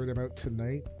what I'm worried about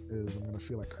tonight. Is I'm gonna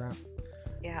feel like crap.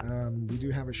 Yeah. We do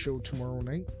have a show tomorrow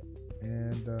night.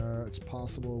 And it's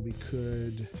possible we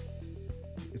could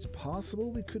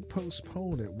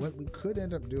postpone it. What we could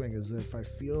end up doing is, if I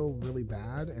feel really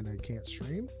bad and I can't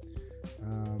stream,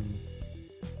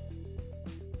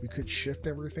 we could shift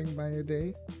everything by a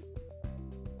day.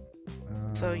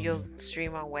 So you'll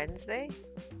stream on Wednesday?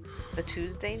 The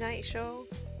Tuesday night show?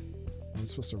 I'm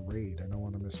supposed to raid. I don't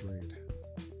want to miss raid.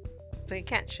 So you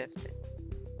can't shift it.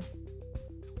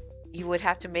 You would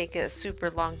have to make a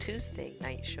super long Tuesday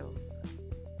night show.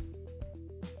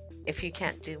 If you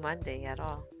can't do Monday at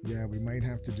all. Yeah, we might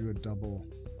have to do a double.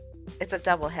 It's a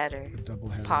double header. A double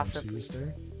header possibly. on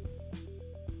Tuesday.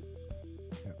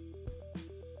 Yeah.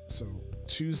 So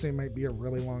Tuesday might be a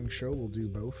really long show. We'll do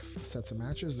both sets of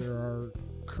matches. There are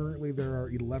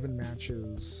 11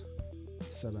 matches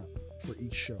set up for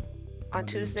each show. On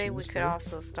Tuesday, we could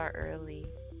also start early.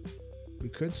 We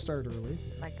could start early.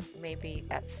 Like maybe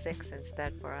at 6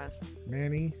 instead for us.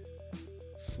 Manny,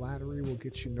 flattery will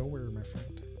get you nowhere, my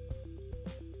friend.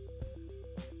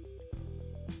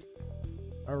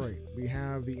 Alright, we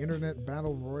have the Internet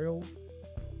Battle Royal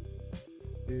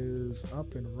is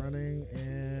up and running,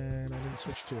 and I didn't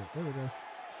switch to it. There we go.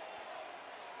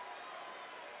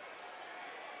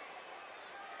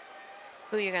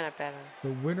 Who are you gonna bet on?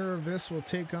 The winner of this will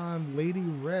take on Lady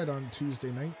Red on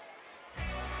Tuesday night.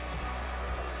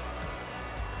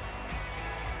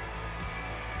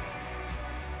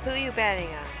 Who are you betting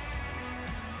on?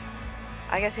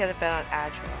 I guess you have to bet on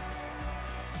Adro.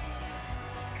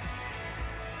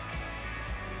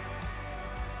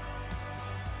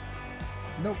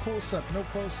 No close-up, no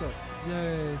close-up.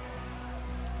 Yay.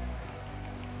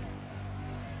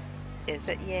 Is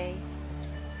it yay?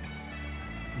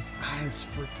 These eyes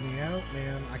freak me out,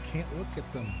 man. I can't look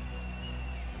at them.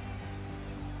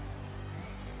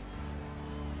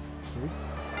 See?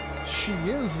 She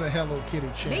is the Hello Kitty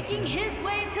champion. Making his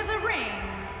way to the ring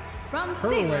from Her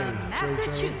Salem, way,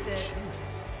 Massachusetts,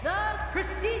 Jesus. the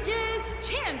prestigious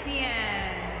champion,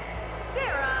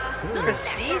 Sarah the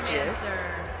Prestigious?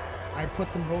 Necromancer. I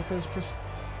put them both as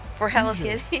For Hello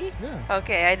prestigious. Kitty? Yeah.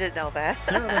 Okay, I didn't know that.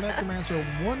 Sarah the Necromancer,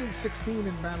 1-16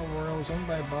 in Battle Royals, owned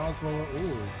by Boslow.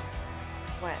 Ooh.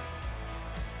 What?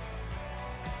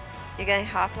 You getting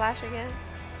hot flash again?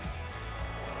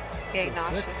 Getting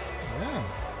Still nauseous? sick. Yeah.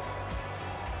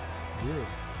 Weird.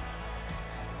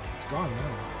 It's gone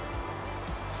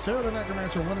now. Sarah the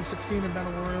Necromancer, 1-16 in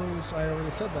Battle Royals. I already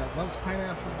said that. Loves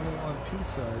pineapple on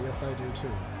pizza. Yes, I do too.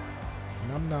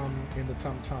 Num num in the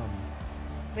tum tum.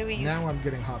 Maybe you Now I'm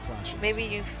getting hot flashes. Maybe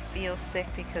you feel sick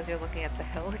because you're looking at the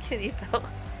Hello Kitty belt.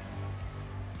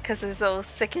 Because it's so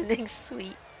sickening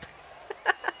sweet.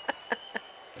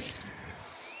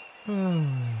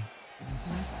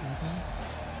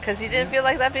 Because you didn't feel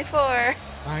like that before.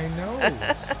 I know.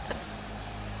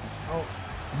 Oh,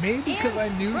 maybe because I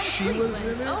knew she was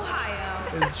in it.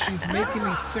 Ohio. Is she's making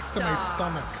me sick to my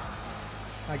stomach.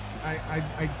 Like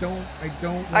I don't. Are you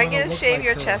wanna gonna look shave like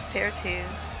your her. chest hair too?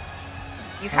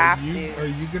 You have Are to.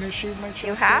 you gonna shave my chest?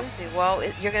 You have hair? to. Well,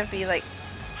 you're gonna be like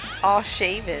all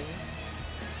shaven.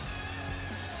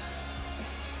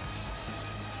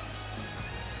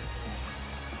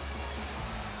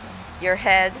 Your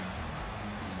head.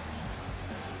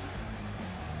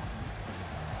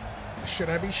 Should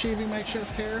I be shaving my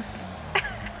chest hair?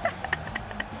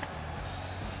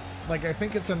 Like, I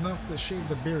think it's enough to shave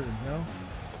the beard, no?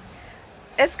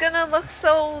 It's gonna look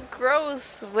so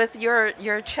gross with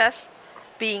your chest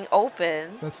being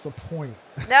open. That's the point.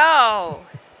 No.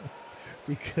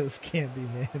 Because Candy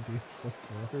Mandy's so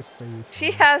her face.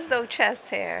 She has no chest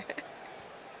hair.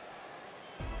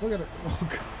 Look at it. Oh,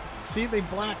 God. See, they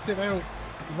blacked it out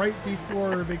right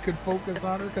before they could focus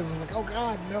on her because it was like, oh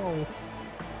God, no.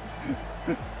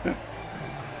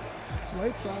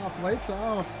 Lights off, lights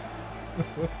off.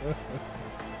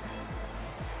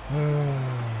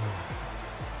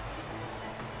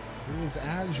 Here's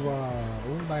Ajwa,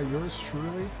 owned by yours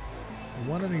truly.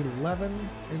 1-11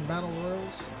 in Battle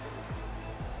Royals.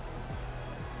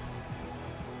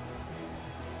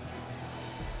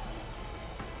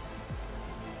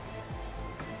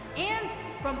 And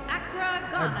from Accra,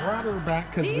 Ghana. I brought her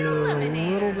back because we were a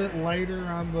little bit lighter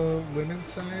on the women's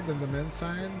side than the men's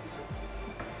side.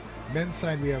 Men's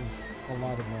side, we have a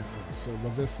lot of wrestlers. So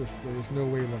Levistus, there's no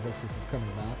way Levistus is coming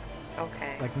back.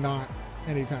 Okay. Like, not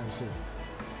anytime soon.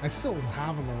 I still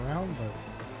have him around, but...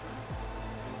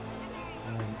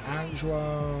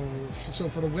 Ajwa... So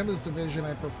for the women's division,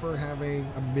 I prefer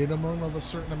having a minimum of a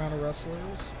certain amount of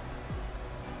wrestlers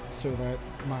so that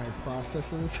my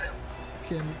processes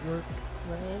can work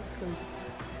well, because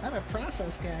I'm a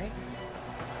process guy.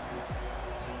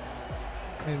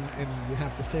 And you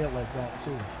have to say it like that,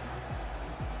 too.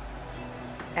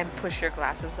 And push your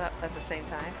glasses up at the same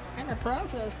time. I'm a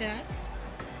process guy.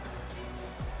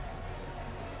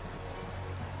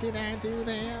 Did I do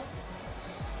that?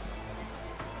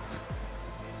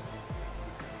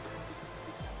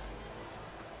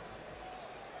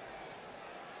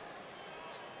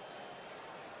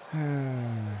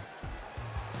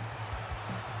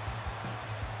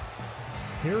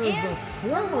 Here is the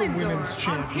former women's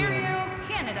champion. Ontario,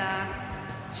 Canada,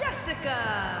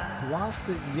 Jessica. Lost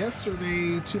it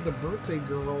yesterday to the birthday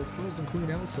girl, Frozen Queen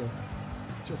Elsa.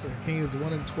 Jessica Kane is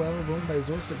 1-12, owned by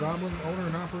Zortz the Goblin, owner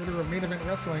and operator of Main Event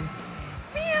Wrestling.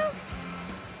 Meow.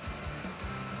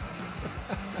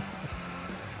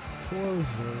 Poor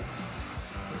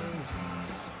Zortz. Poor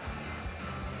Zortz.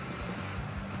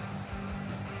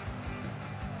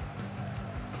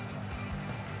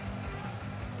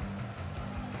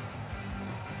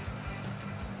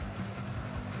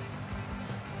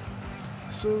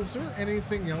 So is there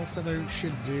anything else that I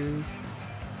should do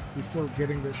before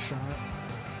getting this shot?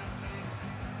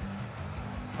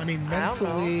 I mean,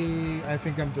 mentally, I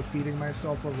think I'm defeating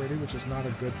myself already, which is not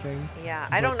a good thing. Yeah,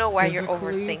 I don't know why you're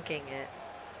overthinking it.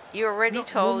 You already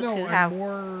told to have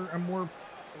I'm more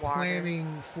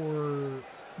planning for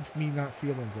me not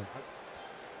feeling good.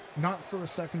 Not for a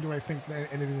second do I think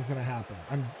that anything's going to happen.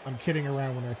 I'm kidding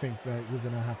around when I think that you're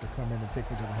going to have to come in and take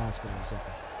me to the hospital or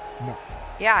something. No.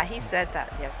 Yeah, he said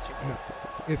that yesterday. No.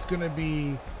 It's going to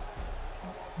be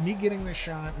me getting the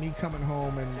shot, me coming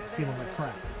home and feeling like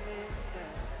crap.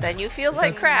 Then you feel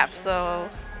like crap, so...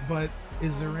 But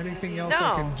is there anything else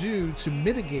I can do to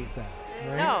mitigate that?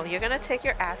 Right? No, you're going to take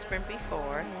your aspirin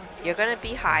before. You're going to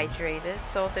be hydrated,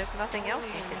 so there's nothing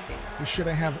else you can do. Should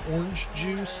I have orange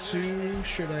juice too?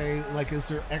 Should I, like, is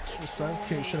there extra stuff?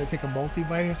 Should I take a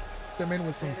multivitamin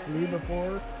with some food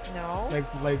before? No.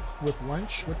 Like with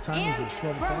lunch? What time is it?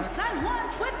 12 o'clock? From San Juan,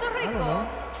 Puerto Rico,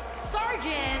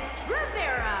 Sergeant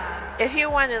Rivera. If you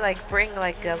want to like bring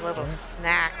like a little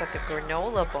snack like a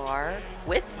granola bar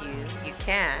with you, you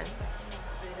can.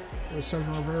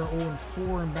 Sergeant Rivera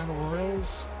 0-4 in Battle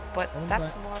Royals. But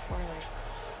that's more for like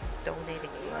donating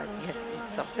blood. You have to eat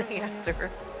something after.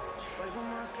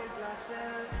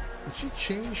 Did she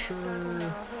change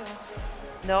her?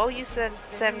 No, you said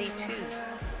 72.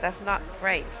 That's not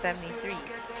right. 73.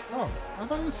 Oh, I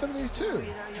thought it was 72.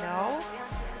 No.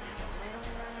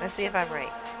 Let's see if I'm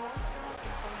right.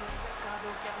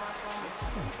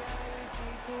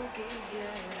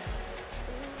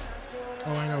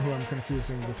 Oh, I know who I'm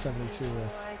confusing the 72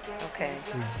 with. Okay.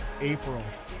 Is April.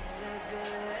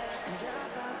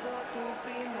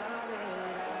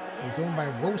 It's owned by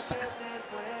Rosa.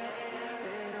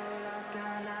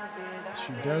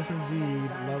 She does indeed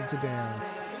love to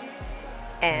dance.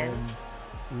 And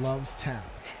loves tap.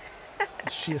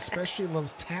 She especially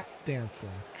loves tap dancing.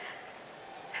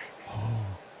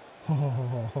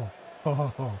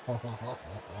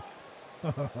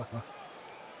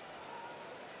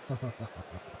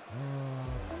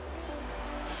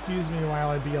 Excuse me while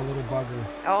I be a little bugger.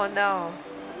 Oh no.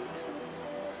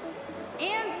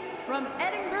 And from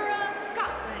Edinburgh,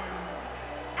 Scotland,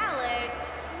 Alex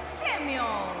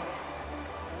Samuels.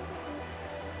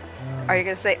 Are you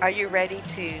gonna say, are you ready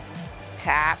to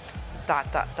tap ...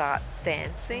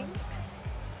 dancing?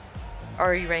 Or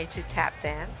are you ready to tap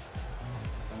dance?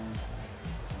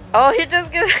 Oh, you're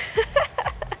just gonna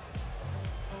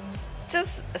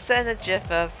just send a gif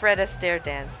of Fred Astaire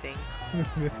dancing.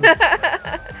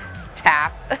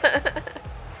 Tap.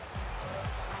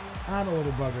 I'm a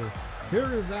little bugger.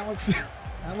 Here is Alex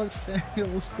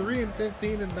Samuels,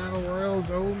 3-15 in Battle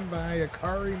Royals, owned by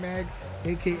Akari Mag,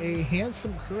 aka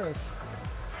Handsome Chris.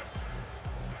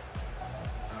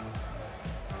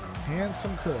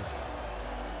 Handsome Chris,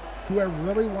 who I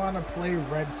really want to play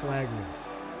Red Flag with.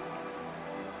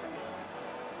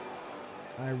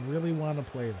 I really want to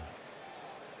play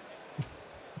that.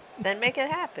 Then make it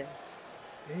happen.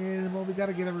 Yeah, well, we got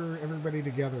to get everybody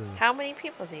together. How many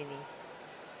people do you need?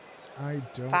 I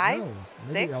don't 5? know.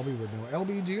 Maybe 6? LB would know.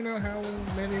 LB, do you know how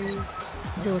many?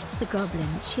 Zortz the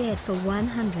Goblin cheered for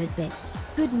 100 bits.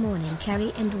 Good morning,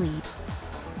 Carrie and Weeb.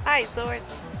 Hi,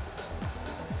 Zortz.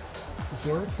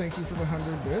 Zortz, thank you for the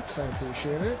 100 bits. I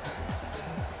appreciate it.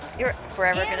 You're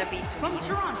forever going to be from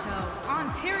Toronto,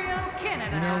 Ontario,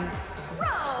 Canada. You know,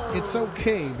 it's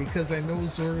okay because I know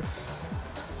Zortz.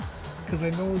 Because I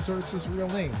know Zortz's real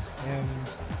name, and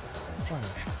it's fine.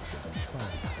 It's fine.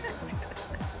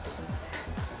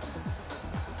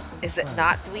 Is it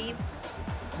not dweeb?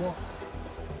 Well,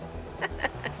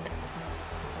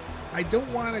 I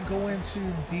don't want to go into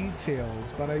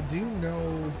details, but I do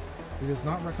know it is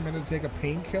not recommended to take a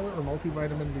painkiller or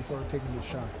multivitamin before taking the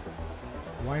shot.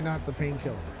 Why not the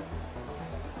painkiller?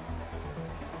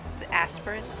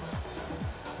 aspirin?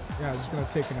 Yeah, I was just gonna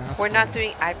take an aspirin. We're not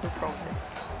doing ibuprofen.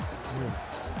 Yeah.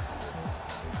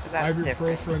 'Cause that's Ibuprofen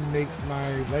different. makes my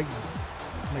legs,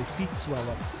 my feet swell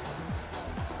up.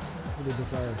 Really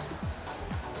bizarre.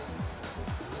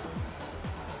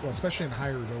 Well, especially in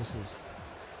higher doses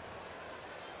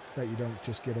that you don't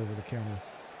just get over the counter.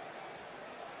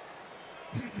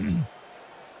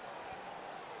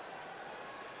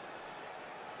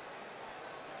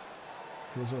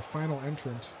 Here's our final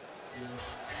entrant.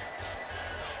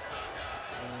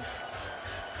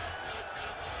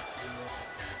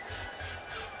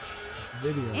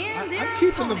 Video. I'm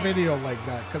keeping the video like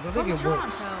that because I think it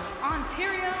works.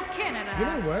 Ontario, Canada. You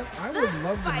know what? I would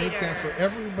love to make that for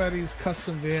everybody's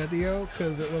custom video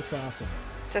because it looks awesome.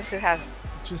 Just to have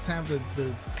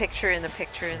the picture in the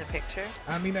picture in the picture.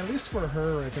 I mean, at least for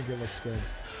her, I think it looks good.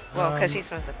 Well, because she's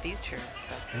from the future and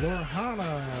stuff.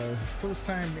 Lorhana, first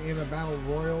time in a battle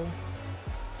royal.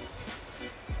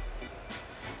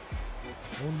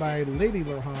 Owned by Lady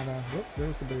Lorhana. Oh,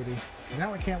 there's the booty.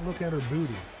 Now I can't look at her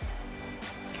booty.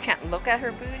 You can't look at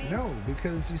her booty? No,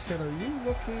 because you said, are you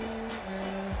looking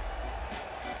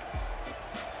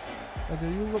like, are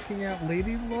you looking at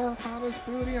Lady Lorhana's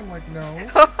booty? I'm like, no.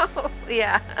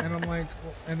 Yeah. And I'm like,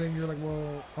 and then you're like,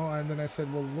 well, oh, and then I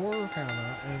said, well,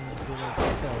 Lorhana, and you're like,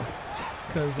 okay.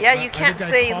 Because yeah, you can't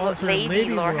say Lady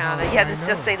Lorhana. Yeah, let's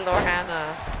just say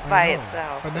Lorhana by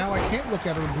itself. But now I can't look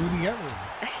at her booty ever.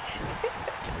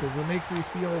 Because it makes me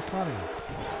feel funny.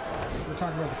 We're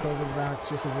talking about the COVID vax,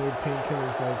 just avoid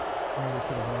painkillers like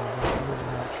medicine and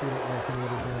not treat it like any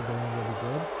other damn thing will be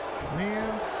good.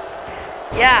 Man.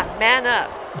 Yeah, man up.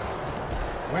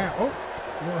 Wow. Oh,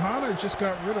 Lorhana just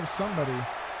got rid of somebody.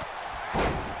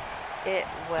 It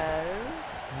was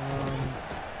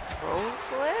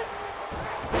Roselet?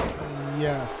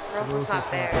 Yes. Roselet's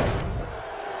not there.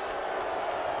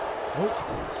 Oh,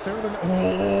 Sarah the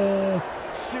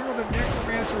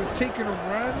Necromancer is taking a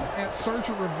run at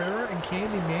Sergeant Rivera, and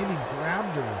Candy Mandy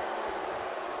grabbed her.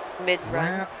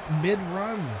 Mid-run.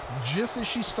 Mid-run. Just as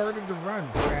she started to run.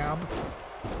 Grab.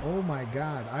 Oh my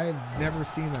god. I have never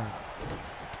seen that.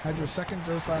 Had your second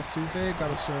dose last Tuesday.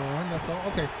 Got a sore arm. That's all.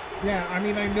 Okay. Yeah, I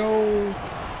mean, I know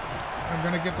I'm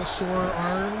going to get the sore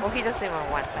arm. Well, he doesn't even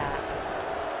want that.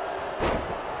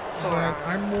 Sore but arm.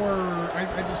 I'm more...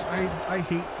 I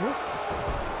hate... Whoop.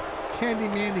 Candy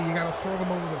Mandy, you gotta throw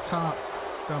them over the top,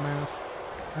 dumbass.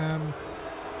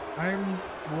 I'm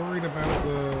worried about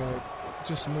the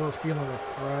just more feeling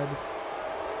like crud.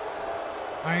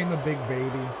 I'm a big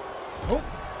baby. Oh,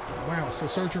 wow! So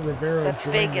Sergeant Rivera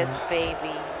the biggest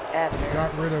baby ever.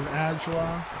 Got rid of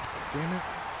Adjoa. Damn it.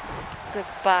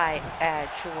 Goodbye,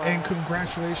 Adjoa. And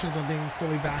congratulations on being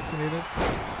fully vaccinated.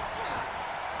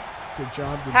 Good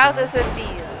job. Good How job. does it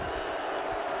feel?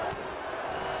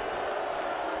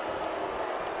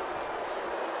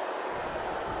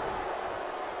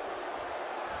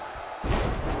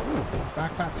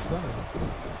 Backpack stunning.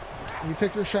 When you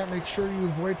take your shot, make sure you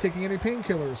avoid taking any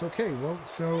painkillers. Okay, well,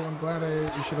 so I'm glad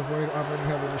you should avoid operating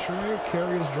heavy machinery.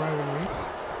 Carrie is driving me.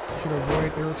 You should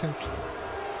avoid irritants.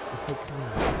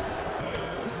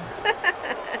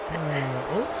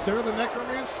 Oh, Sarah the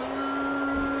Necromancer.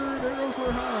 There goes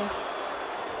Lorhana.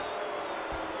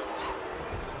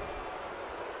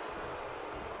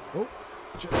 Oh,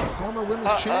 former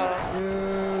women's champ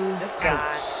is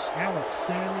out. Alex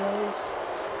Samuels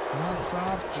knocks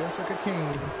off Jessica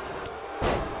Kane.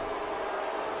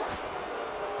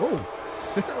 Oh,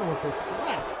 Sarah with the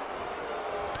slap.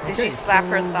 Did she slap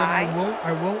her then thigh?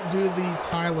 I won't do the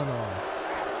Tylenol.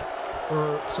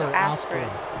 Or sorry, aspirin.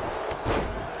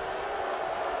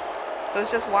 So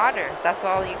it's just water. That's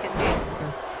all you can do.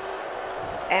 Okay.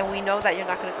 And we know that you're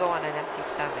not going to go on an empty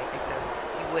stomach because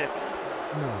you would have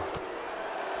eaten. No.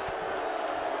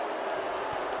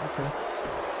 Okay.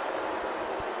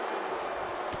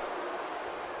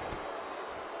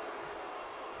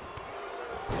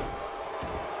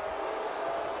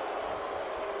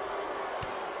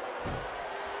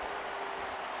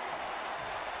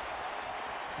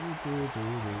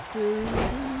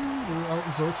 Oh,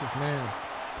 Zortz is mad.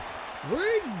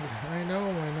 Rigged! I know.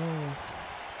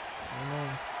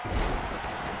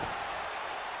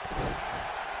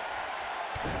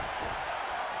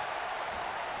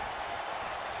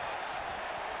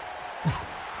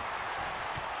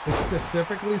 It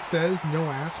specifically says no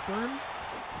aspirin?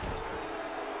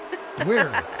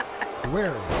 Where?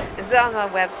 Where? Is it on a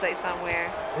website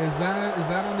somewhere? Is that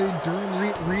on the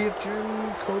Durham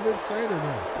Region COVID site or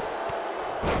no?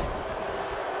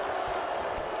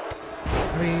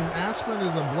 I mean, aspirin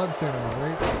is a blood thinner,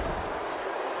 right?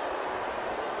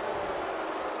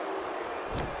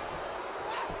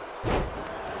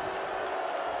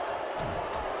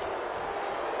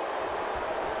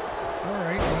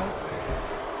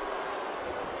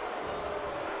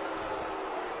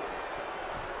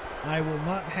 I will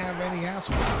not have any ass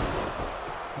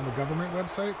on the government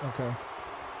website. Okay.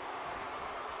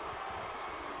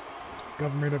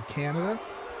 Government of Canada.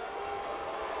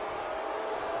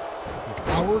 Like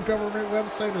our government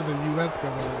website or the U.S.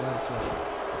 government website?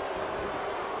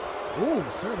 Oh,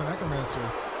 Sarah the Necromancer.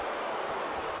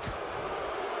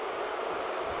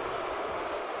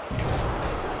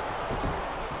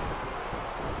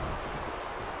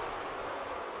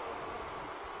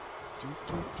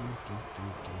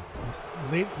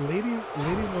 Lady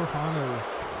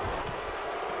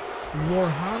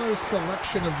Lorhana's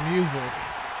selection of music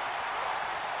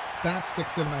that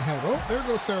sticks in my head. Oh, there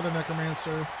goes Sarah the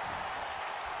Necromancer.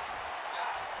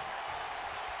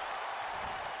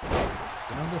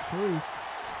 Down to 3.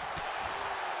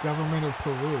 Government of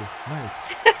Peru.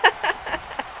 Nice.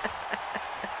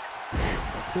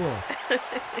 Cool.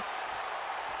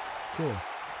 Cool.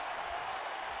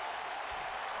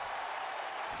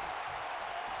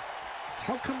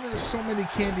 How come there's so many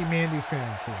Candy Mandy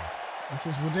fans here? This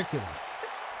is ridiculous.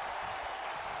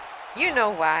 You know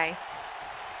why.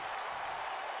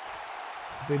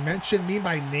 They mentioned me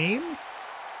by name?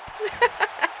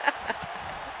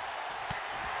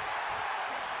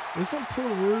 Isn't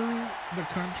Peru the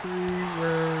country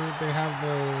where they have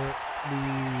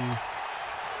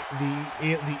the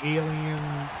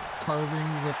alien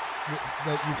carvings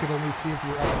that you could only see if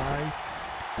you're up high?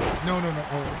 No.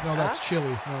 Oh, no, that's Chile.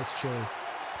 No, that's Chile.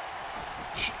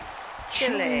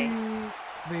 Chile.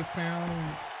 They found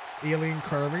alien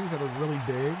carvings that are really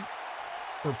big,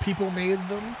 or people made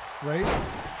them, right?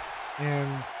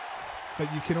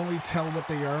 But you can only tell what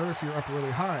they are if you're up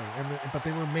really high. But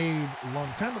they were made a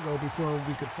long time ago before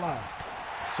we could fly.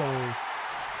 So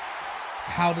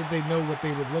how did they know what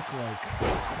they would look like?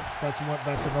 That's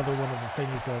another one of the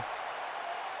things that.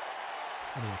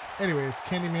 Anyways,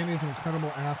 Candy Mandy is an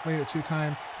incredible athlete, a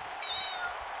 2-time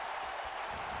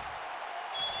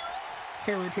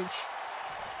heritage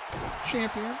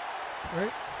champion,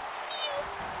 right?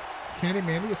 Candy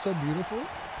Mandy is so beautiful.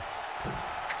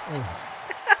 Oh.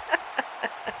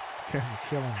 These guys are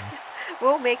killing me.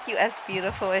 We'll make you as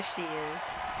beautiful as she is.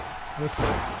 Listen.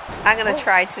 I'm gonna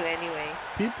try to anyway.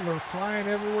 People are flying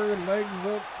everywhere, legs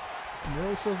up.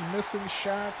 Rosa's missing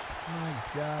shots. My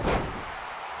God.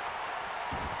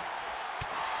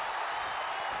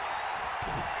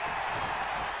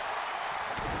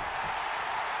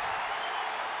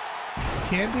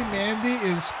 Candy Mandy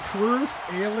is proof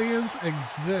aliens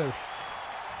exist.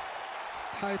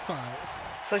 High five.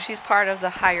 So she's part of the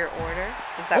higher order?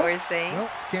 Is that what you're saying? Well,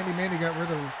 Candy Mandy got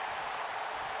rid of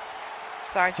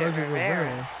Sergeant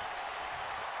Rivera.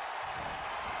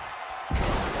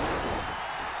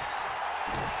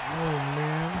 Oh,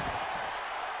 man.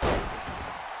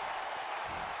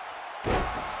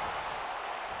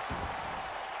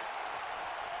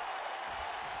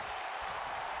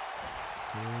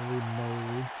 Holy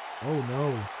moly. Oh, no.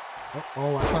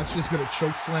 Oh, I thought she was going to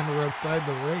choke slam her outside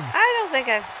the ring. I don't think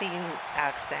I've seen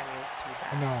Alex Samuels do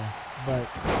that. No, but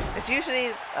it's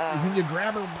usually when you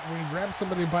grab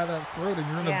somebody by that throat and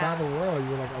you're in a battle royal,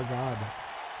 you're like, oh God.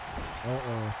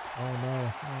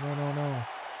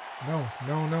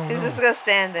 No. She's just gonna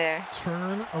stand there.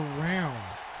 Turn around.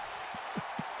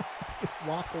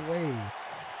 Walk away.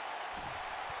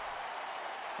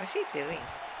 What's she doing?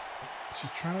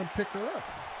 She's trying to pick her up.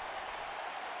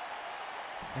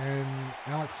 And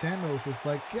Alex Samuels is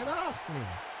like, get off me.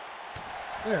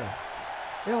 There.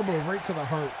 Elbow right to the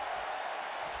heart.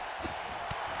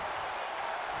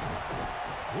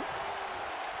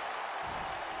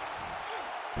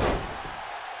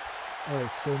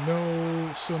 Alright, so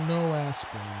no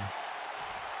aspirin.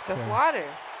 Just water.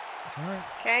 Alright.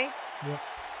 Okay? Yep.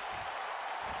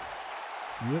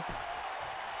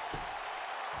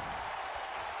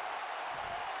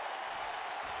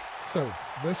 So,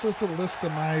 this is the list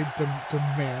of my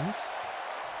demands.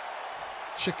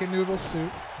 Chicken noodle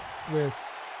soup with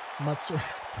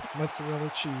mozzarella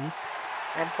cheese.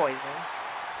 And poison.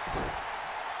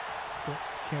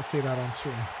 Can't say that on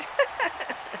stream.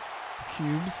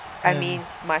 Cubes. I mean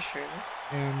mushrooms.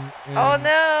 And oh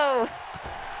no!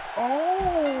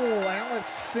 Oh, Alex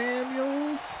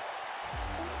Samuels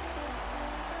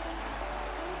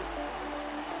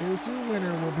is your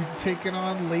winner. Will be taking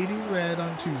on Lady Red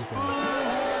on Tuesday.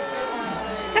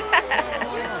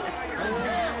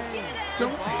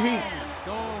 Don't hate.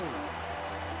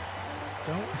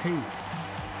 Don't hate.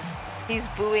 He's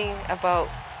booing about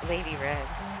Lady Red.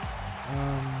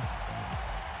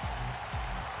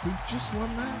 Who just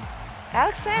won that?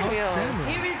 Alex Samuels.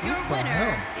 Here is your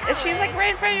winner. She's like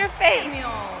right in front of your face.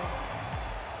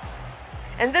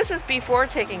 And this is before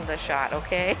taking the shot,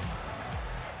 okay?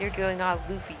 You're going all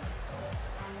loopy.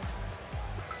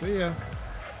 See ya.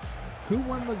 Who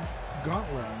won the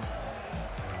gauntlet?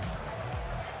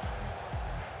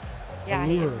 Yeah,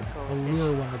 he is Allure. a goldfish.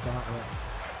 Allure won the gauntlet.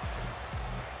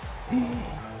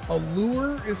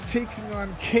 Allure is taking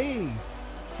on K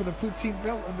for the poutine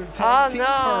belt under tag team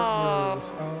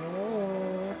partners.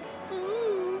 Oh.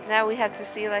 Now we have to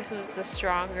see like who's the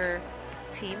stronger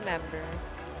team member.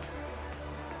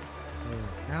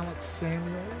 Alex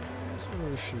Samuels.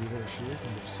 Where is she? There she is,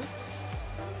 number 6.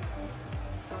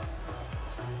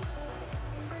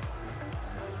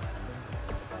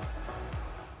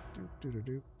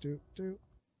 Do.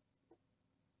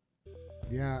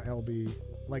 Yeah, LB.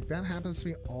 Like, that happens to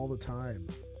me all the time.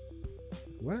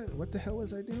 What the hell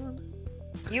was I doing?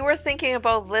 You were thinking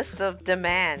about list of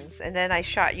demands, and then I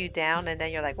shot you down, and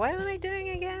then you're like, what am I doing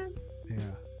again?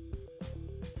 Yeah.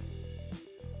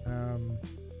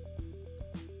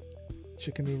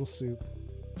 Chicken noodle soup.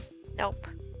 Nope.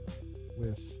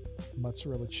 With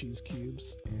mozzarella cheese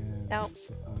cubes and Nope.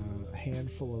 a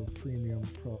handful of premium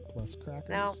plus crackers.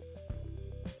 Nope.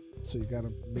 So you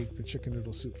gotta make the chicken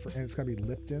noodle soup and it's gotta be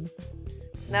Lipton.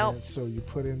 Nope. And so you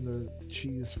put in the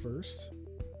cheese first.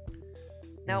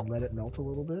 Nope. And let it melt a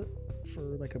little bit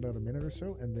for like about a minute or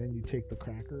so, and then you take the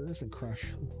crackers and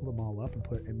crush them all up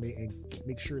and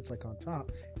make sure it's like on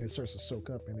top, and it starts to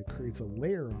soak up, and it creates a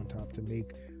layer on top to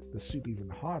make the soup even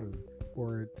hotter,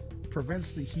 or it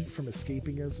prevents the heat from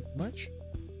escaping as much,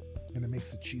 and it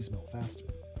makes the cheese melt faster.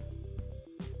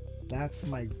 That's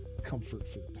my comfort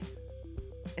food.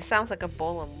 It sounds like a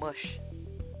bowl of mush.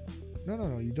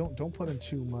 No. You don't put in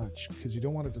too much because you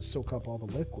don't want it to soak up all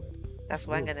the liquid. That's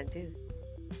what I'm gonna do.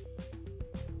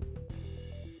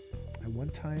 And one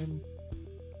time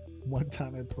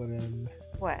I put in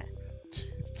what?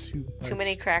 Too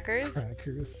many crackers.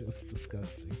 Crackers. It was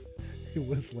disgusting. It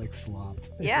was like slop.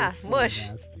 Yeah, it was so mush.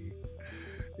 Nasty.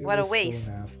 What a waste.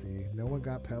 So nasty. No one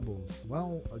got pebbles.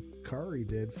 Well, Akari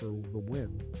did for the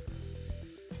win.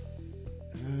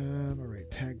 All right,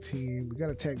 tag team. We got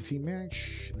a tag team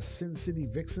match. The Sin City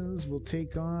Vixens will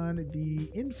take on the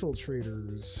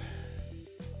Infiltrators.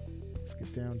 Let's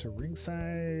get down to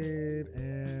ringside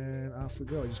and off we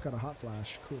go. I just got a hot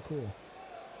flash. Cool.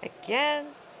 Again?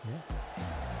 Yeah.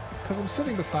 Because I'm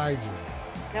sitting beside you.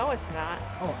 No, it's not.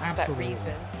 Oh, absolutely. That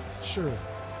reason. Sure it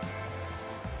is.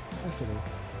 Yes, it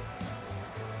is.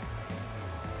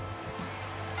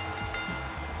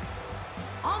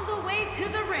 On the way to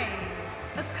the ring,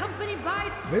 accompanied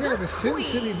by They are the Sin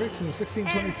City Vixens,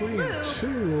 1623 and 2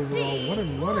 overall,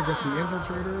 1-1 against the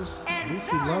Infiltrators.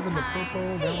 Lucy Love in the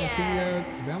purple,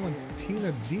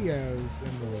 Valentina Diaz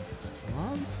in the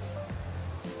bronze.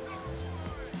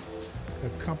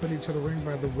 Accompanied to the ring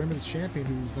by the women's champion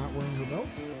who's not wearing her belt.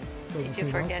 Did you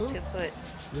forget to put?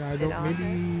 Yeah, I don't. Maybe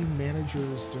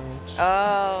managers don't.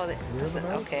 Oh, wear the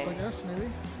belts, okay. I guess maybe.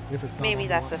 If it's not maybe on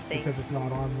that's the the thing. Because it's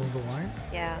not on the line.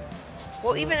 Yeah.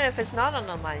 Well, even if it's not on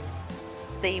the line,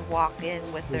 they walk in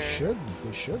with They their.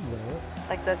 They should wear it.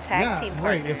 Like the tag team partner.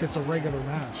 Right. If it's a regular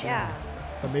match. Yeah.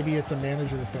 But maybe it's a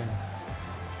manager thing.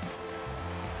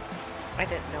 I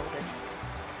didn't know this.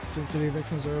 Sin City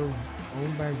Vixens are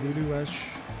owned by Voodoo Esh,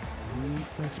 the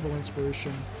principal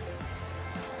inspiration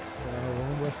for our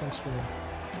own wrestling stream.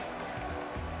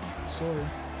 Sorry.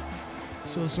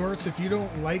 So Zortz, if you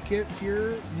don't like it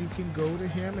here, you can go to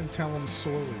him and tell him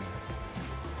sorry.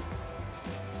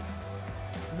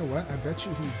 You know what? I bet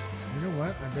you he's. You know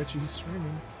what? I bet you he's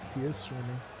streaming. He is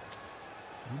streaming.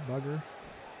 You bugger.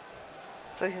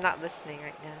 So he's not listening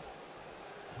right now.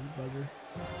 You bugger.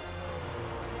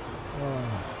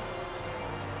 Oh.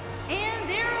 And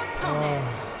their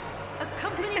opponents,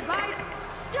 accompanied by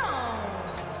Stone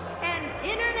and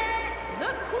Internet,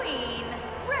 the Queen,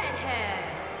 Redhead,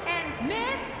 and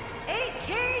Miss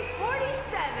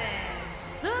AK-47,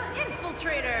 the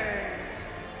Infiltrators.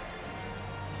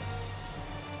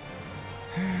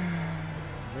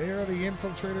 They are the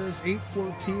Infiltrators,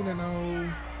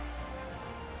 8-14-0.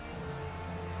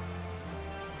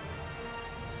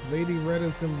 Lady Red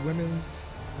is the women's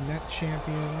net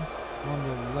champion on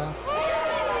the left.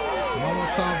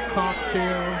 Molotov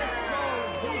Cocktail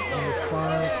on the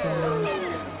far corner.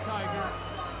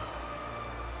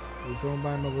 It's owned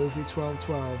by Melizzy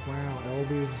 1212. Wow,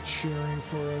 LB's cheering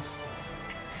for us.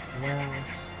 Wow.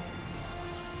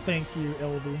 Thank you,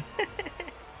 LB.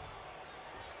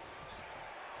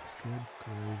 Good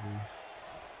gravy.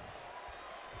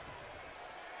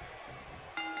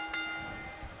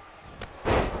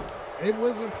 It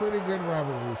was a pretty good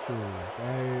rivalry series.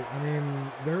 I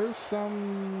mean, there's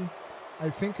some. I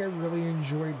think I really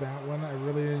enjoyed that one. I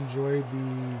really enjoyed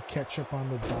the ketchup on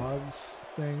the dogs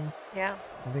thing. Yeah.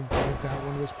 I think that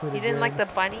one was pretty good. You didn't like the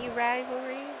bunny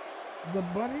rivalry? The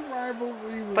bunny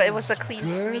rivalry was But it was a clean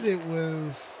good. sweep. It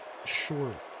was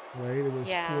short, right? It was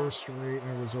Yeah. 4 straight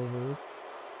and it was over.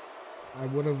 I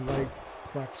would have liked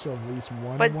Plex to at least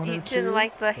won But one you or two. didn't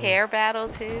like the but hair battle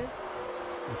too?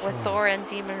 which With one? Thor and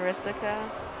Demon Ristica?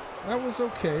 That was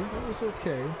okay. That was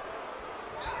okay.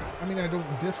 I mean, I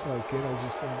don't dislike it. I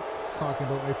just am talking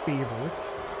about my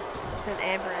favorites. And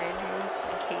Amber Andrews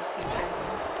and Casey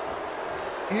Turner.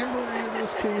 Amber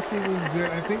Andrews Casey was good.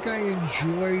 I think I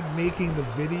enjoyed making the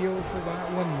video for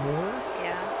that one more.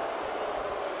 Yeah.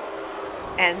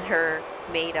 And her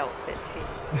maid outfit too.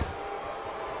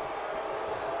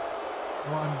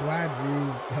 Well, I'm glad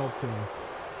you helped him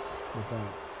with that.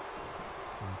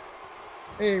 So,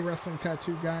 hey, wrestling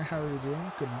tattoo guy, how are you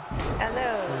doing? Good. I was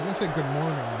Hello. gonna say good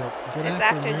morning, but good It's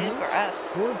afternoon for us.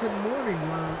 Or good morning,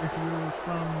 if you're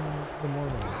from the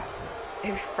morning.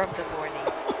 From the morning.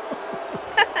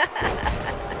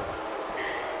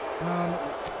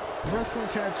 Wrestling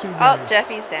tattoo guy. Oh,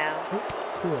 Jeffy's down. Oh,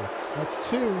 cool. That's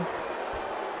 2.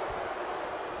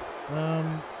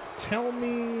 Tell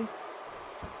me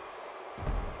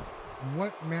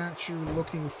what match you're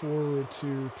looking forward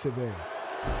to today.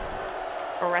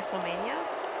 For WrestleMania?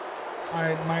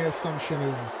 My assumption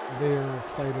is they're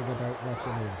excited about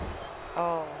WrestleMania.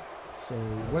 Oh. So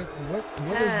what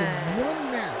is the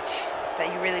one match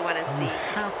that you really want to you see?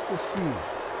 have to see?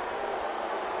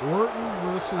 Orton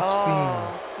versus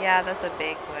Oh, yeah, that's a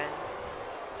big one.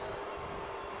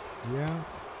 Fiend. Yeah.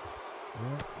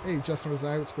 Hey, Justin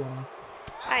Rosai, what's going on?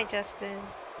 Hi, Justin.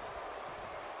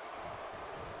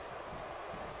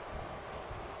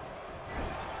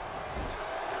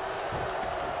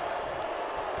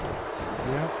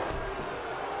 Yeah.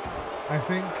 I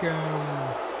think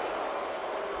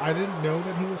I didn't know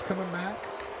that he was coming back.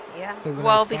 Yeah. So when I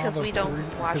well, saw because the we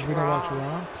don't watch because we don't Raw. watch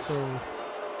Raw, so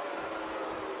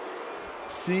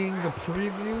seeing the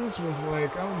previews was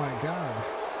like, oh my god.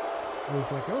 It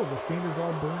was like, oh, the Fiend is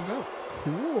all burned up.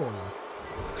 Cool.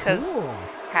 Because Cool.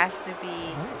 has to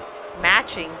be Nice.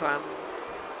 matching from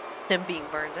him being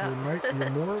burned up. You're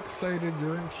more excited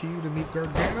during Q to meet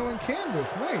Gargano and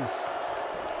Candice. Nice.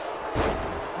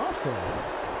 Awesome.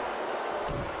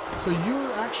 So you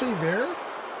were actually there?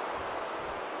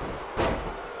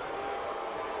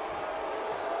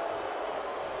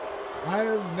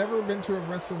 I've never been to a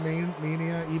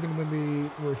WrestleMania even when they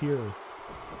were here.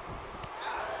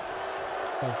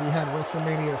 Like we had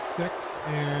WrestleMania 6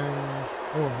 and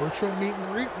a virtual meet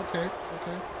and greet. Okay.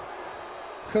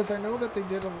 Because I know that they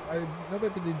did. I know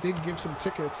that they did give some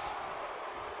tickets.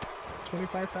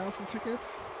 25,000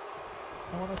 tickets.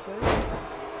 I want to say,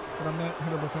 but I'm not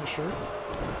 100% sure.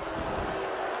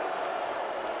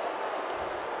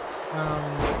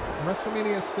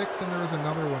 WrestleMania 6, and there was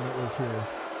another one that was here.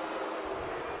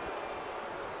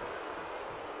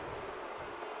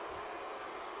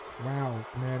 Wow,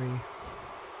 Manny.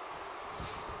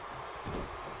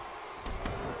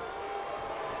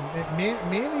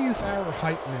 Manny's our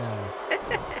hype man.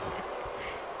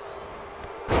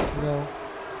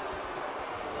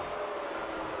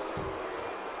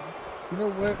 You know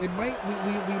what? It might we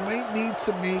might need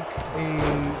to make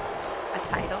a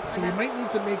title. So we might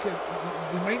need to make it.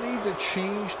 We might need to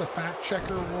change the fact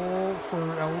checker role for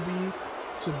LB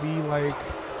to be like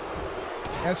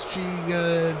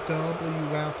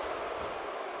SGWF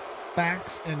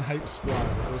Facts and Hype Squad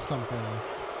or something.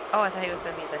 Oh, I thought he was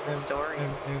gonna be the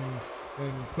historian. And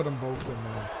put them both in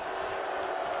there.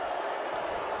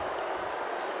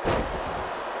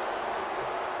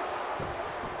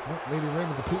 Oh, Lady Ray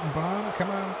with the Putin bomb. Come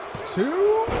on.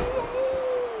 2.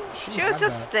 She was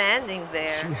just standing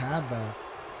there. She had that.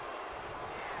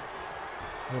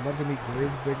 I would love to meet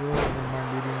Gravedigger. I wouldn't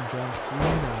mind meeting John Cena.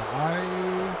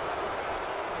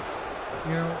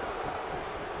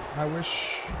 I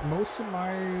wish most of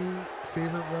my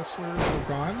favorite wrestlers were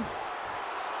gone.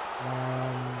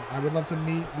 I would love to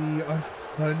meet the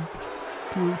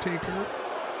Undertaker.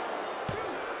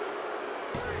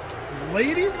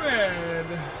 Lady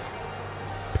Red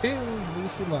pins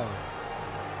Lucy Love.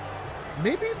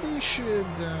 Maybe they should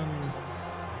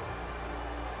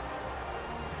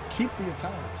keep the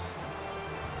attires.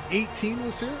 18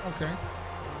 was here? Okay.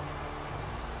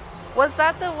 Was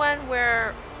that the one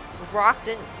where Rock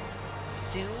didn't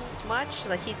do much?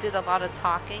 Like he did a lot of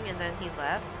talking and then he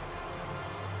left?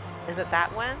 Is it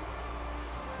that one?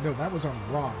 No, that was on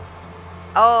Raw.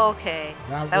 Oh, okay.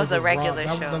 That was a regular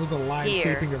show. That was a live Here.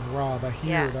 taping of Raw. That was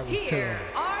Here terrible.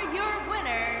 are your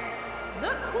winners,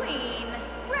 the Queen,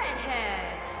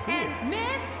 Redhead, and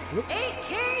Miss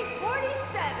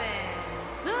AK-47,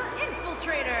 the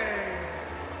Infiltrators.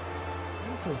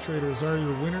 Infiltrators are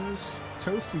your winners.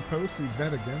 Toasty Posty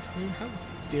bet against me. How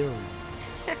dare you?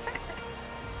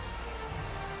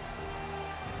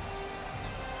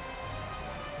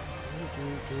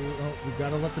 Oh, we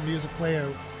gotta let the music play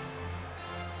out.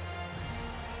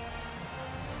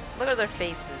 Look at their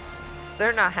faces.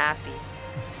 They're not happy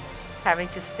having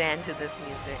to stand to this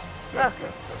music. Look.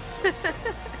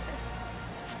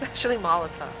 Especially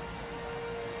Molotov.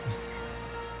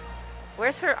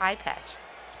 Where's her eye patch?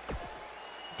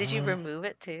 Did you remove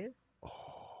it too?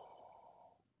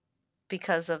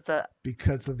 Because of the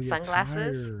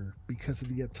sunglasses? Attire. Because of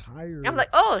the attire. I'm like,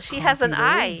 oh, she has an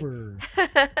eye.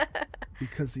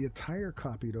 Because the attire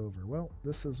copied over. Well,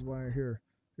 this is why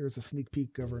here's a sneak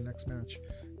peek of our next match.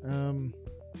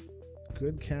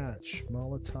 Good catch.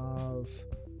 Molotov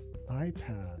eye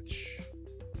patch.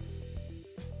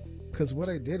 Because what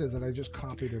I did is that I just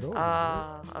copied it over.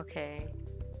 Oh, okay.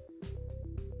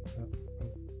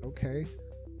 Okay.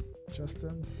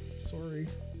 Justin, sorry.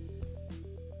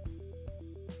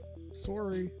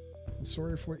 I'm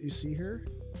sorry for what you see here.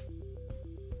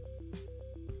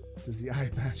 Does the eye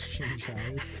patch change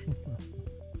eyes?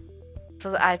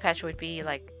 So the eye patch would be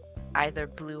like either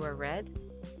blue or red?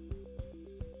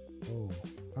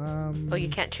 Oh, you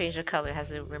can't change the color. It has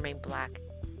to remain black.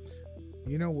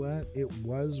 You know what? It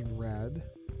was red.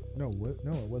 No,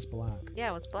 it was black. Yeah,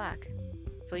 it was black.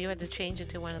 So you had to change it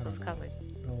to one of those colors.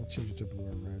 I'll change it to blue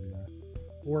or red, yeah.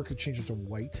 Or I could change it to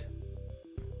white.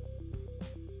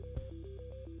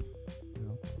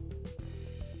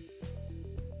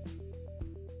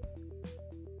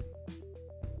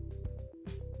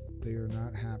 They are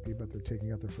not happy, but they're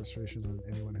taking out their frustrations on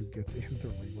anyone who gets in the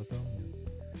ring with them.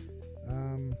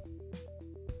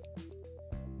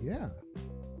 Yeah.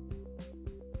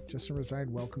 Justin Reside,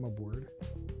 welcome aboard.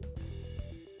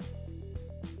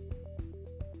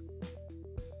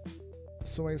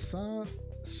 So I saw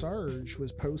Sarge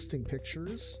was posting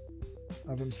pictures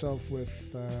of himself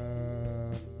with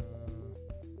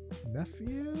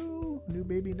new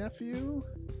baby nephew.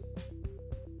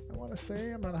 I want to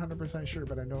say, I'm not 100% sure,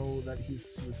 but I know that he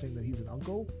was saying that he's an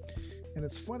uncle. And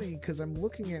it's funny because I'm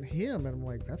looking at him and I'm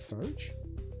like, that's Sarge?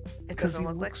 Because he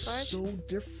looks like so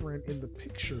different in the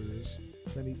pictures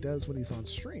than he does when he's on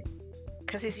stream.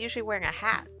 Because he's usually wearing a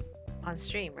hat on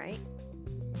stream, right?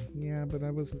 Yeah, but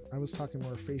I was talking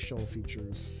more facial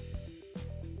features.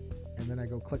 And then I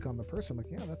go click on the person, I'm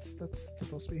like, yeah, that's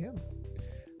supposed to be him.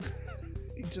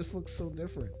 He just looks so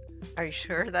different. Are you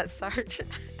sure that's Sarge?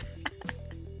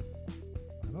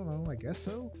 I don't know, I guess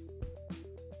so.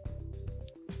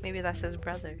 Maybe that's his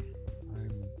brother.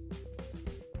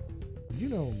 You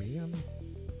know me, I'm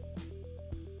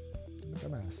a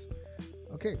dumbass.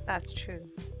 Okay. That's true.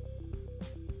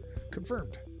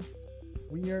 Confirmed.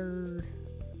 We are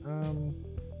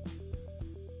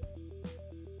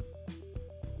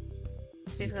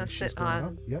she's gonna sit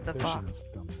on yep, the there box. She is,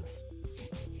 dumbass.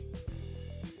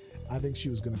 I think she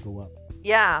was gonna go up.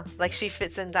 Yeah, like she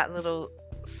fits in that little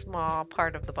small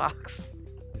part of the box.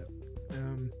 Yep.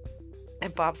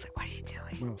 And Bob's like, what are you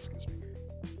doing? Well, excuse me.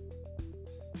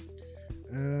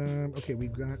 Okay,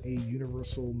 we've got a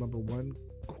Universal number 1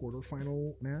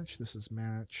 quarterfinal match. This is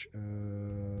match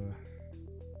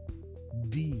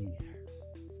D.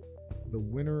 The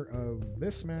winner of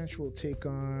this match will take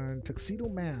on Tuxedo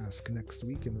Mask next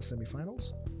week in the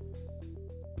semifinals.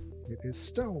 It is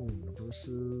Stone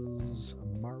versus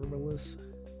Marvelous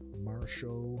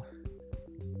Marshall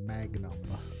Magnum.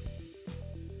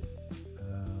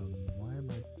 Why am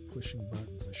I pushing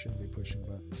buttons? I shouldn't be pushing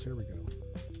buttons. Here we go.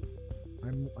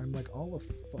 I'm like all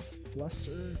a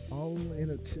fluster, all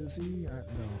in a tizzy. No.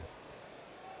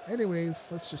 Anyways,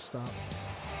 let's just stop.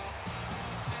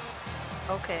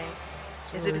 Okay.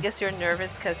 Sorry. Is it because you're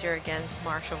nervous because you're against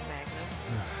Marshall Magnum?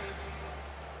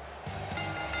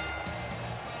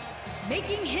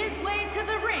 Making his way to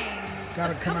the ring.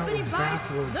 Gotta come out with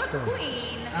bathrobe the stuff.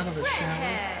 Queen, Out of the shower.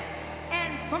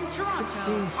 And from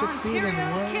Toronto, 16 Ontario,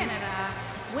 and 1. Canada,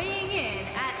 weighing in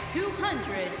at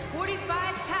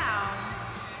 245 pounds,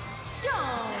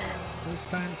 Stone. First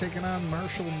time taking on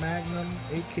Marshall Magnum,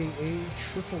 aka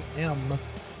Triple M.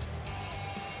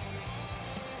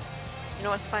 You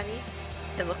know what's funny?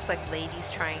 It looks like Lady's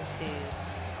trying to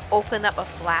open up a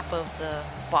flap of the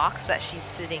box that she's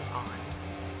sitting on.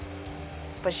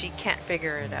 But she can't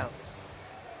figure it out.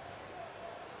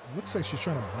 It looks like she's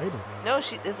trying to bite it. No,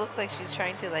 it looks like she's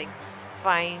trying to like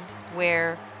find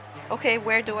where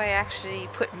do I actually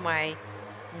put my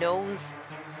nose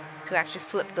to actually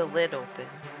flip the lid open.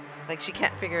 Like she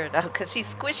can't figure it out because she's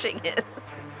squishing it.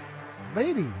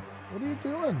 Lady, what are you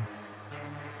doing?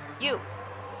 You.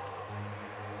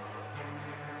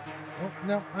 Oh,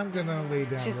 no, I'm gonna lay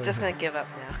down. She's right just here. gonna give up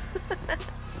now.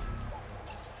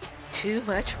 Too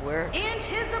much work. And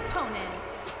his opponent,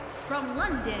 from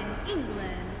London,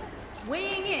 England,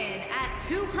 weighing in at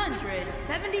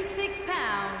 276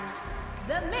 pounds,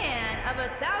 the man of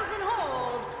 1,000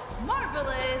 holds,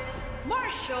 Marvelous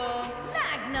Marshall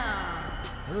Magnum.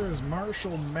 There is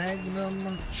Marshall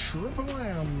Magnum Triple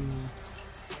M.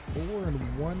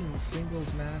 4-1 in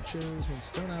singles matches. When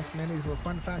Stone asked Manny for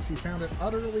fun facts, he found it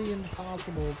utterly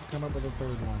impossible to come up with a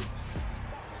third one.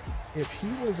 If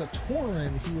he was a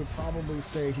Tauren, he would probably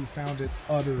say he found it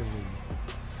utterly.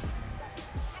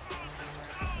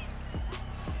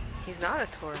 He's not a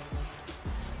Tauren.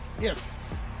 If.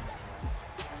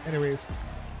 Anyways,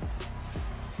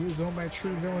 he is owned by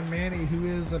true villain Manny, who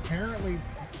is apparently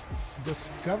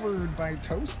discovered by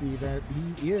Toasty that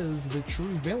he is the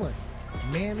true villain.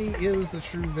 Manny is the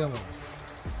true villain.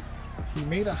 He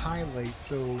made a highlight,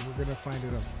 so we're gonna find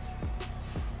it out.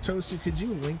 Toasty, could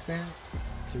you link that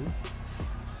too?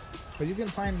 But you can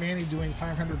find Manny doing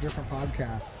 500 different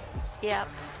podcasts. Yep.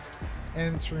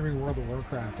 And streaming World of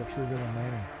Warcraft at True Villain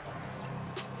Manny.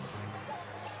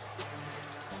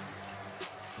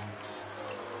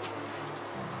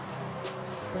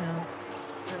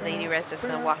 The Lady Red's just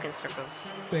gonna walk in circles.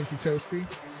 Thank you, Toasty.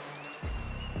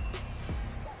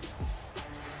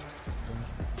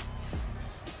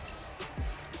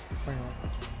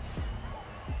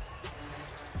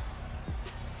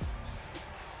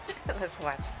 Let's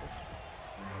watch this.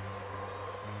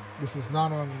 This is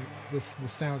not on this. The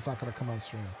sound's not going to come on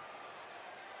stream.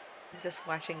 Just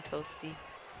watching Toasty.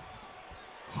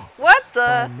 What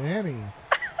the? Oh, Manny.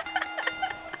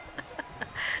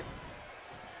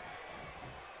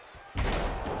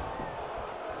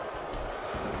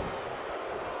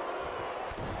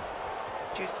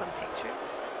 Drew some pictures.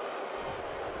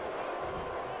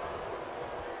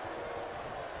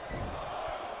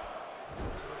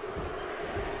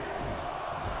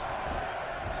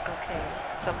 Okay,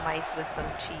 some mice with some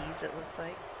cheese, it looks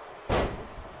like.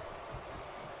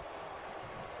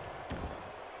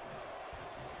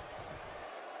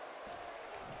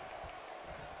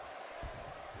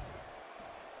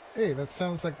 Hey, that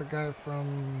sounds like the guy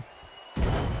from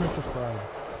Princess Bride.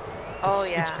 Oh,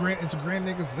 it's, yeah. It's Grand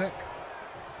Nigga Zek.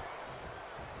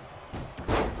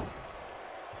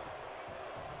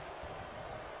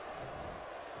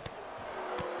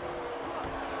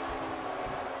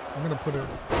 I'm gonna put it.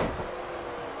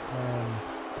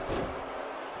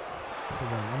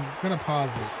 Hold on. I'm gonna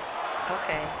pause it.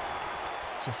 Okay.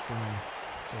 Just for me.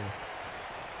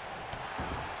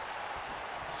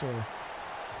 So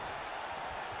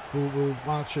we'll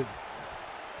watch it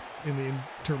in the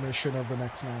intermission of the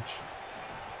next match.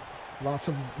 Lots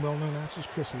of well-known actors.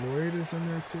 Chris Lloyd is in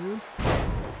there too.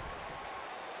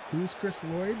 Who's Chris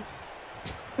Lloyd?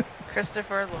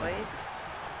 Christopher Lloyd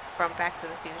from Back to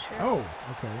the Future. Oh,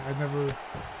 okay.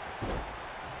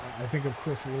 I think of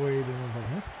Chris Lloyd and I'm like,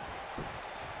 huh?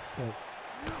 But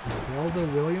Zelda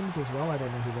Williams as well? I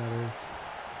don't know who that is.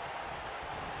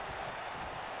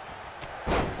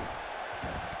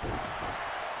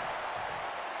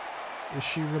 Is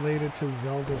she related to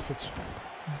Zelda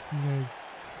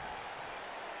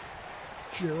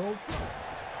Gerald?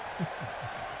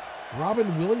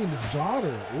 Robin Williams'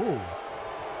 daughter. Ooh.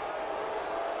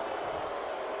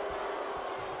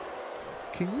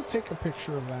 Can you take a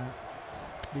picture of that?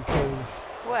 Because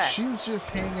what? She's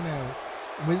just hanging out.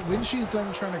 When she's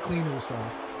done trying to clean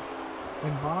herself,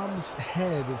 and Bob's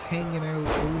head is hanging out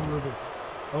over the...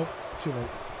 Oh, too late.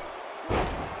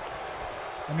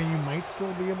 I mean, you might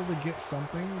still be able to get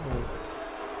something, but...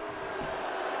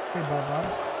 Hey, Bob.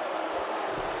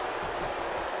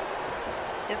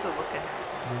 Here's a look at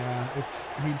her. Yeah, it's...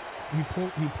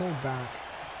 He pulled back.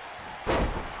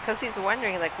 Because he's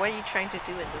wondering, like, what are you trying to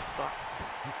do in this box?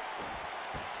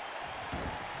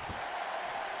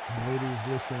 Lady's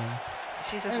listening.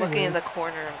 She's just looking in the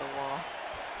corner of the wall.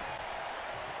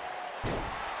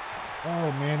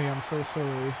 Oh, Manny, I'm so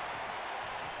sorry.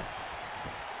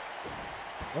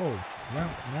 Oh,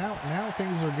 now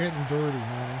things are getting dirty,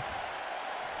 Manny.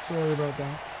 Sorry about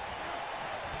that.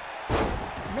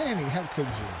 Manny, how could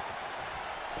you?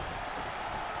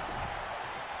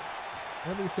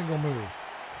 Every single move.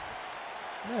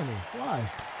 Manny,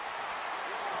 why?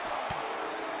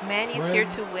 Manny's here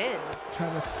to win.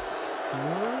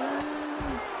 Tedescore?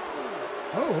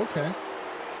 Oh, okay.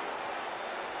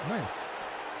 Nice.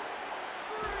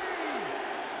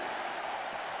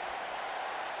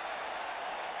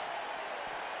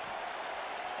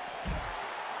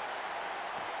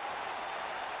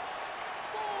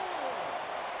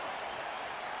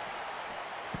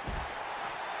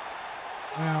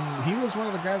 He was one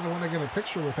of the guys I wanted to get a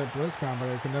picture with at BlizzCon, but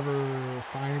I could never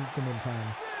find him in time.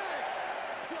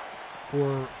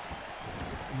 or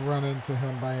run into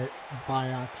him by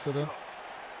accident.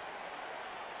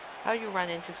 How do you run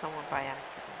into someone by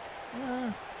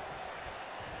accident?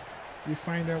 You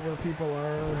find out where people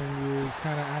are, and you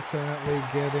kind of accidentally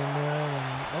get in there,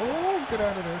 and get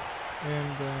out of there,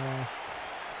 and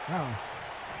wow,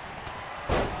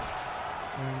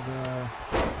 and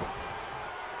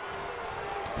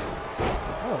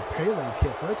Pele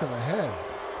kick right to the head.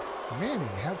 Manny,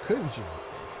 how could you?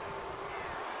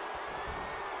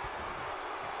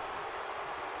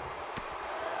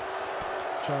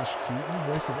 Josh Keaton,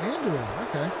 voice of Andrew.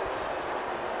 Okay.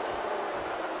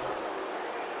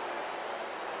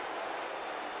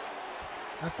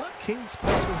 I thought King's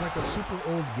Quest was like a super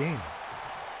old game.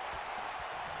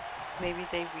 Maybe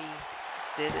they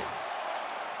redid it.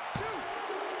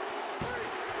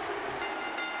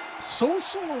 So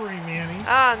sorry, Manny.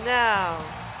 Oh no.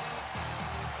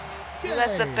 You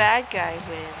let the Yay. bad guy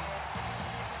win.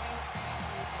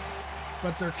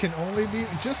 But there can only be,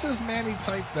 just as Manny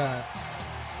typed that.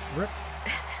 Rip.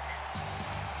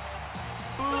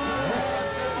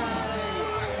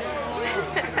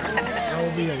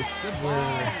 LB, I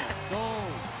swear.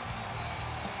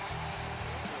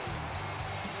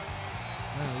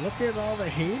 Man, look at all the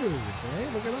haters, eh?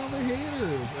 Look at all the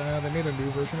haters. They made a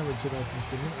new version of it in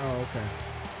 2015. Oh, okay.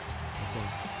 Okay.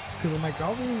 Because I'm like,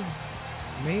 all these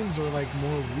names are like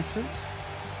more recent-ish,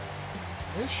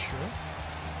 sure.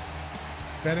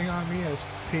 Betting on me has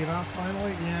paid off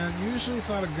finally. Yeah, usually it's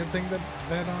not a good thing to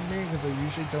bet on me because I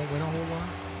usually don't win a whole lot.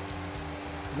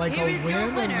 Like I'll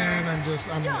win and then I'm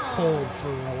cold for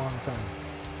a long time.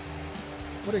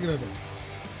 What are you gonna do?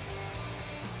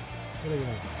 What are you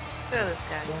gonna do? Look at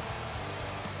this guy. So,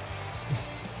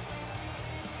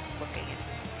 Look at you.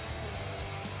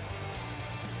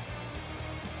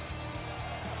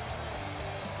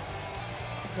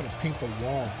 I'm gonna paint the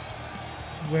wall.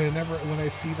 When I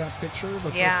see that picture, the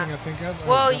first thing I think of.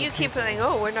 Well, you keep saying,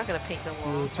 "Oh, we're not gonna paint the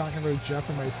wall." We were talking about Jeff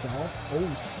and myself.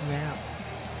 Oh snap!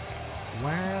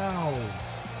 Wow!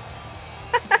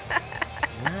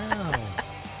 Wow!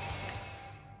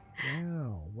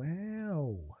 Wow!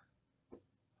 Wow!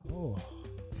 Oh!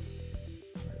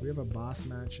 Right, we have a boss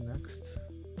match next.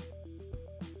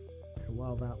 And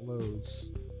while that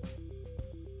loads,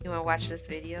 You wanna watch this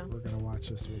video? we're gonna watch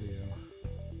this video.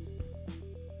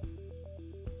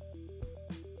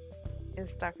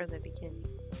 Let's start from the beginning.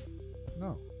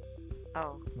 No.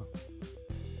 Oh. No.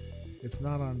 It's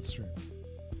not on stream.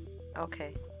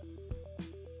 Okay.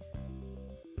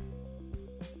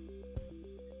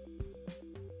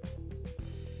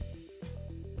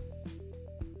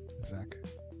 Zach.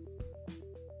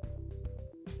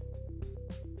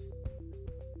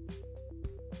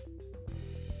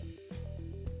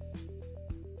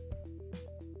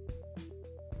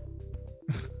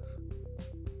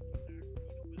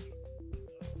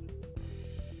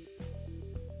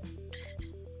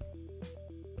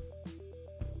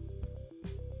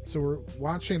 So we're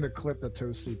watching the clip that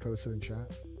Toasty posted in chat.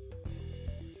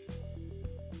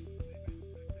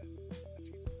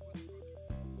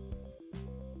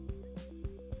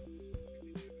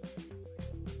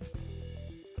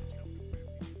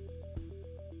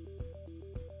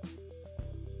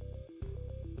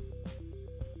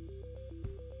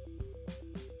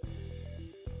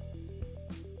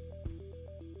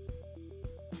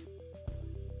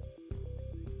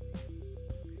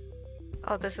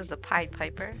 Oh, this is the Pied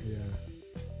Piper. Yeah.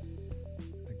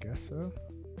 I guess so.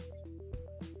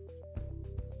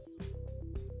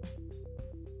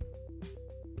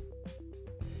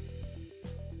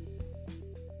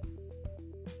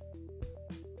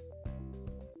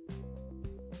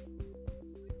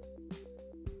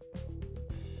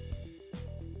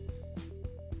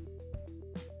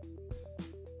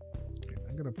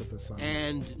 I'm gonna put this on.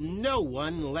 And no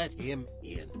one let him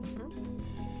in.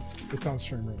 It's on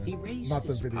stream right now. He raised Not the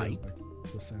his video, pipe,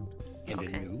 but the sound. and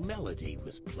a new melody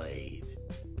was played.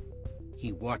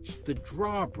 He watched the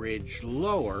drawbridge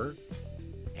lower,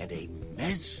 and a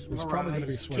There's probably gonna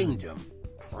be mesmerized swearing. kingdom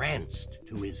pranced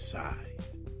to his side.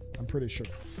 I'm pretty sure.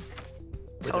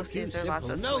 With a few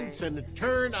simple notes and a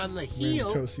turn on the Me and heel,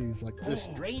 Toasty's like, the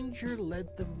stranger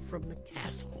led them from the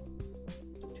castle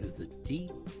to the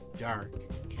deep, dark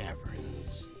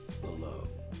caverns below.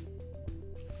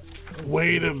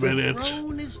 Wait a minute. The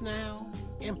throne is now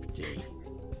empty,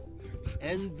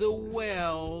 and the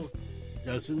well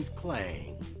doesn't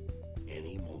clang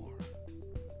anymore.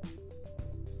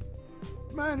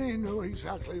 Manny knew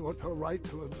exactly what to write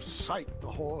to incite the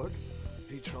horde.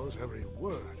 He chose every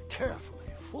word carefully,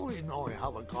 fully knowing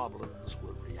how the goblins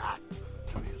would react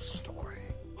to his story.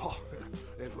 Oh,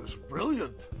 it was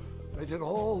brilliant. They did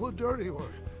all the dirty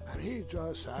work, and he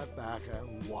just sat back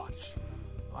and watched.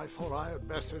 I thought I had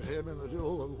bested him in the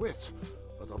duel of wits,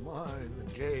 but the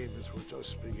mind games were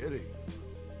just beginning.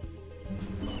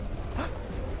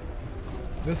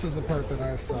 This is the part that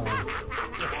I saw.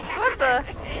 What the?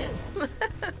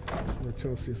 Where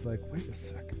Toasty's like, wait a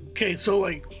second. Okay, so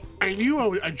like, I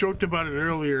knew I joked about it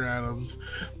earlier, Adams,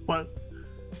 but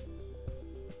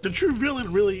the true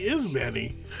villain really is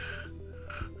Manny.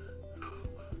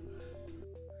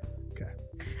 Okay.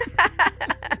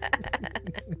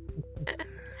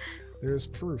 There's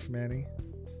proof, Manny.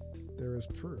 There is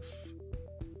proof.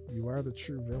 You are the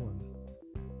true villain.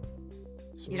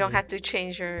 You don't have to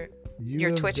change your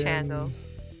Twitch handle.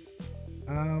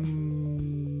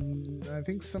 I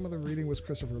think some of the reading was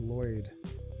Christopher Lloyd.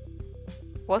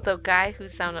 Well, the guy who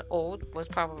sounded old was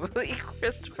probably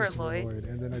Christopher Lloyd.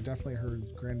 And then I definitely heard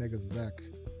Grand Nega Zek.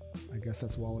 I guess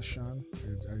that's Wallace Shawn.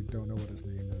 I don't know what his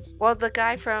name is. Well, the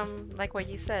guy from, like what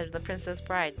you said, The Princess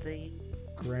Bride. The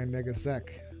Grand Nega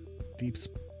Zek.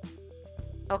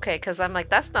 Okay, because I'm like,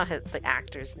 that's not the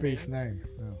actor's base name.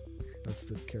 No, that's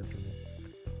the character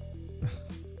name.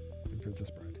 In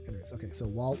Princess Bride. Anyways, okay, so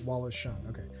Wallace Shawn.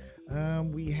 Okay.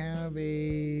 We have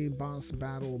a boss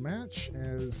battle match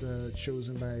as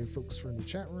chosen by folks from the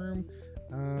chat room.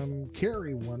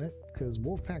 Carrie won it because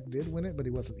Wolfpack did win it, but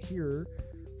he wasn't here.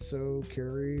 So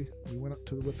Carrie, we went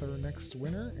up with our next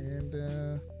winner, and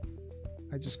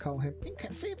I just call him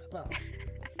Inconceivable.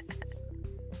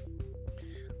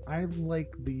 I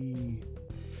like the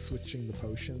switching the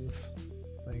potions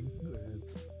thing.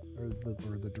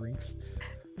 Or the drinks.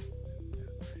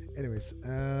 Anyways,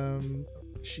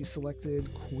 she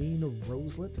selected Queen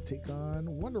Roselet to take on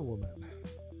Wonder Woman.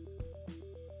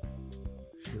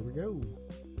 Here we go.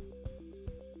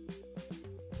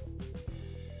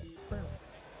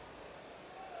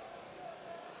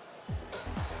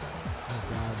 Oh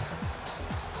God.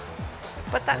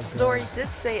 But that story did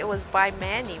say it was by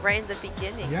Manny right in the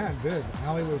beginning. Yeah, it did.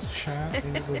 Allie was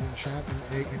chatting, it was in chat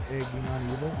and egging on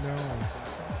evil. No.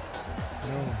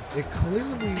 It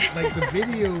clearly, like the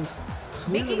video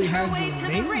clearly had your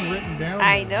name written down.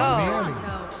 I know.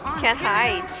 Manny. Can't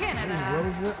hide.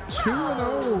 There's Roselet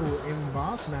 2-0 in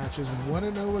boss matches,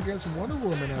 1-0 against Wonder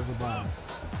Woman as a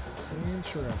boss.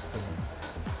 Interesting.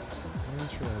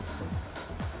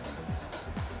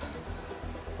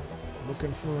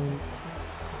 Looking for an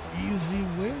easy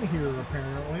win here,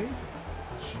 apparently.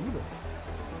 Judas.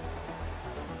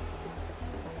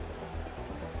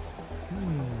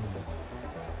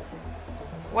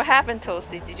 What happened,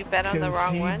 Toasty? Did you bet on the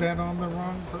wrong one? He bet on the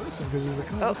wrong person because he's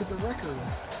like, oh, look at the record.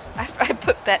 I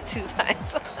put bet 2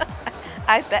 times.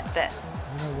 I bet.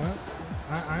 You know what?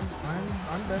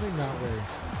 I'm betting that way.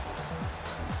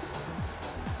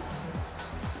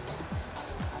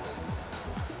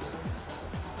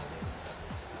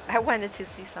 I wanted to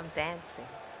see some dancing.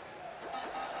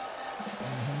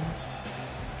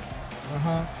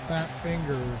 Fat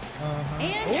fingers.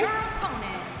 And your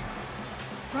opponent,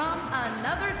 from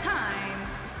another time,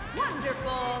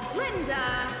 wonderful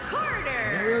Linda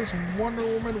Carter. There is Wonder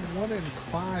Woman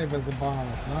 1-5 as a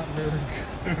boss. Not very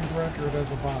good record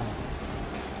as a boss.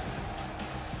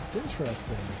 It's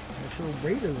interesting. Her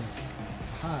rate is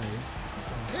high.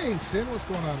 So, hey, Sin, what's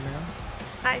going on, man?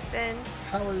 Hi, Sin.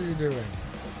 How are you doing?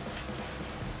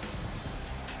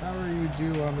 How are you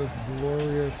doing on this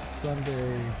glorious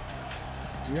Sunday?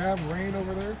 Do you have rain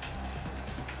over there?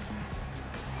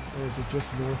 Or is it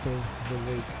just north of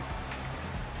the lake?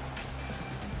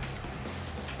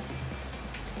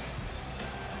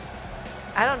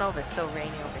 I don't know if it's still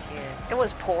raining over here. It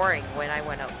was pouring when I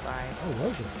went outside. Oh,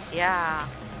 was it? Yeah.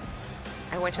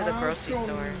 I went to the grocery it's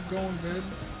store. Going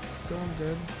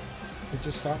good. It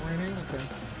just stopped raining? Okay.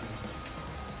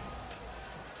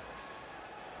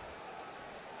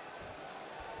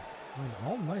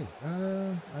 All night.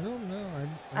 I don't know.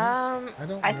 I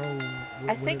don't know.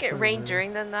 I think it rained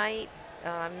during the night.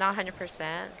 I'm not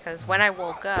 100% because when I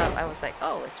woke up, I was like,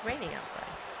 "Oh, it's raining outside.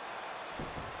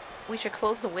 We should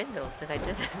close the windows." And I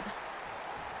didn't.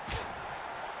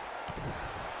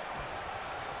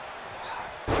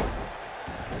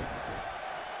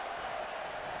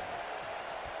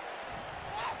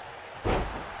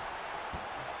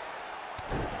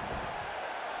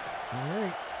 All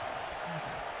right.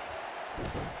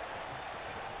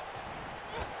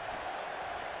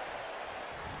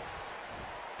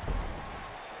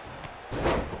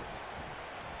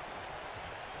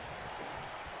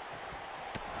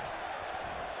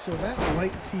 So that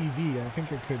light TV, I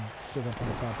think it could sit up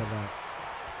on top of that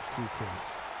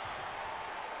suitcase.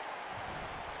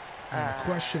 And the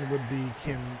question would be,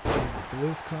 can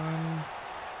BlizzCon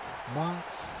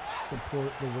box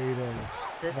support the weight of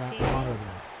This that TV? monitor?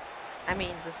 I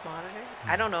mean, this monitor?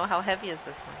 I don't know. How heavy is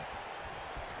this one?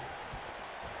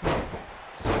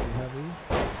 Super heavy.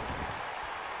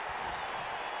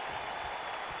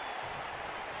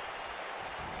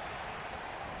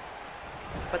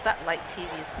 But that light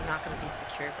TV is not going to be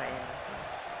secured by anything.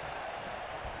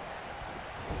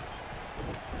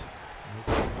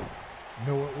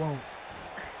 No, it won't.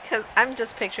 Because I'm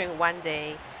just picturing one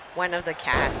day, one of the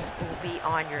cats will be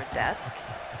on your desk,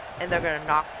 and they're going to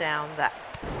knock down that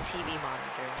TV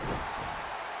monitor.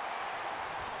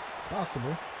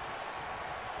 Possible.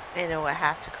 And it will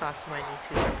have to cost money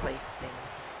to replace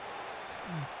things.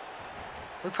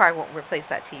 We probably won't replace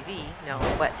that TV, no,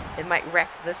 but it might wreck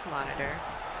this monitor.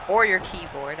 Or your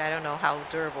keyboard. I don't know how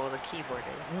durable the keyboard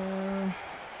is.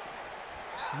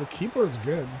 The keyboard's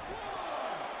good.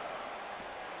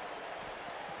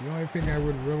 The only thing I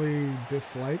would really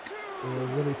dislike or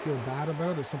really feel bad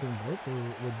about if something broke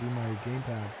would be my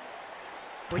gamepad.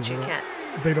 Which you can't.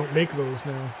 They don't make those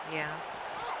now. Yeah.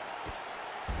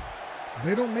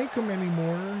 They don't make them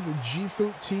anymore. The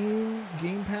G13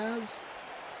 gamepads.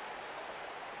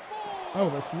 Oh,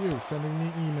 that's you sending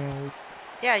me emails.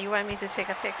 Yeah, you want me to take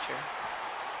a picture.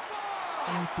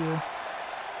 Thank you.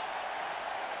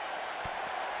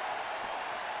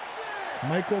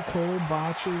 Michael Cole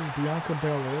botches Bianca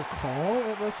Belair call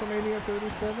at WrestleMania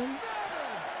 37?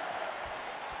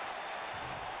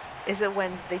 Is it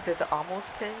when they did the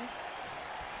almost pin?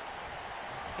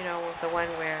 You know, the one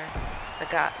where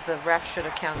the ref should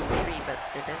have counted 3 but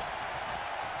didn't?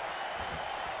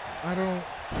 I don't...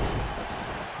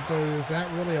 But is that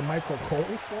really a Michael Cole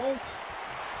fault?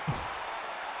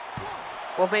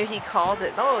 Well, maybe he called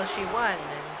it. Oh, she won,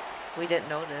 and we didn't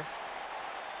notice.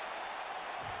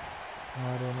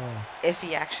 I don't know. If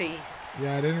he actually...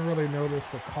 Yeah, I didn't really notice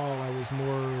the call. I was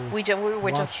more... We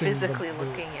were just physically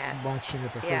looking at... Watching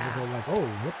at the physical, like, oh,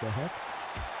 what the heck?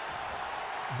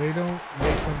 They don't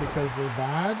make them because they're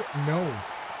bad? No.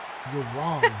 You're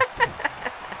wrong.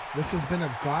 This has been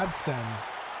a godsend.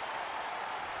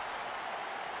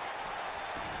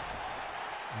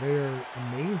 They are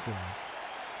amazing.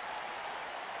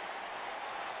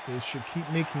 They should keep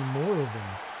making more of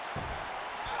them.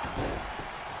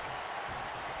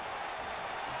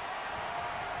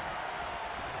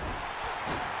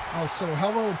 Oh, so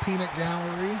hello, Peanut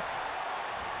Gallery.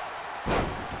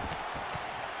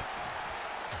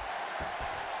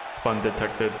 Fun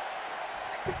detected.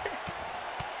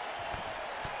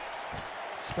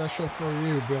 Special for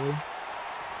you, Billy.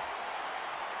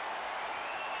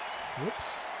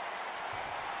 Whoops.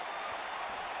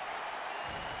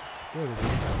 There we go.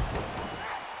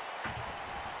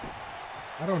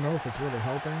 I don't know if it's really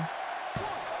helping.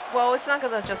 Well, it's not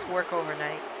gonna just work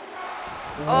overnight.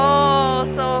 Oh,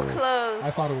 so close.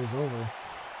 I thought it was over.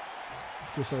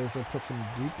 Just as I put some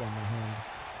goop on my hand.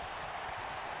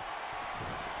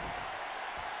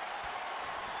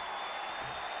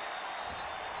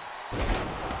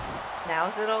 Now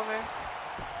is it over?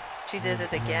 She did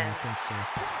it again. I think so.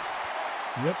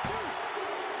 Yep.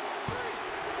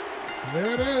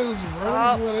 There it is.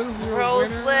 Roselet is your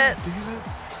winner. Damn it.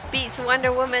 Beats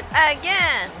Wonder Woman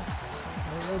again.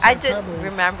 I didn't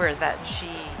remember that she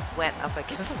went up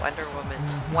against Wonder Woman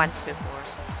once before.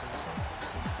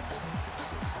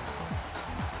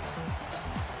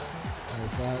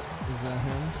 Is that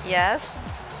him? Yes.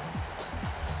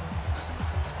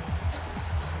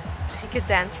 He could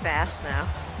dance fast now.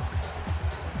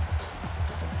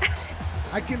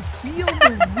 I can feel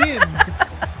the wind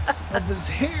of his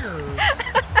hair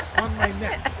on my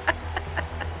neck.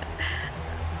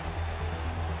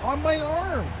 On my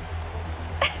arm.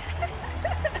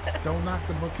 Don't knock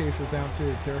the bookcases down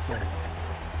too, careful. Are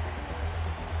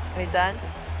we done?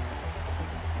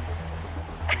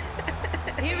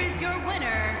 Here is your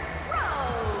winner,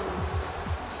 Rose.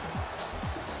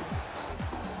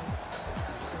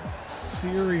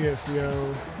 Serious,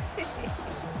 yo.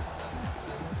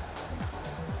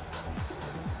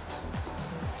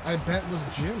 I bet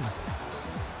with Jim.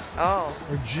 Oh.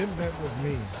 Or Jim bet with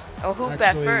me. Oh, who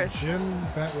bet first? Jim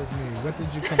bet with me. What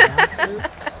did you come back to?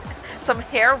 Some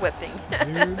hair whipping.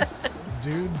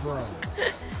 Dude, bro.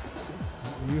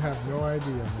 You have no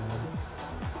idea, man.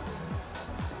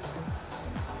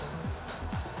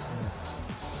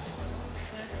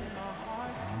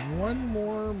 One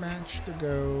more match to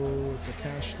go. It's a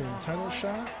cashed-in title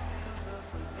shot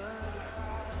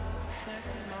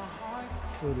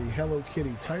for the Hello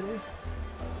Kitty title.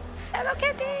 Hello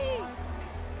Kitty!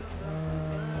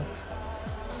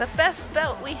 The best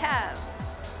belt we have.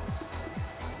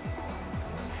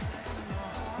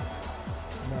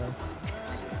 No.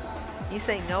 You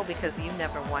say no because you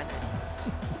never won it.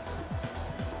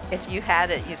 If you had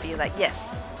it, you'd be like,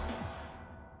 yes.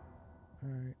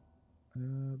 All right.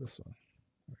 This one.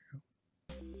 There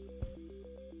we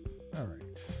go. All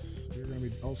right. We're going to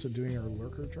be also doing our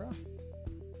lurker draw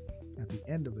at the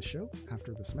end of the show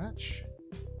after this match.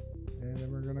 And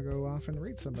then we're going to go off and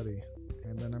rate somebody.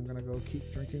 And then I'm going to go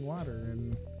keep drinking water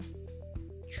and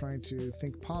trying to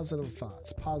think positive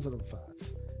thoughts. Positive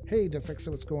thoughts. Hey, Defixa,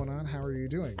 what's going on? How are you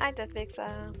doing? Hi,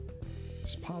 Defixa.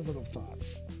 Just positive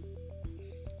thoughts.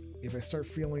 If I start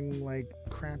feeling like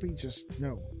crappy, just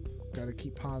no. Gotta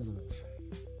keep positive.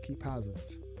 Keep positive.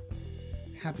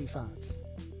 Happy thoughts.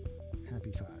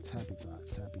 Happy thoughts. Happy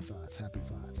thoughts. Happy thoughts. Happy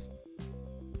thoughts.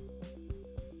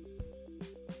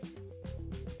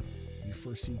 You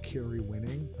foresee Carrie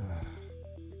winning?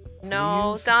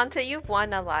 No, Dante, you've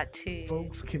won a lot too.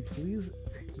 Folks, can please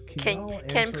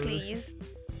can please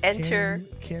enter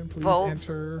can please vote,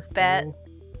 enter bet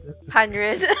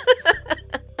 100.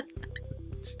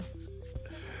 Jesus.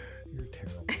 You're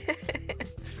terrible.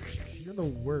 You're the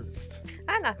worst.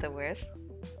 I'm not the worst.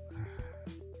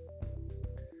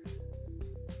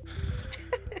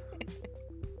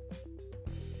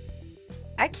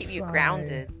 I keep you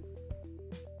grounded.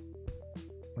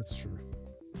 That's true.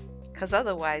 Because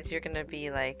otherwise you're going to be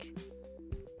like,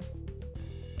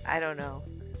 I don't know,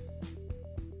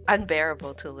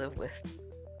 unbearable to live with.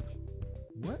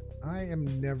 What? I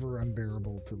am never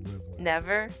unbearable to live with.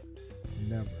 Never?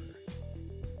 Never.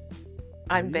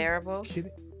 Unbearable?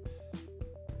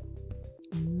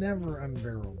 Never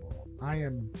unbearable. I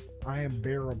am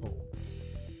bearable.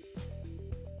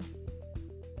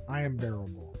 I am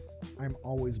bearable. I'm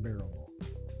always bearable.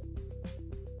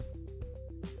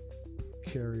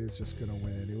 Carrie is just gonna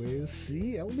win anyways.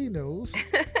 See, LB knows.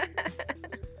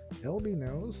 LB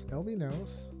knows. LB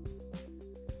knows.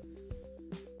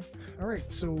 Alright,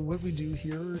 so what we do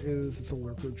here is it's a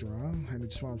lurker draw. I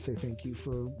just want to say thank you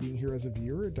for being here as a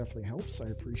viewer. It definitely helps. I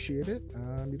appreciate it.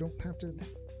 You don't have to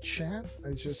chat.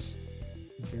 It's just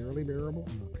barely bearable.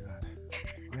 Oh god.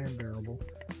 I am bearable.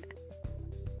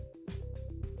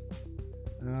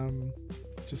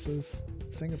 Just as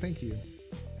saying a thank you.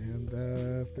 And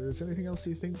if there's anything else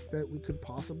you think that we could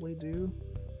possibly do,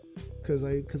 because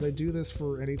I do this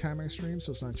for any time I stream,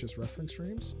 so it's not just wrestling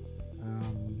streams.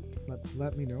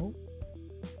 Let me know.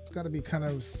 It's got to be kind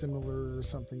of similar or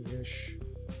something-ish,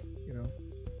 you know.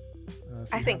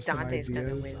 If I think have some Dante's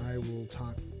ideas, gonna win. I will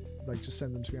talk. Like, just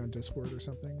send them to me on Discord or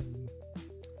something, and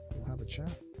we'll have a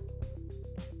chat.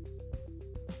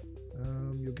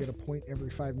 You'll get a point every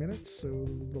 5 minutes, so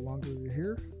the longer you're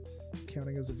here,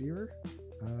 counting as a viewer,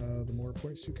 the more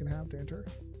points you can have to enter.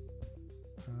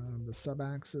 The sub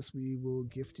access, we will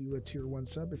gift you a tier 1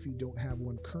 sub if you don't have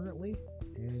one currently,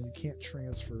 and you can't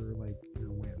transfer like your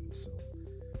win. So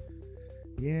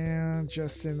yeah,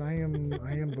 Justin, I am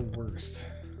the worst.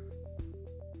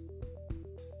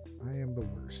 I am the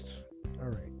worst. All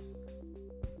right.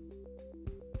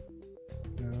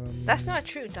 That's not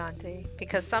true, Dante,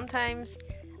 because sometimes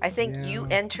I think you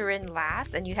enter in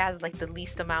last and you had like the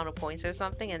least amount of points or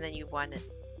something, and then you won it.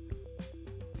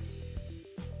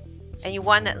 And you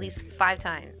won at least 5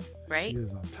 times, right? She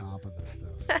is on top of this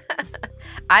stuff.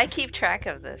 I keep track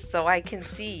of this so I can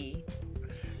see.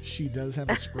 She does have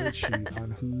a spreadsheet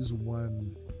on who's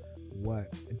won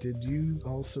what. Did you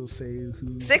also say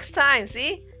who's 6 times?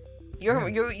 See, you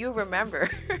remember.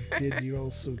 Did you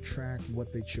also track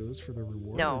what they chose for the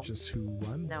reward? No. Or just who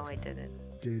won? No, I didn't.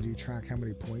 Did you track how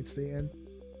many points they had?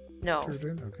 No.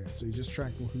 Okay, so you just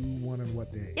track who won and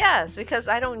what day. Yes, because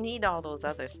I don't need all those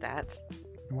other stats.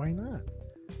 Why not?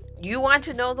 You want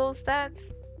to know those stats?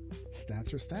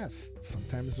 Stats are stats.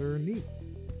 Sometimes they're neat.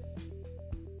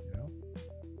 You know?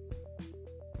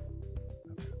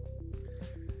 Okay.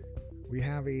 We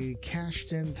have a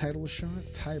cashed-in title shot.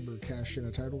 Tiber cashed in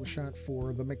a title shot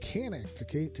for the Mechanic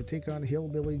to take on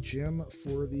Hillbilly Jim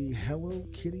for the Hello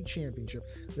Kitty Championship.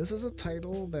 This is a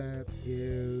title that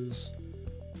is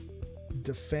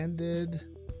defended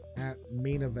at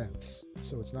main events,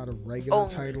 so it's not a regular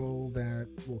title that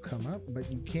will come up, but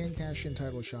you can cash in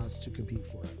title shots to compete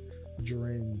for it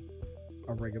during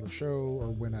a regular show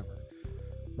or whenever.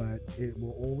 But it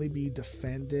will only be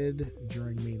defended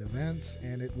during main events,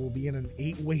 and it will be in an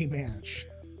 8-way match,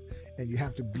 and you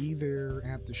have to be there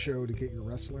at the show to get your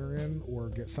wrestler in, or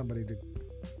get somebody to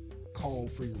call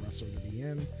for your wrestler to be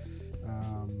in.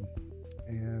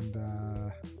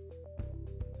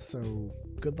 So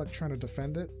good luck trying to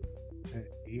defend it.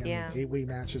 Yeah. 8-way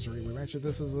matches or 8-way matches.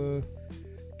 This is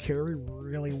Carrie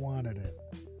really wanted it,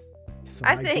 so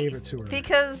I think gave it to her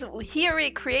because he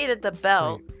already created the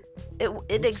belt.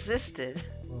 It existed.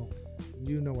 Well,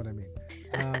 you know what I mean.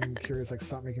 I'm curious, like,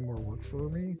 stop making more work for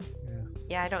me. Yeah.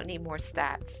 Yeah, I don't need more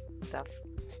stats stuff.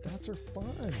 Stats are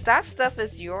fun. Stat stuff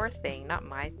is your thing, not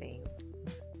my thing.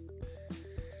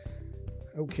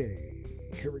 Okay,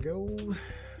 here we go.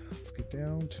 Let's get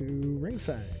down to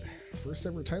ringside. First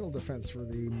ever title defense for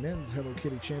the men's Hello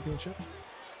Kitty Championship.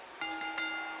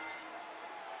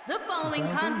 The following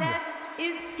 2000. contest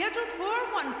is scheduled for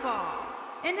one fall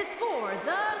and is for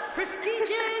the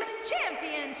prestigious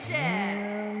championship.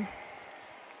 Man.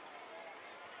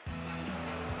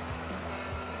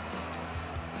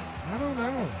 I don't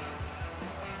know.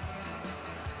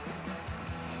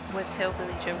 Would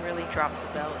Hillbilly Jim really drop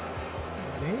the belt?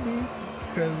 Maybe,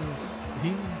 because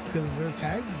their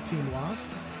tag team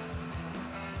lost.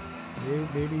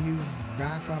 Maybe he's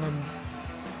back on a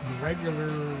regular.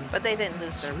 But they didn't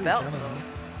lose their streak, belt I don't though. know.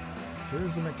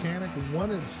 Here's the Mechanic,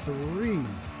 1-3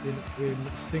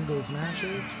 in singles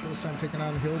matches. First time taking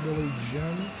on Hillbilly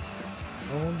Jim,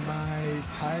 owned by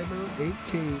Tiber,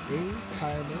 aka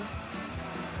Tiber.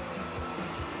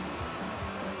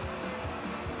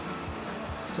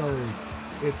 Sorry,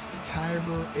 it's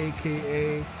Tiber,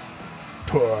 aka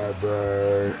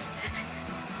Tiber.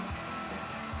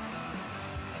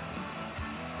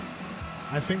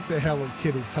 I think the Hello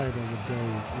Kitty title would go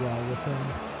well with him.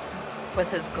 With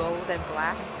his gold and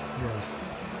black? Yes.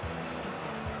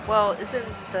 Well, isn't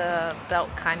the belt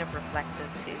kind of reflective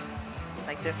too?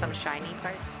 Like there's some shiny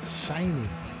parts? Shiny.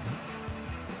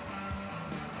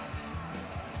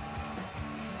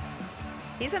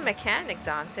 He's a mechanic,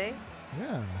 Dante.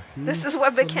 Yeah. This is he's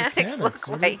what a mechanics mechanic. look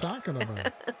What are you like. talking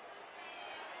about?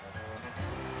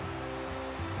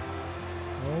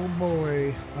 Oh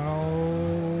boy.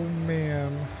 Oh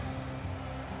man.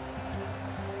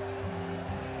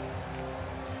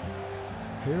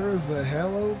 Here is the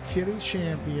Hello Kitty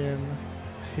champion,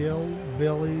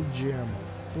 Hillbilly Jim.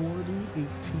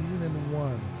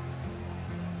 40-18-1.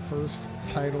 First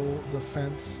title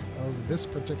defense of this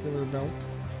particular belt.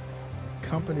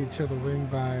 Accompanied to the ring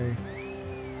by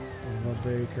the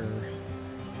Baker.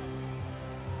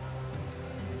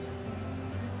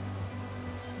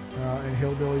 And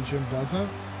Hillbilly Jim doesn't.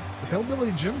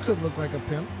 Hillbilly Jim could look like a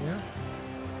pimp, yeah.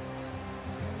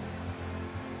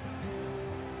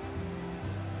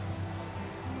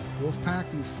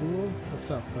 Wolfpack, you fool.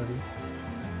 What's up, buddy?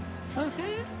 There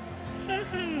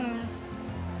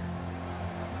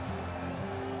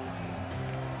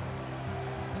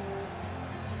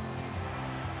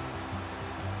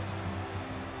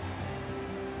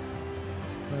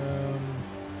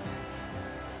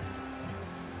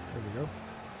we go.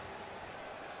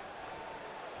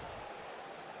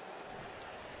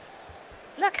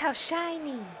 Look how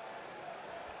shiny.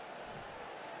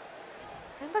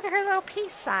 And look at her little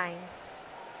peace sign.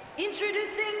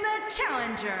 Introducing the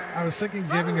challenger. I was thinking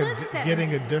From the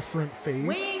getting a different face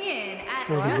weighing in at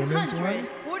for the women's one.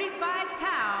 145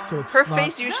 pounds. So it's her not,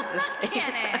 face usually the same.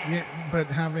 yeah, but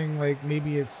having like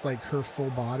maybe it's like her full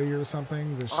body or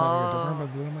something. They're showing it different,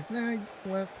 but then I'm like, nah, you know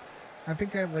what? I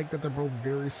think I like that they're both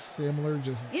very similar,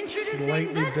 just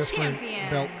slightly different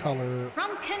belt color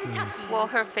schemes. Well,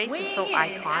 her face is so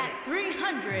Weighing in iconic. at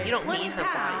 320 You don't need her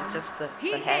body, it's just the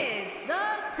head.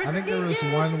 The I think there was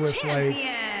one with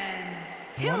champion.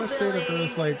 I want to say that there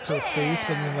was like her face,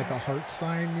 but then like a heart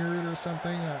sign near it or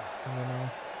something. I don't know,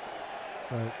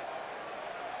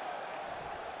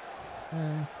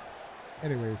 but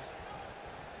anyways,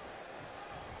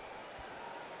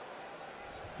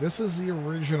 this is the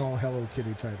original Hello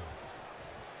Kitty title.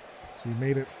 So we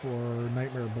made it for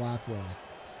Nightmare Blackwell.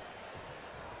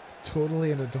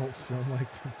 Totally an adult film like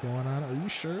going on. Are you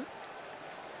sure?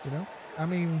 You know, I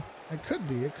mean, it could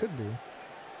be. It could be.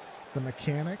 The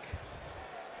Mechanic.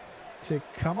 Say,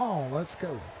 come on, let's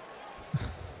go.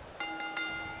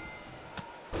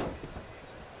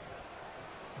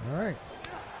 All right.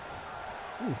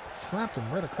 Ooh, slapped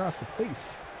him right across the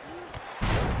face.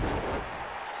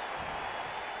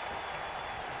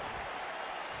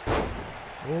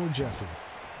 Oh, Jeffy.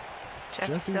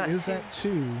 Jeffy is at 2,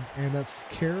 and that's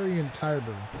Carrie and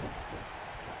Tiber.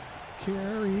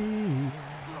 Carrie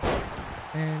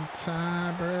and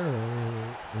Tiber.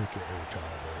 Okay,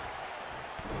 Tiber.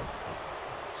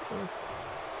 Sure.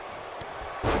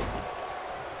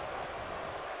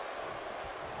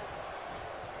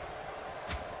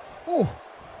 Oh!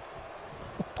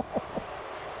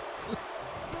 Just...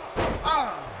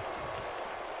 Ah!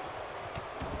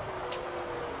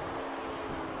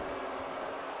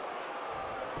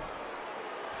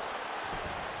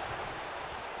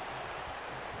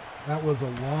 That was a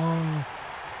long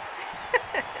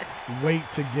wait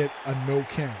to get a no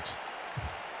count.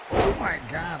 Oh my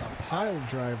god, a pile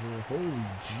driver. Holy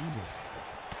Jeebus.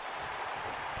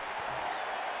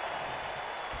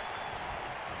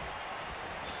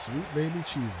 Sweet baby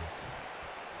cheeses.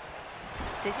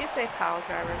 Did you say pile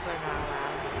drivers are not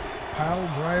allowed? Pile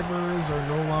drivers are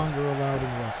no longer allowed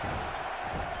in wrestling.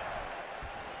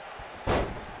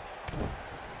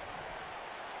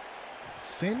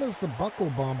 Same as the buckle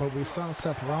bomb, but we saw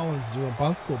Seth Rollins do a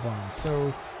buckle bomb.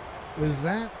 So, is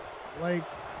that like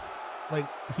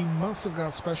he must have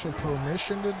got special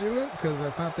permission to do it? Because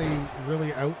I thought they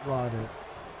really outlawed it.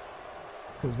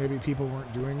 Because maybe people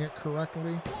weren't doing it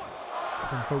correctly,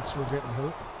 and folks were getting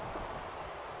hurt.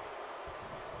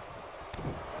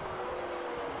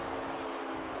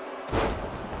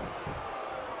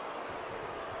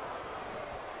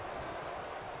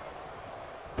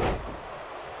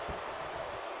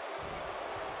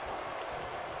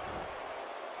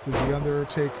 Did The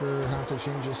Undertaker have to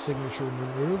change his signature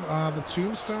move? The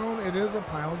Tombstone, it is a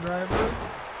pile driver.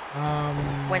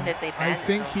 When did they ban I it,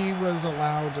 think though? he was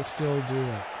allowed to still do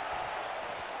it.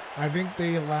 I think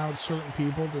they allowed certain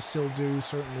people to still do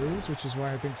certain moves, which is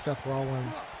why I think Seth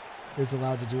Rollins is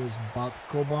allowed to do his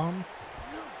buckle bomb.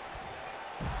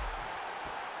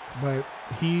 But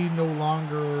he no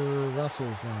longer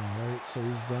wrestles now, right? So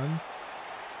he's done.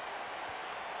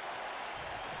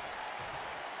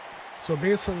 So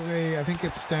basically, I think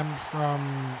it stemmed from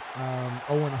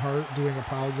Owen Hart doing a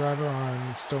pile driver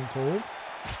on Stone Cold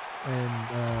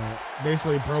and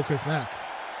basically broke his neck.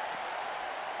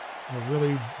 It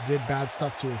really did bad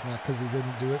stuff to his neck because he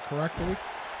didn't do it correctly.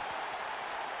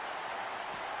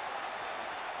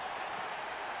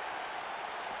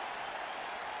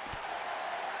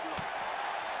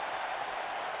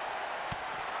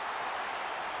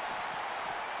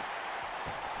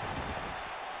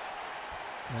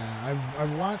 Yeah,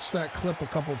 I've watched that clip a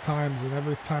couple times, and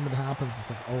every time it happens, it's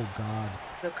like, oh god.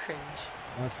 So cringe.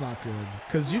 That's not good.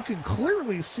 Because you can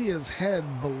clearly see his head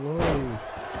below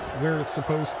where it's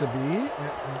supposed to be, and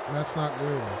that's not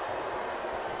good.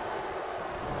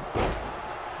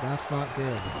 That's not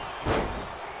good.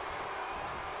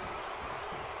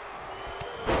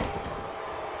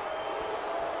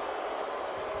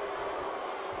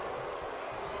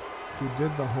 He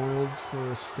did the hold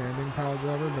for a standing pile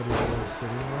driver, but he did a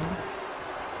sitting one.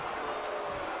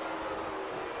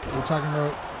 We're talking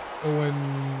about Owen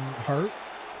Hart.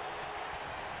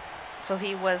 So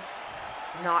he was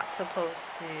not supposed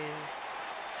to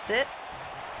sit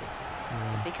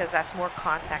because that's more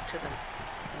contact to the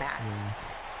mat. Yeah.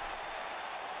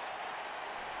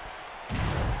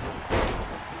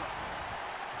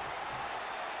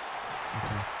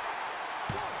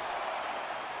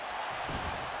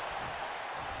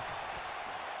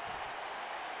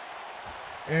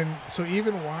 And so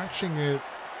even watching it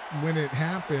when it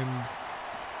happened,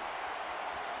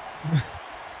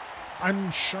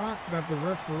 I'm shocked that the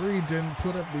referee didn't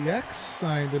put up the X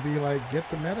sign to be like, get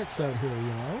the medics out here,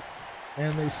 you know?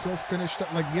 And they still finished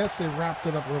up, like, yes, they wrapped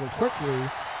it up really quickly,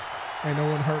 and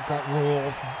Owen Hart got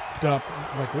rolled up,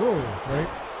 like, whoa, right?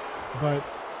 But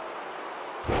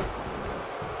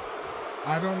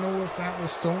I don't know if that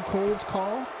was Stone Cold's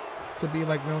call to be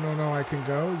like, no, I can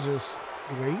go, just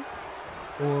wait.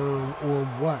 Or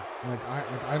what?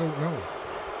 I don't know.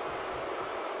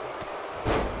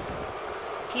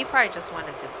 He probably just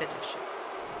wanted to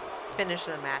finish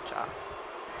the match off.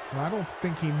 Well, I don't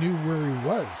think he knew where he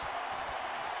was.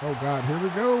 Oh god, here we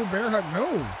go, bear hug.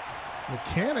 No,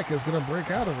 Mechanic is gonna break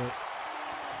out of it.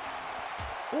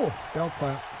 Oh, bell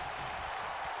clap.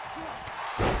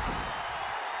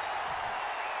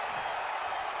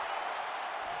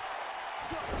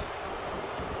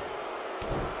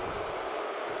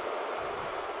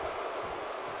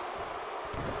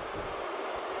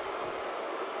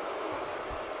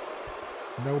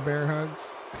 No bear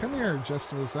hugs. Come here,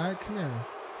 Justin Wazai. Come here.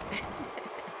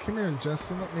 Come here,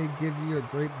 Justin. Let me give you a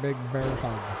great big bear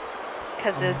hug.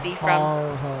 Because it'd be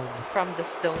from the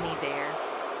Stony Bear.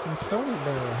 From Stony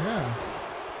Bear, yeah.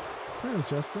 Come here,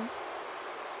 Justin.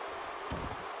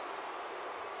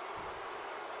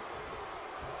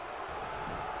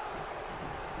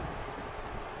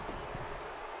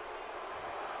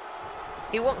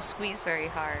 He won't squeeze very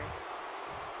hard.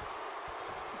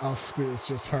 I'll squeeze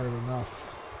just hard enough.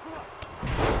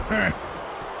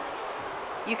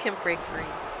 You can break free.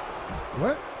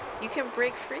 What? You can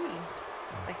break free.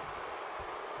 Like,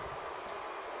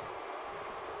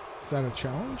 is that a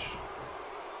challenge?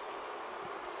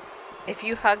 if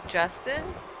you hug Justin,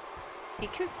 he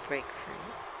could break free.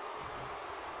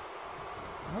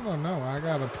 I don't know. I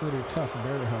got a pretty tough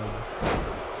bear hug.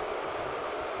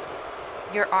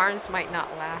 Your arms might not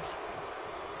last.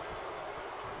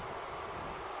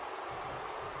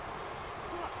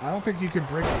 I don't think you could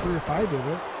break free if I did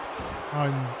it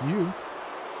on you.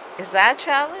 Is that a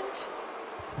challenge?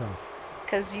 No.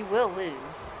 Because you will lose.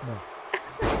 No.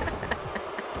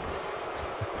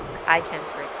 I can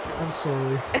break free. I'm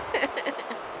sorry.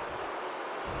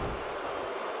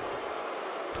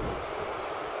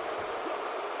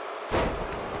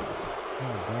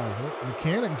 Oh god, what?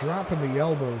 Mechanic dropping the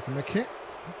elbows. The mechanic.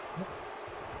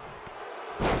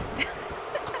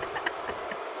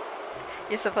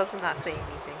 You're supposed to not say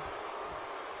anything.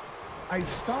 I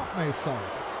stopped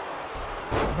myself,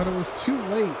 but it was too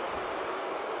late.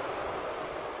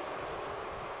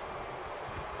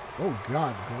 Oh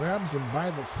god, grabs him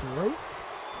by the throat.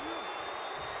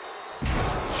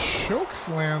 Choke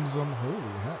slams him.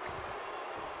 Holy heck.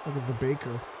 Look at the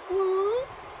baker.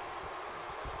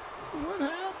 What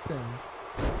happened?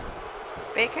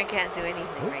 Baker can't do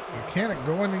anything right now. Mechanic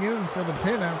going in for the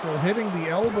pin after hitting the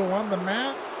elbow on the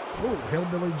mat. Oh,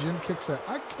 Hillbilly Jim kicks out.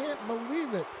 I can't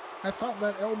believe it. I thought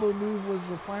that elbow move was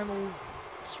the final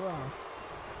straw.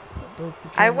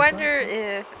 I wonder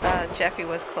if Jeffy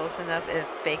was close enough if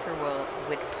Baker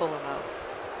would pull him out.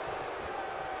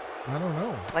 I don't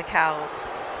know. Like how...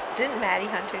 Didn't Maddie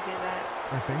Hunter do that?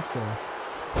 I think so.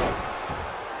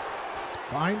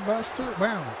 Spine buster?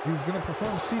 Wow, he's going to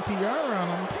perform CPR on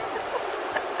him.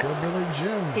 Hillbilly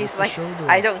Jim. He's like,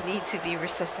 I don't need to be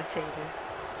resuscitated.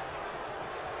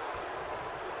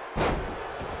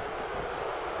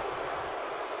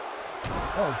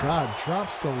 Oh god,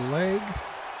 drops the leg.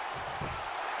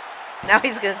 Now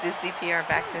he's going to do CPR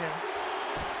back to him.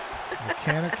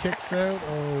 Mechanic kicks out.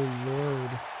 Oh lord.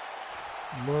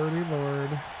 Lordy lord.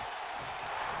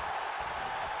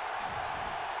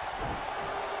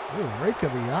 Oh, rake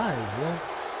of the eyes. Well,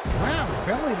 wow,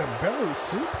 belly to belly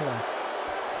suplex.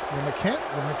 The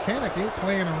mechanic ain't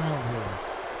playing around here.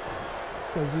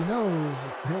 Because he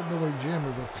knows Hillbilly Jim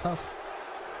is a tough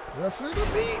wrestler to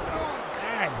beat. Oh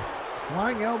god.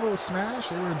 Flying elbow smash.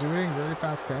 They were doing very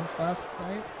fast counts last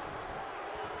night.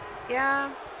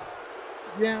 Yeah.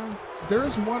 Yeah.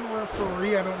 There's one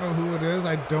referee, I don't know who it is.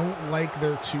 I don't like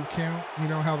their 2 count. You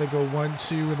know how they go 1,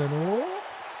 2, and then oh.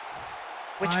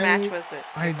 Which match was it?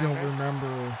 I don't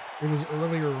remember. It was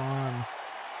earlier on.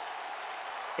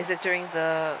 Is it during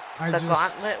the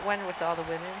gauntlet one with all the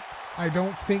women? I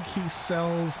don't think he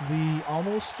sells the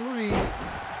almost 3.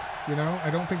 You know, I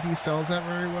don't think he sells that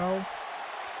very well.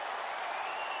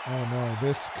 Oh no,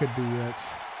 this could be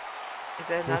it. Is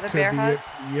it another bear hug?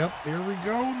 Yep, here we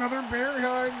go. Another bear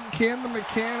hug. Can the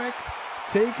mechanic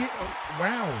take it? Oh,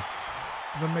 wow.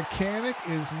 The mechanic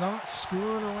is not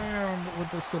screwing around with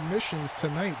the submissions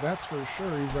tonight, that's for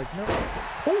sure. He's like, no.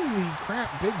 Holy crap,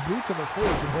 big boot to the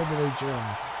face of Hillbilly Jim.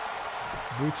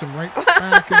 Boots him right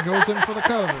back and goes in for the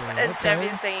cover. And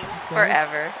Jimmy's saying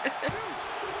forever.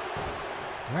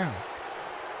 Wow.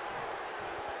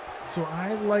 So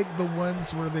I like the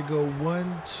ones where they go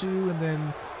 1, 2, and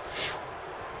then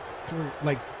through,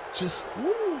 like just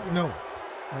no,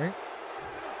 right?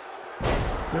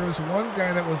 There was one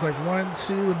guy that was like 1,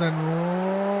 2, and then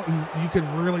you could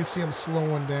really see him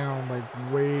slowing down, like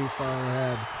way far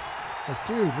ahead. Like,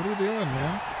 dude, what are you doing,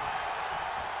 man?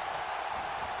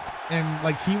 And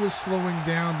like he was slowing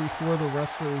down before the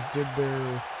wrestlers did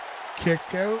their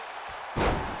kick out.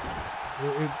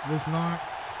 It was not.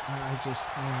 I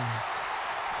just.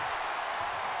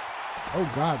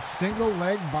 Oh god, single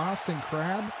leg Boston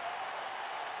Crab.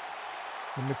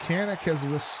 The mechanic has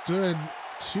withstood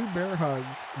 2 bear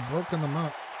hugs, broken them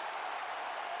up.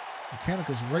 Mechanic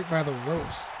is right by the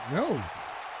ropes. No.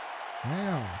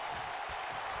 Wow.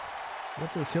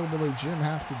 What does Hillbilly Jim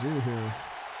have to do here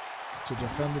to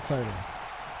defend the title?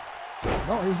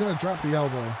 Well, he's going to drop the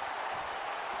elbow.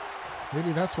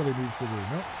 Maybe that's what he needs to do.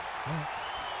 Nope. No.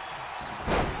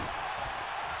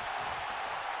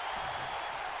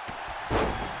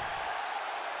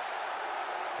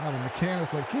 Oh, the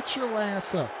mechanic's like, get your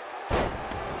ass up.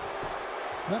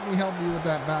 Let me help you with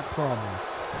that back problem.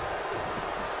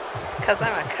 Because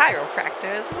I'm a chiropractor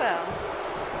as well.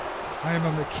 I am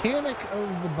a mechanic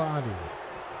of the body.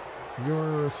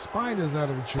 Your spine is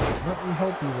out of joint. Let me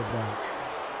help you with that.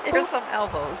 Here's some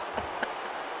elbows.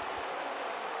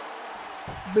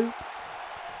 Boop.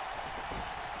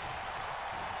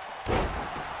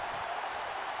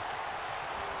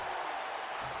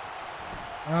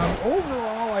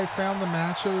 Overall, I found the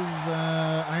matches,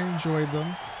 I enjoyed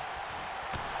them.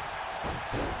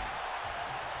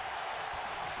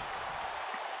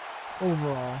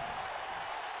 Overall.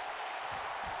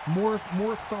 More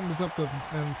thumbs up than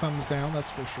thumbs down, that's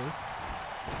for sure.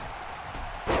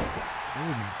 Oh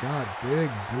my god, big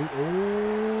boot.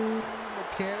 Oh,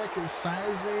 mechanic is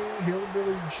sizing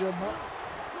Hillbilly Jim up.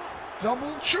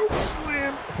 Double choke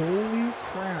slam. Holy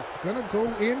crap. Gonna go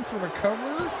in for the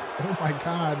cover. Oh my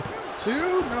god. 2?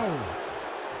 No.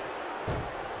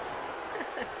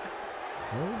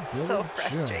 Hillbilly So Jim.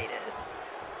 frustrated.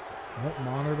 What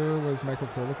monitor was Michael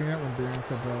Cole looking at when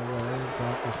Bianca Belair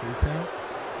got the 3 count?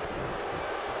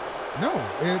 No,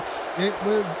 it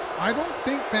was. I don't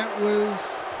think that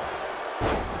was.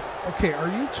 Okay, are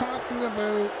you talking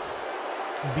about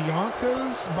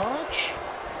Bianca's botch?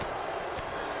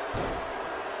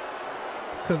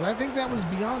 Because I think that was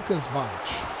Bianca's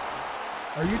botch.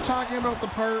 Are you talking about the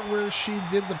part where she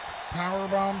did the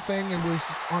powerbomb thing and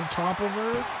was on top of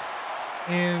her?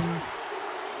 And,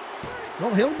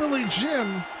 well, Hillbilly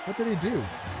Jim, what did he do?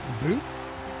 Boot?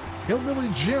 Hillbilly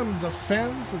Jim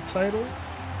defends the title.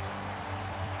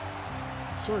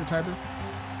 Sorry, Tiber.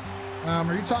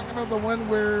 Are you talking about the one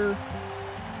where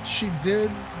she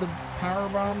did the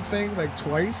powerbomb thing like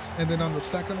twice, and then on the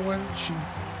second one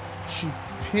she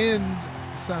pinned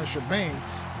Sasha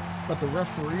Banks, but the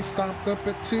referee stopped up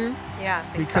at 2? Yeah,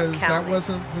 because that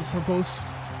wasn't supposed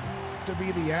to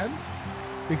be the end.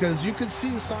 Because you could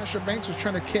see Sasha Banks was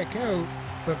trying to kick out,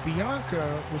 but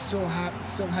Bianca was still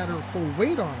had her full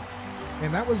weight on her,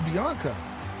 and that was Bianca.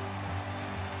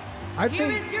 I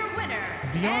think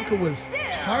Bianca was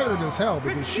tired as hell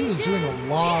because she was doing a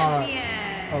lot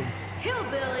of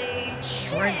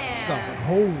strength stuff. Like,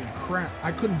 holy crap,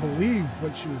 I couldn't believe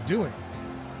what she was doing.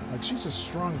 Like, she's a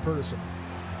strong person.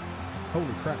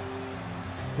 Holy crap.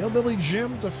 Hillbilly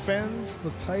Jim defends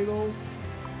the title.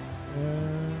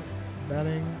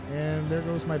 Betting, and there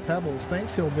goes my pebbles.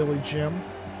 Thanks, Hillbilly Jim.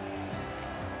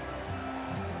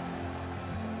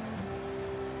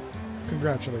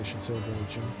 Congratulations, Hillbilly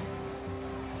Jim.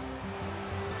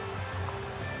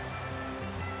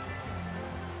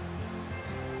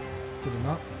 Did it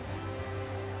not?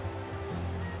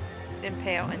 Didn't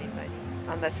pay out anybody,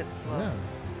 unless it's slow. Yeah.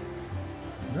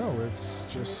 No, it's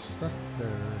just stuck there.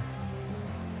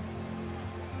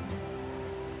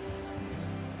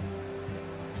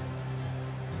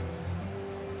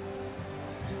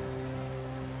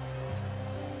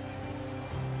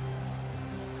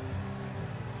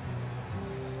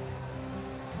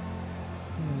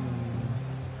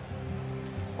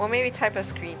 Or maybe type a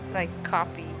screen, like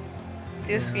copy,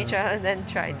 do a screenshot, and then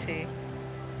try to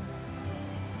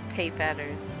pay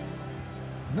batters.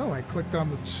 No, I clicked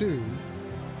on the 2,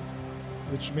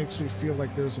 which makes me feel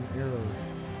like there's an error.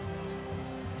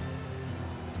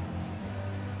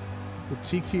 The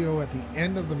TKO at the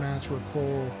end of the match where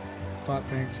Cole thought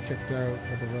Banks kicked out,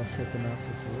 but the ref hit the mat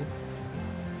for 3.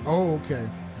 Oh, okay.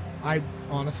 I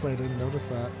honestly didn't notice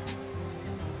that.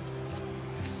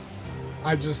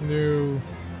 I just knew.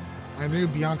 I knew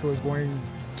Bianca was going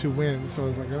to win, so I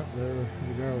was like, oh, there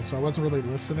you go. So I wasn't really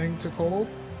listening to Cole.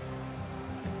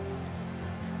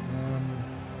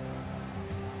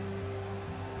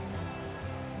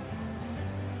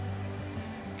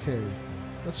 Okay,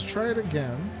 let's try it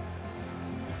again.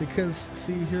 Because,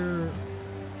 see here,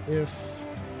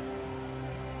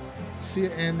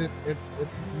 and it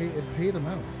paid him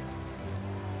out.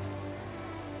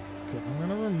 Okay, I'm going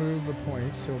to remove the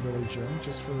points, Hillbilly Jim,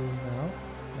 just for now.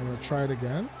 I'm going to try it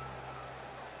again.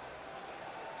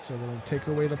 So we're going to take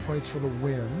away the points for the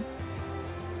win.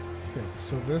 Okay,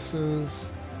 so this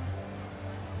is...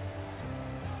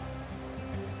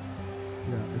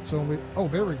 Yeah, it's only... Oh,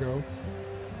 there we go.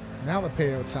 Now the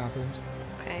payouts happened.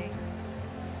 Okay.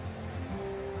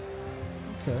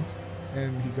 Okay.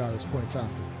 And he got his points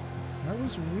after. That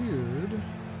was weird.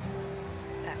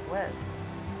 That was.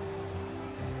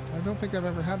 I don't think I've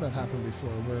ever had that happen before,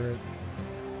 where it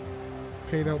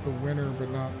paid out the winner, but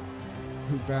not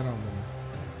who bet on them.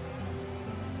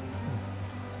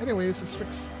 Anyways, it's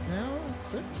fixed now?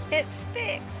 Fixed? It's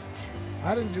fixed.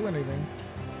 I didn't do anything.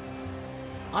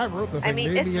 I wrote the thing. I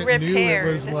mean, maybe it's it repaired. knew it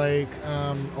was like,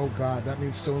 oh god, that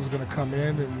means Stone's gonna come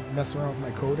in and mess around with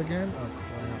my code again? Oh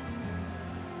crap.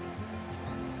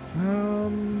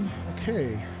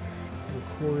 Okay.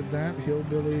 Record that.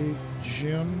 Hillbilly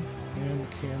Jim and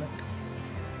Mechanic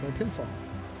by pinfall.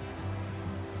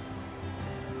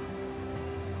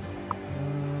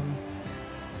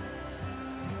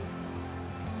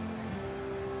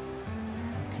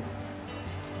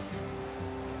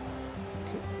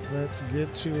 Let's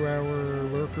get to our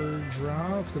lurker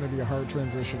draw. It's going to be a hard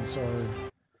transition, sorry.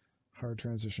 Hard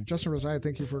transition. Justin Reside,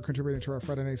 thank you for contributing to our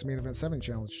Friday night's main event 7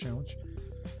 challenge.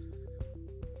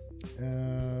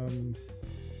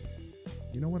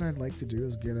 You know what I'd like to do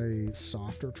is get a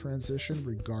softer transition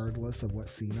regardless of what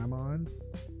scene I'm on.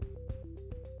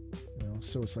 You know,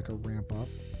 so it's like a ramp up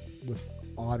with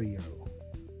audio.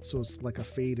 So it's like a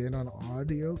fade in on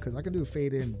audio, because I can do a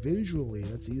fade in visually.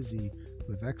 That's easy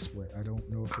with XSplit. I don't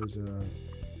know if there's a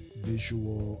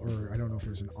visual, or I don't know if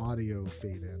there's an audio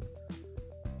fade in.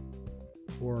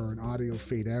 or an audio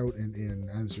fade out and in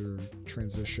as you're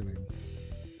transitioning.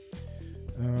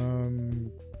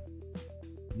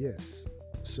 Yes.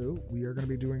 So we are going to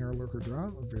be doing our lurker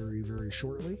draw very, very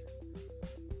shortly.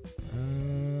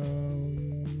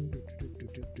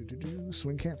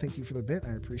 Swingcat, thank you for the bit.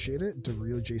 I appreciate it.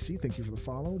 Dareal JC, thank you for the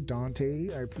follow.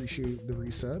 Dante, I appreciate the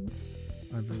resub.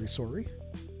 I'm very sorry.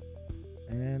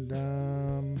 And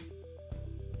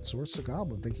Source the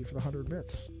Goblin, thank you for the 100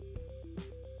 bits.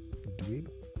 Dweeb.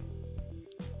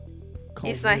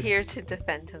 He's not here to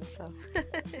defend himself.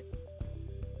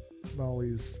 Well,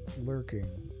 he's lurking.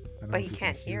 But he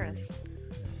can't hear us.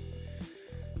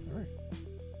 All right.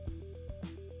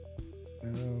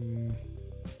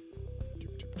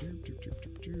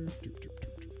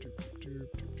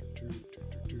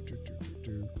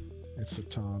 It's the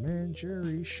Tom and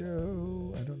Jerry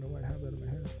show. I don't know why I have that in my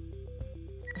head.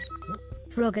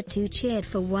 Frogger2 cheered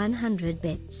for 100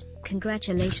 bits.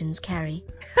 Congratulations, Carrie.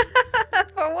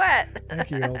 For what?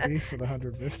 Thank you, LB, for the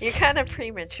 100 bits. You're kind of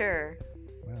premature,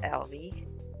 Wow. LB.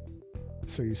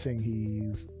 So you're saying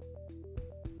he's...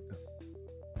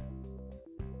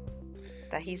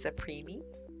 That he's a preemie?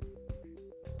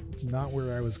 Not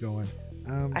where I was going.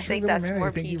 I think that's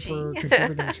more thank PG. you for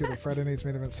contributing to the Friday Night's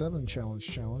Main Event 7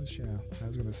 challenge. Yeah, I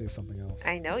was going to say something else.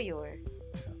 I know you were.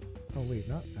 Yeah. Oh, wait,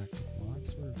 not active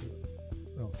mods. What is it?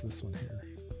 Oh, it's this one here.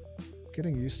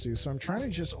 Getting used to. So I'm trying to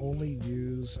just only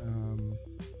use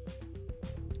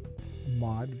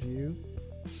mod view.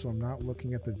 So I'm not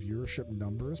looking at the viewership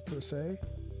numbers per se.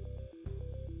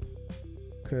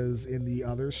 Because in the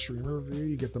other streamer view,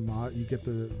 you get the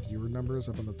viewer numbers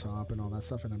up on the top and all that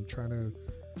stuff, and I'm trying to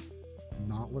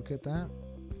not look at that.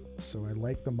 So I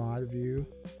like the mod view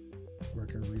where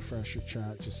I can refresh your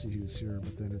chat, just see who's here,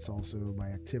 but then it's also my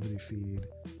activity feed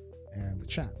and the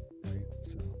chat, right?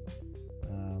 So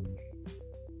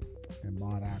and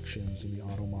mod actions and the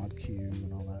auto mod queue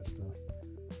and all that stuff.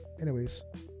 Anyways,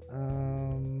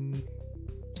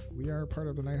 we are part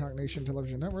of the Nighthawk Nation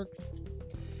Television Network.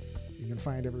 You can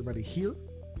find everybody here.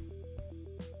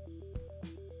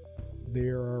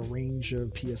 There are a range of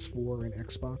PS4 and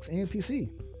Xbox and PC.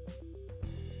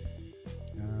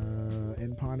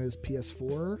 NPON is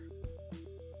PS4.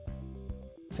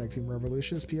 Tag Team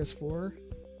Revolution is PS4.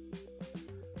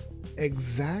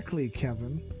 Exactly,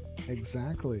 Kevin.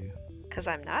 Exactly. Because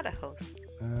I'm not a host.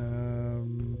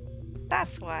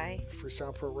 That's why.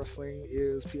 Freestyle Pro Wrestling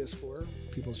is PS4.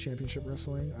 People's Championship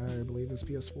Wrestling, I believe, is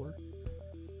PS4.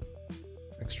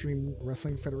 Extreme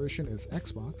Wrestling Federation is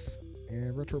Xbox.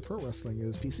 And Retro Pro Wrestling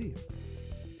is PC.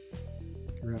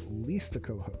 You're at least a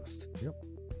co-host. Yep.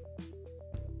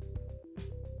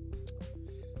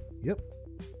 Yep.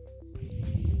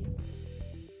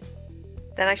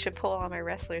 Then I should pull all my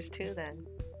wrestlers too then.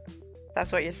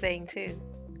 That's what you're saying too.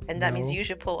 And that means No. you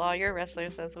should pull all your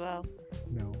wrestlers as well.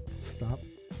 No. Stop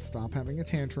having a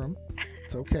tantrum.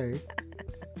 It's okay.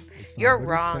 It's not You're what he's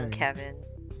wrong, saying. Kevin.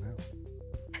 No.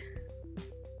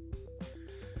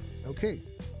 Okay.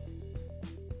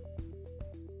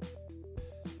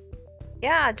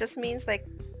 Yeah, it just means like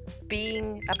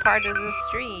being a part of the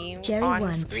stream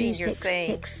on screen. You're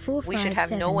saying we should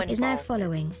have no one is now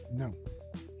following. No.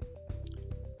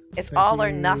 It's Thank all or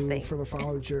you nothing. for the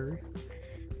follow, Jerry.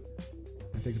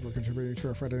 And thank you for contributing to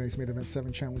our Friday Night's Main Event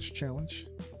 7 challenge.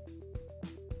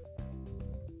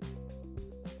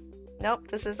 Nope,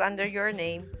 this is under your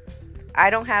name. I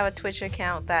don't have a Twitch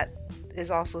account that is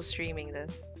also streaming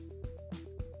this.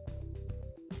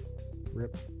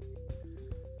 Rip.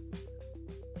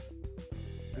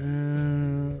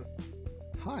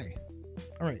 Hi.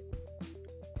 All right.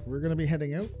 We're going to be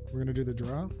heading out. We're going to do the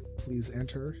draw. Please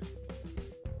enter.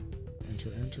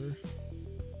 Enter.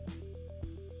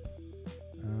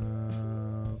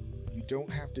 You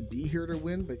don't have to be here to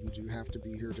win, but you do have to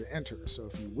be here to enter. So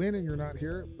if you win and you're not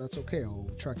here, that's okay. I'll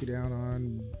track you down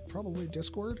on probably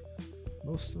Discord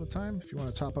most of the time. If you want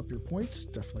to top up your points,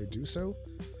 definitely do so.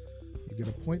 You get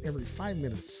a point every 5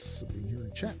 minutes of being here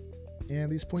in chat.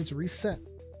 And these points reset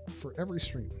for every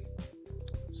stream.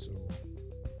 So,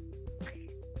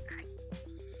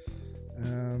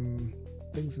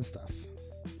 things and stuff.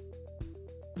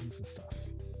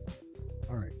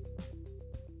 All right.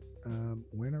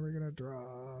 When are we gonna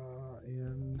draw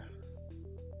in?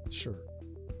 Sure.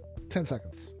 10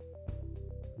 seconds.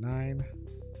 9,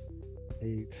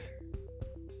 8,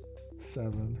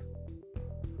 7,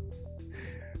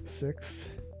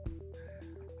 6,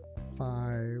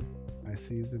 5. I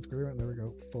see the agreement. There we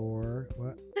go. 4.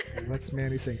 What? What's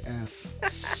Manny saying? S.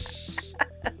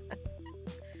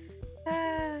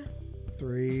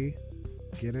 3.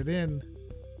 Get it in.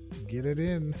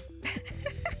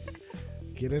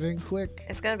 Get it in quick.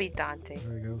 It's gonna be Dante.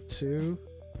 There we go. 2.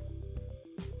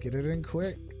 Get it in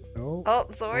quick. Oh. Oh,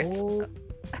 Zords. Oh.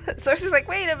 Zords is like,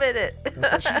 wait a minute.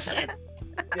 That's what she said.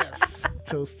 Yes.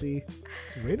 Toasty.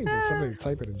 It's waiting for somebody to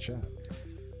type it in chat.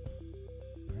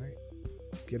 Alright.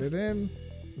 Get it in.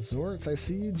 Zords, I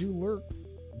see you do lurk.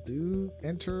 Do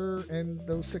enter in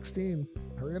those 16.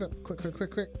 Hurry it up. Quick, quick, quick,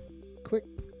 quick. Quick.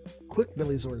 Quick,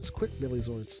 Billy Zords. Quick, Billy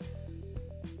Zords.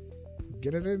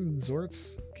 Get it in,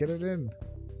 Zords. Get it in.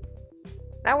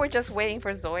 Now we're just waiting for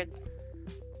Zords.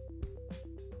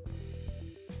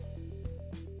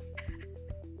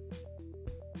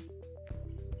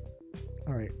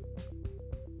 All right.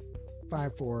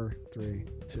 5, 4, 3,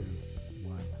 2,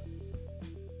 1.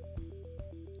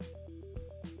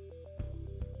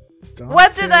 Dante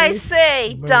What did I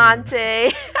say, Moon.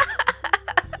 Dante?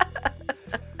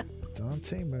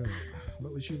 Dante Moon.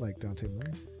 What would you like, Dante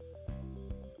Moon?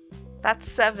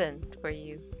 That's 7 for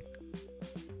you.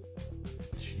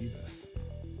 Jeebus.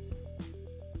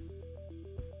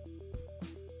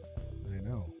 I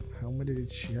know. How many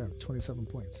did she have? 27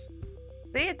 points.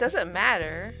 See, it doesn't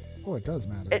matter. Oh, it does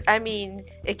matter. I mean,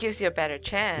 it gives you a better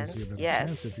chance. Gives you a better yes.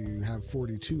 chance if you have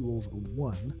 42 over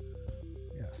 1.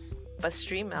 Yes. But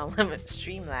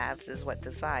Streamlabs is what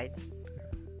decides.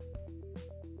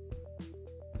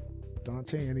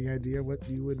 Dante, any idea what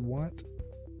you would want?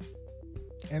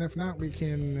 And if not, we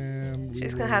can.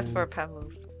 She's gonna ask for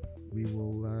Pebbles. We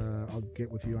will. I'll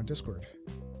get with you on Discord.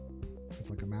 If it's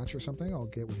like a match or something, I'll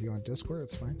get with you on Discord.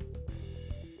 That's fine.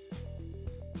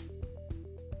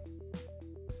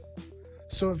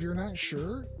 So if you're not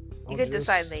sure, you can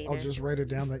decide later. I'll just write it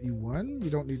down that you won. You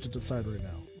don't need to decide right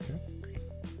now. Okay.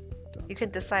 You can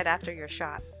decide after your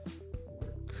shot.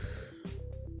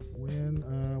 When?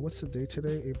 What's the date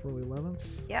today? April 11th.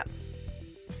 Yep.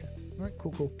 Okay. All right.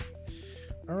 Cool. Cool.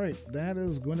 All right, that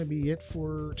is going to be it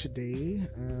for today.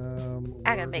 I'm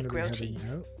gonna make grilled cheese.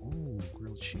 Oh,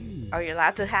 grilled cheese. Are you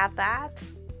allowed to have that?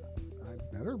 I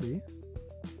better be.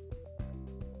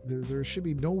 There should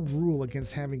be no rule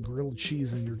against having grilled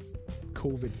cheese in your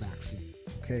COVID vaccine.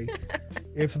 Okay,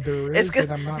 if there is,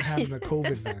 then I'm not having the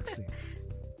COVID vaccine.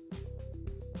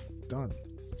 Done.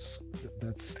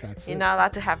 That's You're not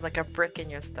allowed to have like a brick in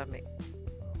your stomach.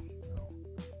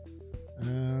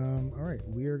 All right,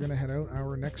 we are gonna head out.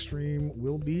 Our next stream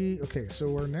will be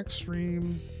so our next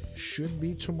stream should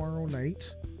be tomorrow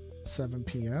night, 7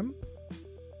 p.m.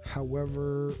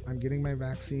 However, I'm getting my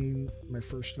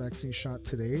first vaccine shot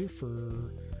today.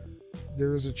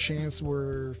 There's a chance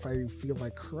where if I feel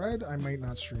like crud, I might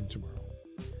not stream tomorrow.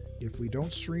 If we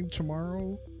don't stream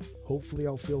tomorrow, hopefully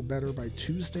I'll feel better by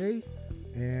Tuesday,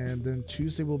 and then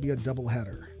Tuesday will be a double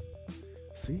header.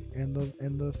 See, and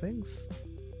the things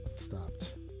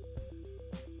stopped.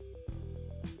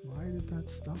 Why did that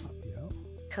stop, yo?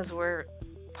 Because we're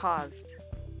paused.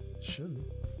 Shouldn't.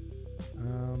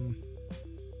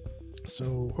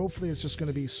 So hopefully it's just going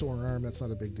to be sore arm. That's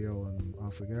not a big deal, and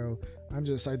off we go. I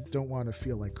don't want to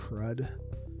feel like crud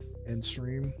in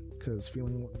stream, because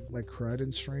feeling like crud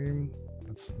in stream,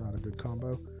 that's not a good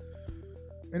combo.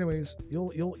 Anyways,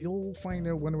 you'll find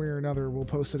out one way or another. We'll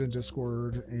post it in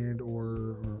Discord and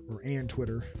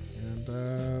Twitter,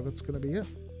 and that's gonna be it.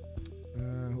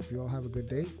 Hope you all have a good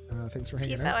day. Thanks for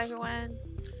hanging out. Peace out, everyone.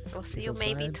 We'll see you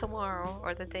maybe tomorrow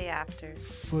or the day after.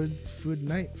 Food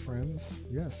night, friends.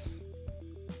 Yes.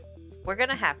 We're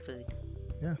gonna have food.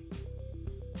 Yeah.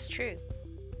 It's true.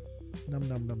 Num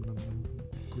num num num num.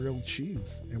 Grilled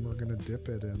cheese, and we're gonna dip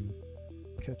it in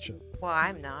ketchup. Well,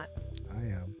 I'm not. I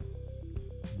am.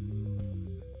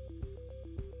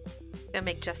 Gonna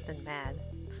make Justin mad.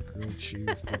 Grilled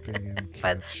cheese dipping in ketchup.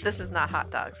 But this is not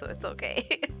hot dog, so it's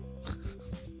okay.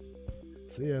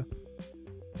 See ya.